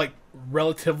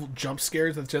relative jump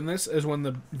scares that's in this is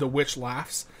when the witch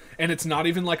laughs, and it's not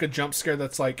even like a jump scare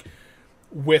that's like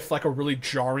with like a really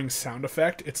jarring sound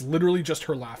effect. It's literally just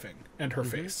her laughing and her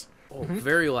face. Oh,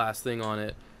 very last thing on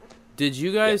it. Did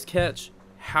you guys catch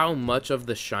how much of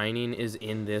The Shining is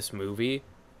in this movie?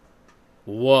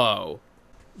 Whoa.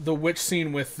 The witch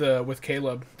scene with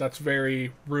Caleb, that's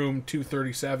very room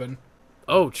 237.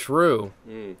 Oh, true.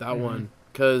 That one.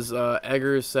 Because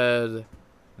Eggers said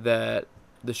that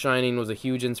The Shining was a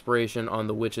huge inspiration on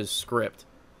The Witch's script.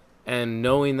 And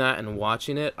knowing that and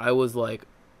watching it, I was like,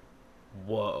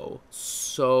 whoa.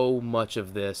 So much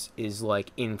of this is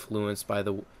like influenced by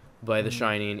The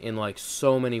Shining in like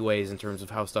so many ways in terms of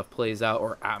how stuff plays out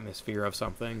or atmosphere of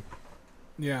something.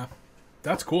 Yeah,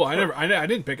 that's cool. I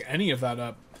didn't pick any of that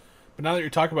up, but now that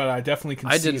you're talking about it, I definitely can.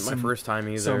 I didn't my first time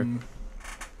either.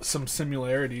 Some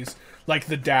similarities, like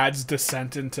the dad's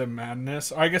descent into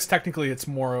madness. I guess technically it's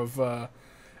more of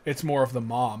the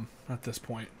mom at this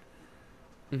point.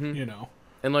 You know,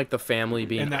 and like the family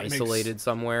being isolated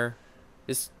somewhere.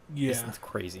 It's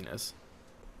craziness.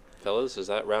 Fellas, does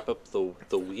that wrap up the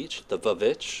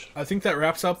Vavitch? I think that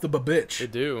wraps up the Babitch. They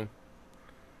do.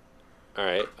 All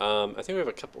right. I think we have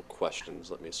a couple questions.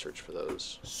 Let me search for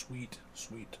those. Sweet.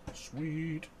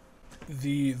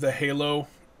 The Halo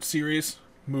series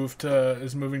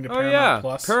is moving to Paramount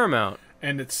Plus. Paramount.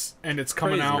 And it's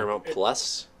coming out. Paramount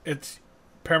Plus. It's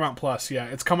Paramount Plus. Yeah,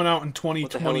 it's coming out in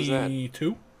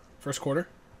 2022, first quarter.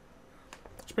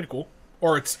 It's pretty cool.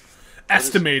 Or it's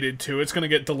estimated to. It's going to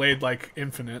get delayed like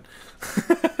infinite.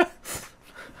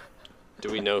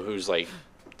 Do we know who's like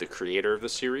the creator of the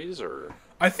series, or?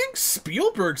 I think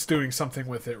Spielberg's doing something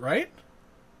with it, right?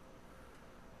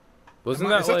 Wasn't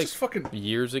that like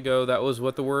years ago? That was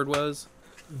what the word was.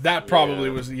 That probably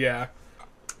was. Yeah,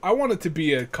 I want it to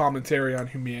be a commentary on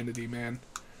humanity, man.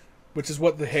 Which is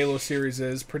what the Halo series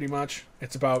is, pretty much.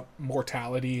 It's about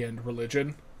mortality and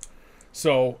religion.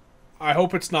 So I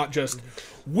hope it's not just,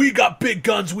 we got big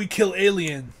guns, we kill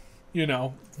alien. You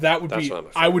know, that would be,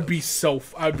 I would be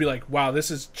like, wow, this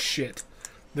is shit.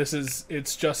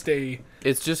 It's just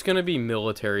going to be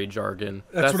military jargon.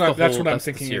 That's what I'm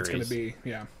thinking it's going to be.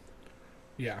 Yeah.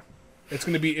 Yeah. It's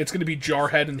going to be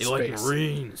Jarhead in space. Like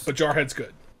Marines. But Jarhead's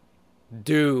good.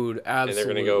 Dude, absolutely.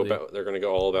 And they're going to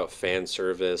go all about fan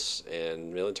service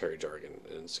and military jargon,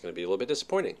 and it's going to be a little bit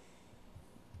disappointing.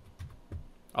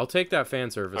 I'll take that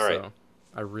fan service, though.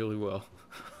 I really will.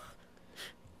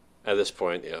 At this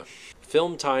point, yeah.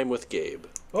 Film time with Gabe.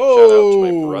 Oh! Shout out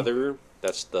to my brother.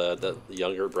 That's the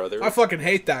younger brother. I fucking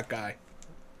hate that guy.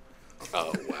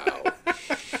 Oh, wow.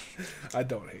 I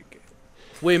don't hate Gabe.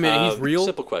 Wait a minute, he's real?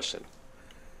 Simple question.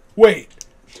 Wait.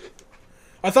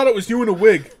 I thought it was you in a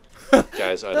wig.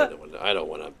 Guys, I don't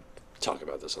want to talk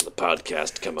about this on the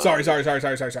podcast. Come on.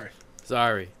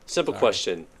 Sorry. Simple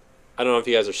question. I don't know if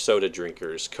you guys are soda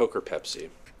drinkers, Coke or Pepsi.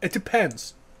 It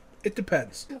depends.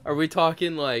 Are we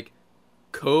talking like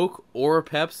Coke or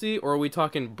Pepsi, or are we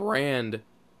talking brand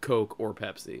Coke or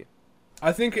Pepsi?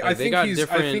 I think Like, I they think got he's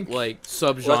different I think like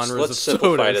subgenres Let's of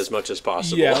simplify it sodas. as much as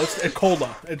possible. yeah, it's a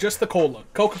cola, just the cola,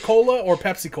 Coca-Cola or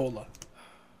Pepsi Cola.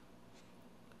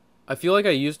 I feel like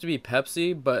I used to be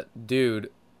Pepsi, but dude,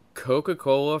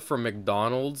 Coca-Cola from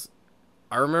McDonald's,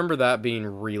 I remember that being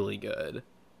really good.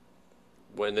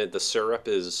 When the syrup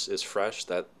is fresh,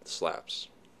 that slaps.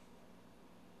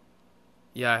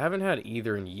 Yeah, I haven't had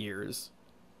either in years.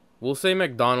 We'll say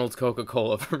McDonald's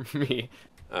Coca-Cola for me.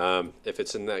 If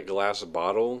it's in that glass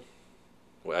bottle,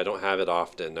 well, I don't have it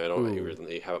often. I don't Ooh.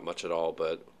 really have it much at all.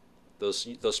 But those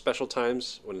special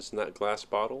times when it's in that glass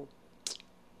bottle,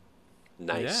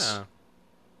 nice. Yeah.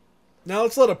 Now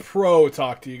let's let a pro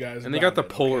talk to you guys. And they about got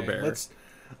the it, polar okay? bear.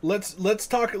 Let's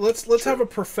talk. Let's have a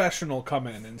professional come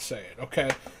in and say it. Okay.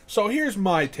 So here's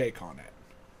my take on it.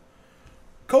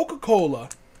 Coca-Cola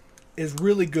is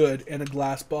really good in a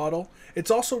glass bottle.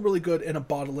 It's also really good in a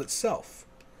bottle itself.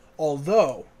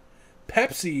 Although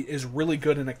Pepsi is really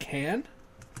good in a can,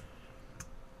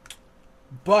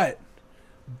 but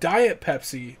Diet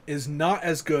Pepsi is not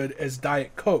as good as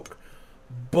Diet Coke.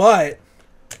 But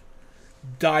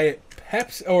Diet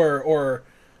Pepsi or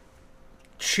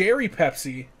Cherry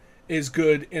Pepsi is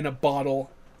good in a bottle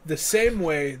the same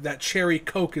way that Cherry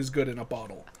Coke is good in a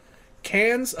bottle.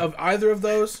 Cans of either of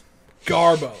those,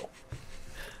 garbo.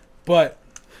 But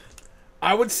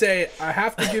I would say I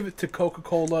have to give it to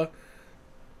Coca-Cola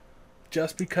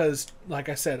just because, like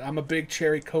I said, I'm a big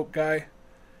Cherry Coke guy.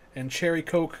 And Cherry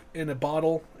Coke in a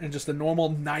bottle, in just a normal,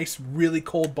 nice, really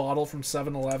cold bottle from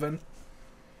 7-Eleven.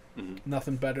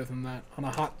 Nothing better than that on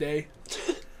a hot day.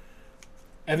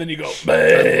 And then you go,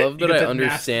 I love you that get I nasty-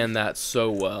 understand that so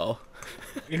well.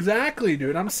 Exactly,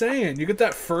 dude. I'm saying. You get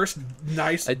that first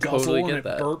nice I guzzle totally and get it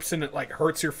that. burps and it like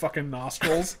hurts your fucking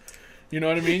nostrils. You know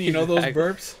what I mean? You know those Exactly.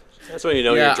 burps? That's when you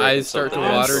know Yeah, you're drinking I start to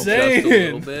something. water just a saying.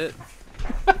 little bit.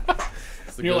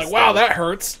 It's the You're good like, wow, stuff. that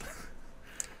hurts.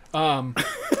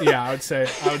 Yeah, I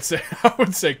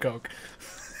would say Coke.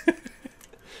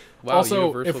 Wow, Also,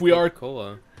 Universal if we are-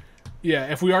 Coca-Cola. Yeah,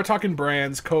 if we are talking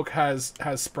brands, Coke has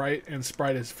Sprite, and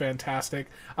Sprite is fantastic.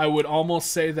 I would almost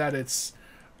say that it's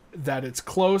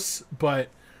close, but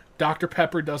Dr.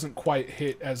 Pepper doesn't quite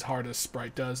hit as hard as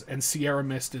Sprite does, and Sierra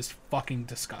Mist is fucking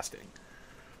disgusting.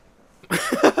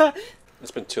 It's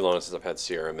been too long since I've had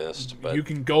Sierra Mist, but You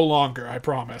can go longer, I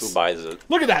promise. who buys it?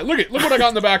 Look at that! Look what I got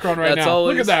in the background right That's now.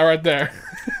 Look always- at that right there.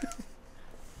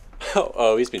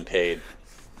 Oh, he's been paid.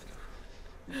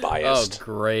 Oh, Biased.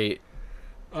 great.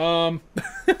 Um,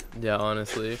 Yeah,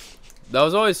 honestly. That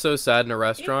was always so sad in a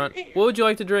restaurant. What would you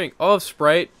like to drink? I'll have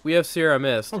Sprite. We have Sierra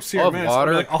Mist. I'm Sierra I'll have Mist. I'll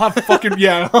be water. like, I'll have fucking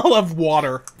yeah. I'll have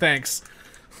water. Thanks.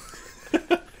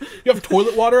 You have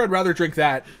toilet water? I'd rather drink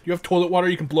that. You have toilet water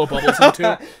you can blow bubbles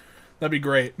into? That'd be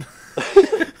great.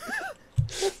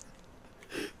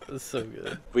 That's so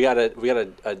good. We got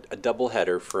a double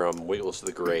header from Wiggles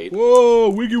the Great. Whoa,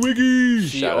 wiggy wiggy.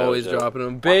 She Shout out always to- dropping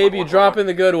them. Babe, you dropping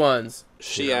the good ones.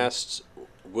 She asked,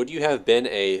 "Would you have been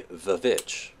a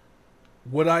Vavitch?"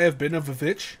 Would I have been a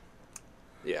Vavitch?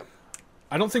 Yeah.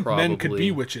 I don't think men could Probably.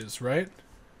 be witches, right?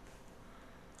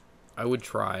 I would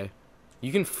try.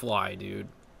 You can fly, dude.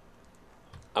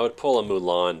 I would pull a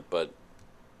Mulan, but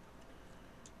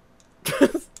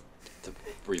the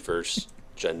reverse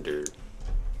gender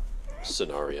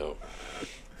scenario.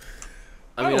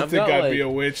 I don't I've think got, I'd be like, a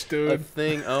witch, a dude.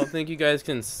 thing. I don't think you guys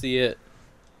can see it.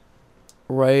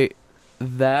 Right,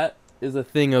 that is a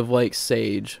thing of like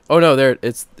sage. Oh no, there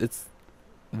it's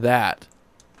that.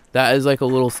 That is like a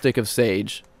little stick of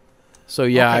sage. So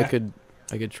yeah, Okay.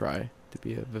 I could try to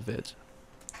be a Vavitch.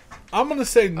 I'm gonna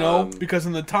say no Um, because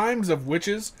in the times of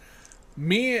witches,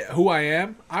 me who I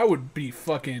am, I would be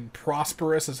fucking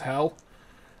prosperous as hell,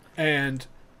 and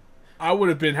I would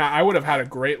have had a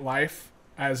great life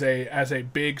as a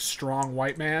big strong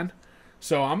white man.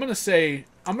 So I'm gonna say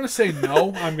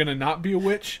no. I'm gonna not be a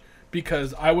witch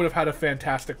because I would have had a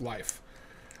fantastic life.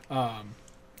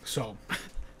 So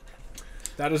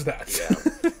that is that.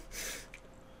 Yeah.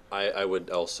 I would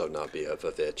also not be a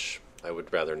Vavitch. I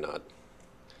would rather not.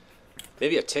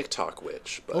 Maybe a TikTok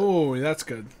witch, but, Oh, that's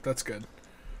good. That's good.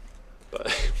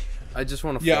 but I just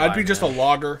want to. Yeah, I'd be just a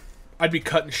logger. I'd be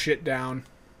cutting shit down,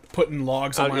 putting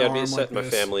logs on my I'd arm be like setting my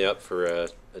this. family up for a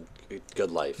good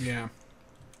life. Yeah.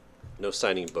 No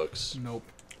signing books. Nope.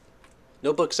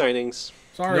 No book signings.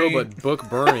 Sorry. No, but book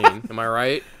burning. Am I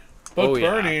right? Book oh, yeah.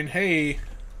 burning. Hey.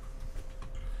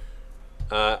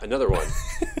 Another one.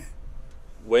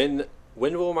 When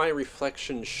will my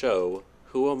reflection show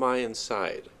who am I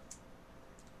inside?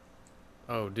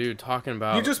 Oh, dude, talking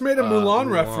about. You just made a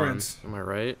Mulan reference. Am I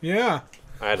right? Yeah.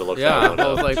 I had to look Yeah, that one I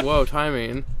was up. like, whoa,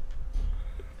 timing.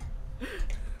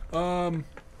 Um.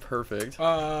 Perfect.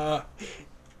 Oh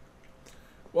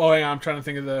yeah, I'm trying to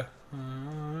think of the.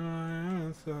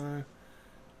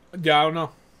 Yeah, I don't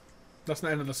know. That's the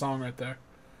end of the song right there.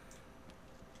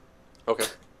 Okay.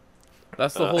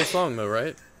 That's the whole song, though,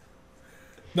 right?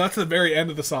 That's the very end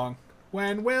of the song.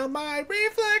 When will my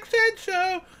reflection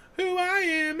show who I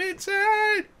am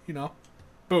inside? You know,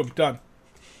 boom, done.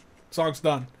 Song's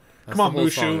done. That's Come on, the whole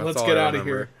song, Mushu, that's let's all get I out of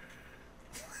remember.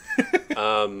 here.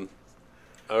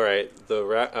 All right.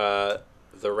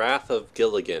 The Wrath of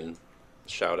Gilligan.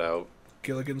 Shout out.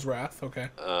 Gilligan's Wrath. Okay.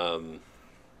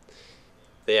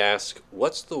 They ask,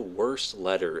 "What's the worst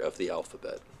letter of the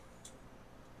alphabet?"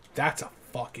 That's a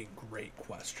fucking great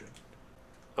question.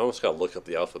 I almost gotta look up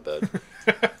the alphabet.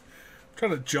 I'm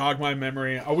trying to jog my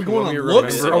memory. Are we You going want me on to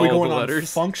looks? remember Are we all going the on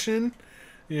letters? function?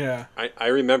 Yeah. I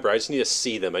remember. I just need to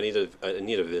see them. I need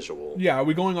a visual. Yeah, are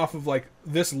we going off of like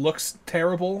this looks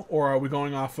terrible, or are we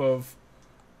going off of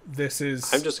this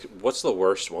is? I'm just. What's the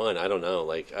worst one? I don't know.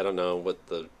 Like I don't know what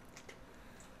the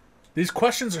These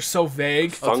questions are so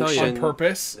vague I'll tell you. on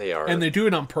purpose. They are. and they do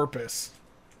it on purpose.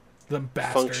 The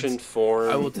bastards. function, form.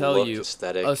 I will tell look, you,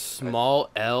 aesthetic. a small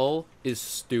L is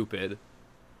stupid.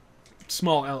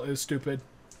 Small L is stupid.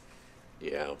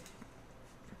 Yeah.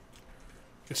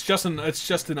 It's just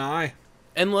an I.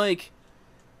 And, like,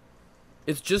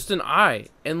 it's just an I.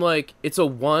 And, like, it's a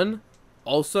 1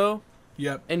 also.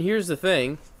 Yep. And here's the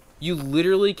thing. You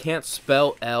literally can't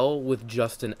spell L with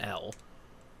just an L.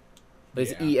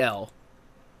 It's Yeah. E-L.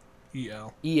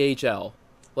 EL. E-H-L.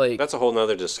 Like, That's a whole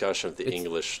nother discussion of the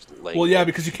English language. Well, yeah,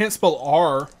 because you can't spell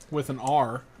R with an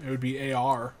R. It would be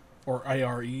AR or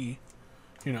ARE. You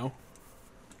know.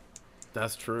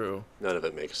 that's true. None of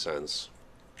it makes sense.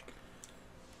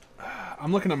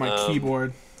 I'm looking at my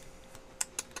keyboard.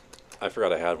 I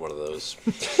forgot I had one of those.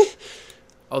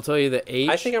 I'll tell you the H.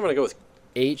 I think I'm gonna go with.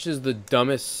 H is the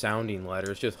dumbest sounding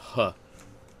letter. It's just huh.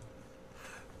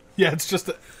 Yeah, it's just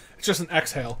an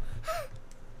exhale.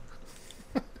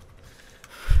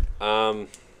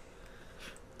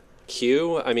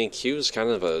 Q. I mean, Q is kind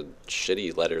of a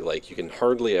shitty letter. Like you can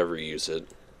hardly ever use it.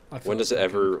 When does it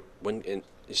ever?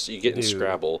 So you get in Dude.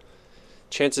 Scrabble,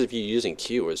 chances of you using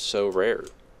Q is so rare.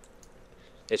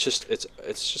 It's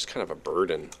just kind of a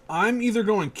burden. I'm either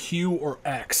going Q or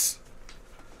X.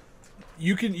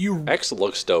 X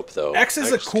looks dope though. X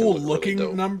is a can cool look really looking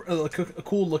dope. number, like a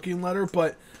cool looking letter,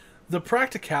 but the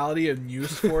practicality and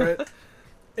use for it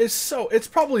it's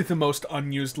probably the most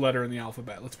unused letter in the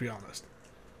alphabet. Let's be honest.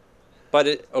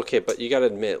 But but you gotta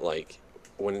admit, like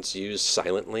when it's used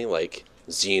silently, like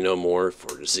xenomorph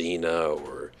or Xena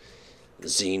or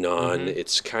Xenon,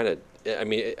 it's kind of. I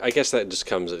mean, I guess that just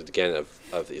comes again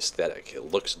of the aesthetic.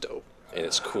 It looks dope, and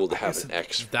it's cool to have an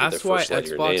X for That's the why first letter of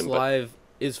your Xbox name. Live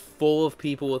is full of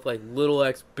people with like little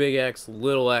X, big X,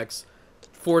 little X,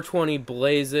 420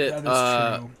 Blaze It,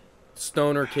 That is true.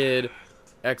 Stoner Kid,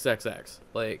 XXX.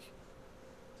 Like,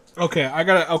 Okay,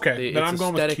 it's then I'm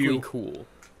going with aesthetically Q. cool.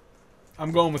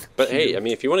 I'm going with But Q. hey, I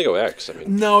mean, if you want to go X, I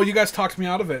mean, No, you guys talked me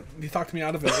out of it. You talked me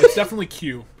out of it. It's definitely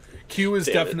Q. Q is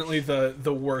Damn it. definitely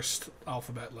the worst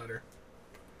alphabet letter.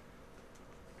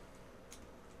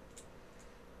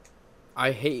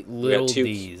 I hate got little two-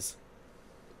 D's.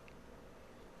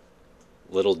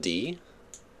 little D.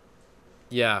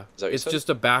 Yeah, that what you it's said? just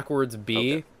a backwards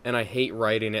B, Okay. and I hate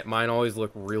writing it. Mine always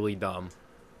look really dumb.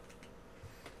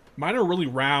 Mine are really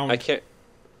round. I can't.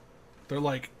 They're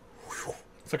like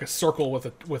it's like a circle with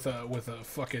a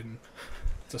fucking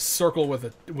it's a circle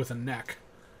with a neck.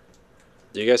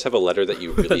 Do you guys have a letter that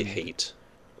you really hate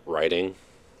writing?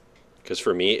 Because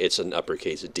for me, it's an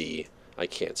uppercase D. I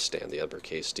can't stand the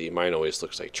uppercase D. Mine always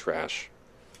looks like trash.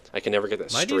 I can never get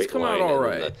that My Ds straight come line. out all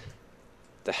and then right.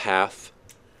 The half.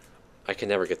 I can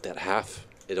never get that half.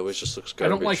 It always just looks I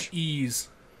garbage. don't like E's.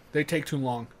 They take too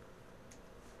long.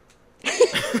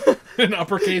 An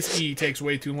uppercase E takes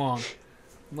way too long.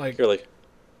 Like You're like,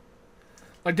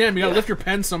 damn, you gotta Yeah. lift your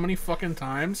pen so many fucking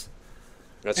times.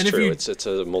 that's And if true. you- It's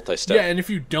a multi-step. Yeah, and if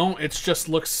you don't, it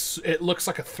looks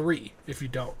like a 3 if you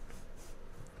don't.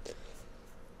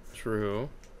 True.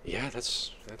 Yeah,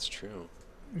 that's true.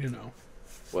 You know.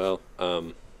 Well,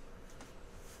 all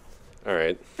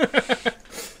right.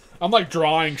 I'm like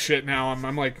drawing shit now.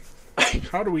 I'm like,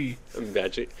 how do we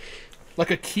Magic. like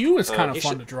a Q is kind of you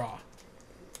fun should- to draw.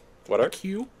 What are?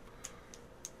 Q.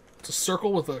 It's a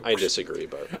circle with a. I disagree,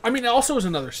 but I mean, it also is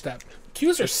another step.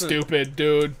 Q's are stupid,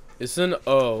 dude. It's an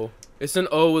O. It's an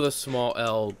O with a small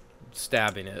L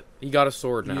stabbing it. He got a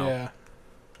sword now. Yeah,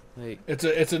 Like,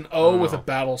 it's an O with a know.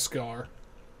 battle scar.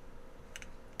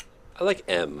 I like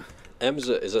M. M's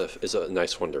is a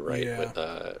nice one to write. Yeah.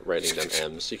 With, writing them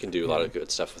M's, you can do a lot of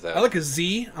good stuff with that. I like a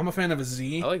Z. I'm a fan of a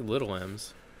Z. I like little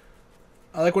M's.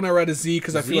 I like when I write a Z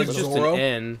because I feel like Z's just Zorro. an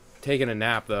N. Taking a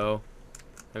nap though.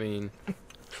 I mean,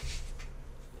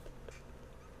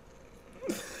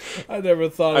 I never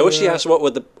thought. I of wish he that. asked what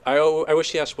would the I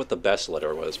wish he asked what the best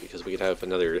letter was, because we could have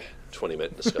another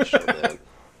 20-minute discussion on that.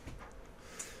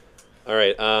 All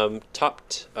right, top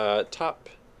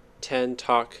 10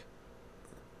 talks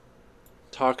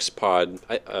pod.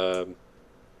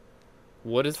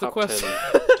 what is the Top question?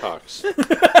 10 talks.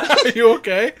 Are you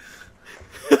okay?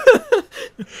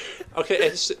 Okay,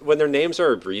 it's when their names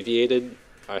are abbreviated.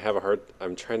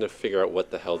 I'm trying to figure out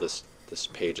what the hell this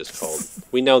page is called.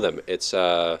 We know them. It's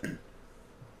Top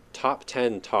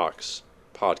 10 Talks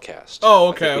podcast. Oh, I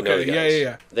okay, think we know okay. the Yeah, guys. yeah,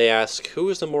 yeah. They ask, who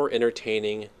is the more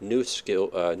entertaining new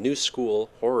school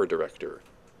horror director,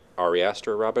 Ari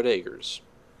Aster or Robert Eggers?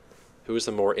 Who is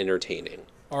the more entertaining?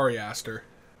 Ari Aster.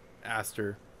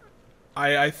 Aster.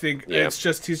 I think Yeah. it's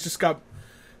just he's just got.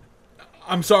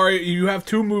 I'm sorry, you have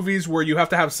two movies where you have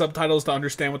to have subtitles to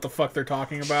understand what the fuck they're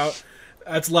talking about.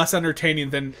 That's less entertaining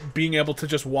than being able to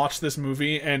just watch this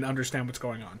movie and understand what's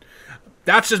going on.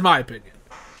 That's just my opinion.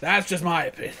 That's just my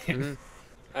opinion. Mm-hmm.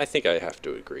 I think I have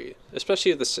to agree,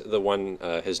 especially the one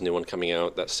his new one coming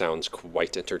out that sounds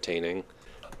quite entertaining.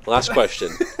 Last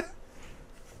question.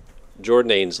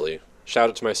 Jordan Ainsley, shout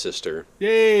out to my sister.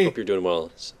 Yay! Hope you're doing well.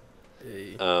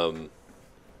 Hey.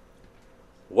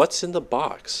 What's in the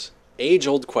box?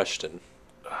 Age-old question.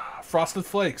 Frosted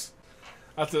Flakes.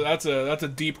 That's a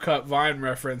deep cut Vine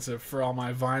reference for all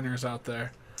my Viners out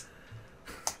there.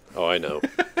 Oh, I know.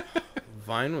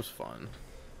 Vine was fun.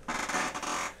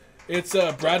 It's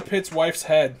Brad Pitt's wife's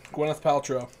head, Gwyneth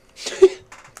Paltrow.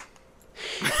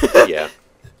 Yeah.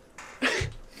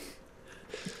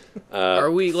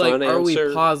 Are we fun are we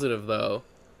answer. positive though?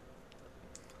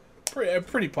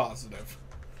 Pretty positive.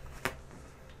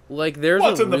 Like there's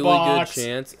What's a in the really good box?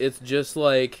 chance it's just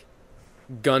like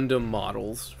Gundam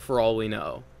models for all we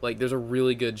know. Like there's a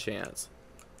really good chance.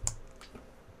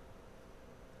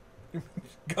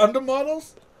 Gundam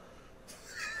models?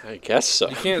 I guess so.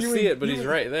 You can't You see mean- it, but he's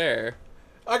right there.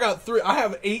 I got 3. I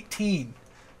have 18.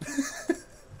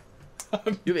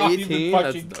 I'm You have not even 18?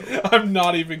 fucking- That's dope. I'm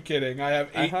not even kidding. I have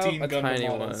 18 I have a Gundam tiny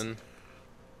models. one.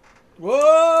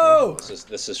 Whoa!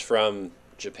 This is from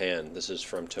Japan. This is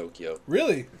from Tokyo.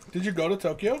 Really? Did you go to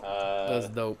Tokyo? That's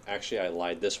dope. Actually, I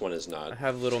lied. This one is I not.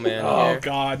 have little man Oh here.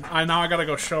 god. I gotta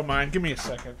go show mine. Give me a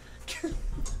second.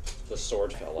 The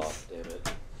sword fell off. Damn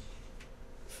it.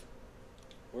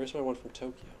 Where's my one from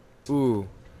Tokyo? Ooh,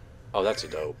 Oh, that's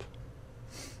dope.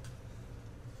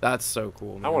 that's so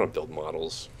cool. Man. I want to build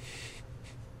models.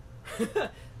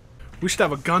 We should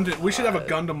have a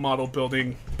Gundam model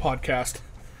building podcast.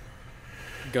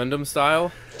 Gundam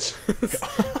style.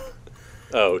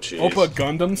 Oh, jeez. Oppa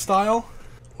Gundam style?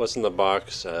 What's in the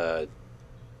box?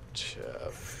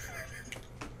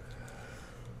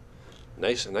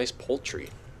 Nice poultry.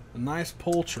 A nice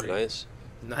poultry. Nice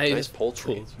Nice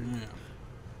poultry. Yeah.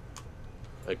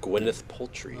 A Gwyneth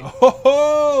poultry.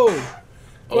 Oh,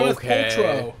 Gwyneth Okay.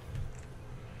 Paltrow.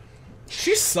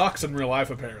 She sucks in real life,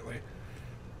 apparently.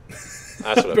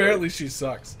 That's what I've Apparently, she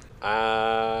sucks.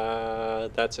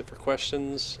 heard. That's it for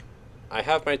questions. I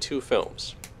have my 2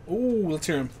 films. Ooh, let's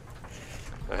hear him.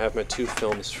 I have my 2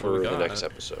 films for we the got? next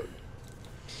episode.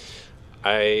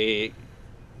 I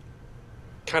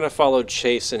kind of followed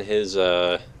Chase in his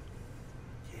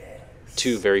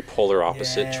 2 very polar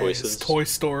opposite Yes, choices. Toy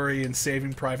Story and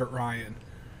Saving Private Ryan.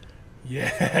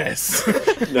 Yes.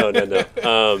 No.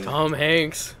 Tom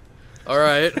Hanks. All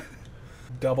right.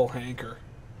 Double hanker.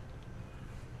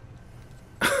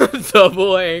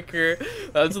 Double anchor.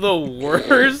 That's the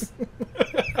worst.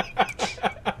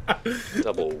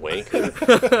 Double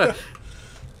wanker.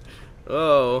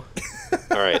 Oh,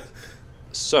 All right.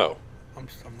 So, I'm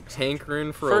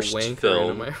hankering for First a wanker.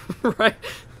 film. Am I right?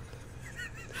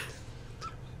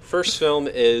 first film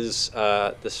is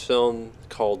this film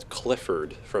called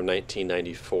Clifford from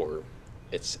 1994.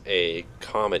 It's a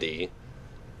comedy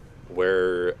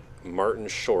where Martin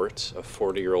Short, a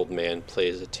 40-year-old man,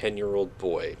 plays a 10-year-old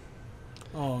boy.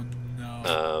 Oh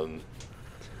no. Um,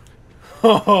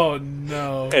 Oh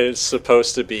no. and it's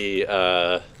supposed to be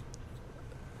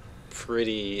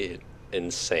pretty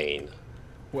insane.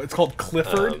 What, it's called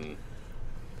Clifford?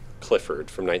 Clifford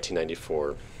from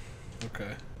 1994.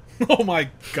 Okay. Oh my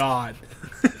god.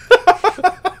 I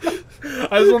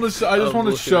just want to. I just I'm want to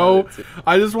looking show. at it.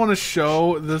 I just want to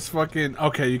show this fucking.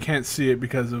 Okay, you can't see it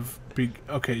because of.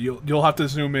 Okay, you'll have to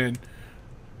zoom in,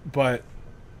 but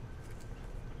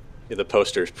Yeah, the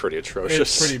poster is pretty atrocious.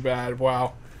 it's pretty bad.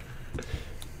 Wow.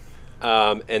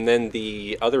 And then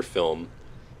the other film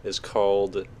is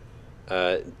called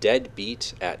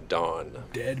Deadbeat at Dawn.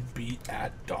 Deadbeat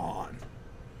at Dawn.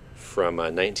 From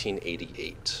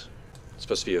 1988. It's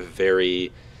supposed to be a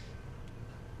very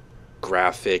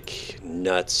graphic,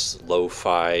 nuts,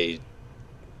 lo-fi,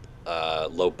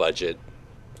 low-budget,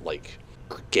 like,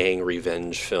 gang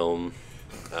revenge film.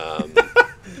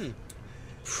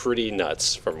 Pretty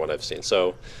nuts from what I've seen.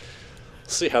 So,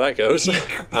 see how that goes. He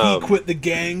quit the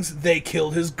gangs, they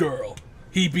killed his girl.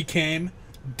 He became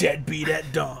Deadbeat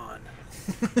at Dawn.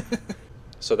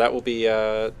 So that will be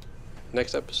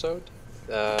next episode.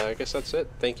 I guess that's it.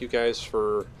 Thank you guys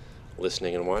for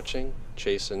listening and watching.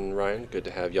 Chase and Ryan, good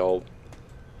to have y'all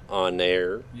on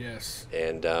air. Yes.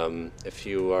 And if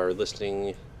you are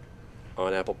listening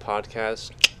on Apple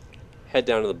Podcasts, head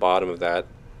down to the bottom of that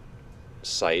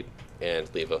site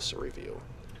and leave us a review.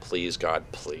 Please, God,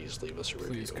 please leave us a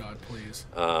review. Please, God, please.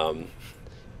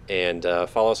 And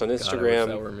follow us on Instagram.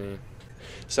 God, I wish that were me.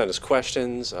 Send us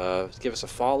questions. Give us a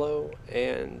follow.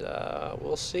 And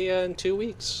we'll see you in 2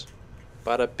 weeks.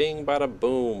 Bada bing, bada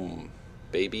boom.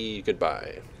 Baby,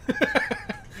 goodbye.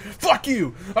 Fuck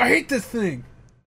you! I hate this thing!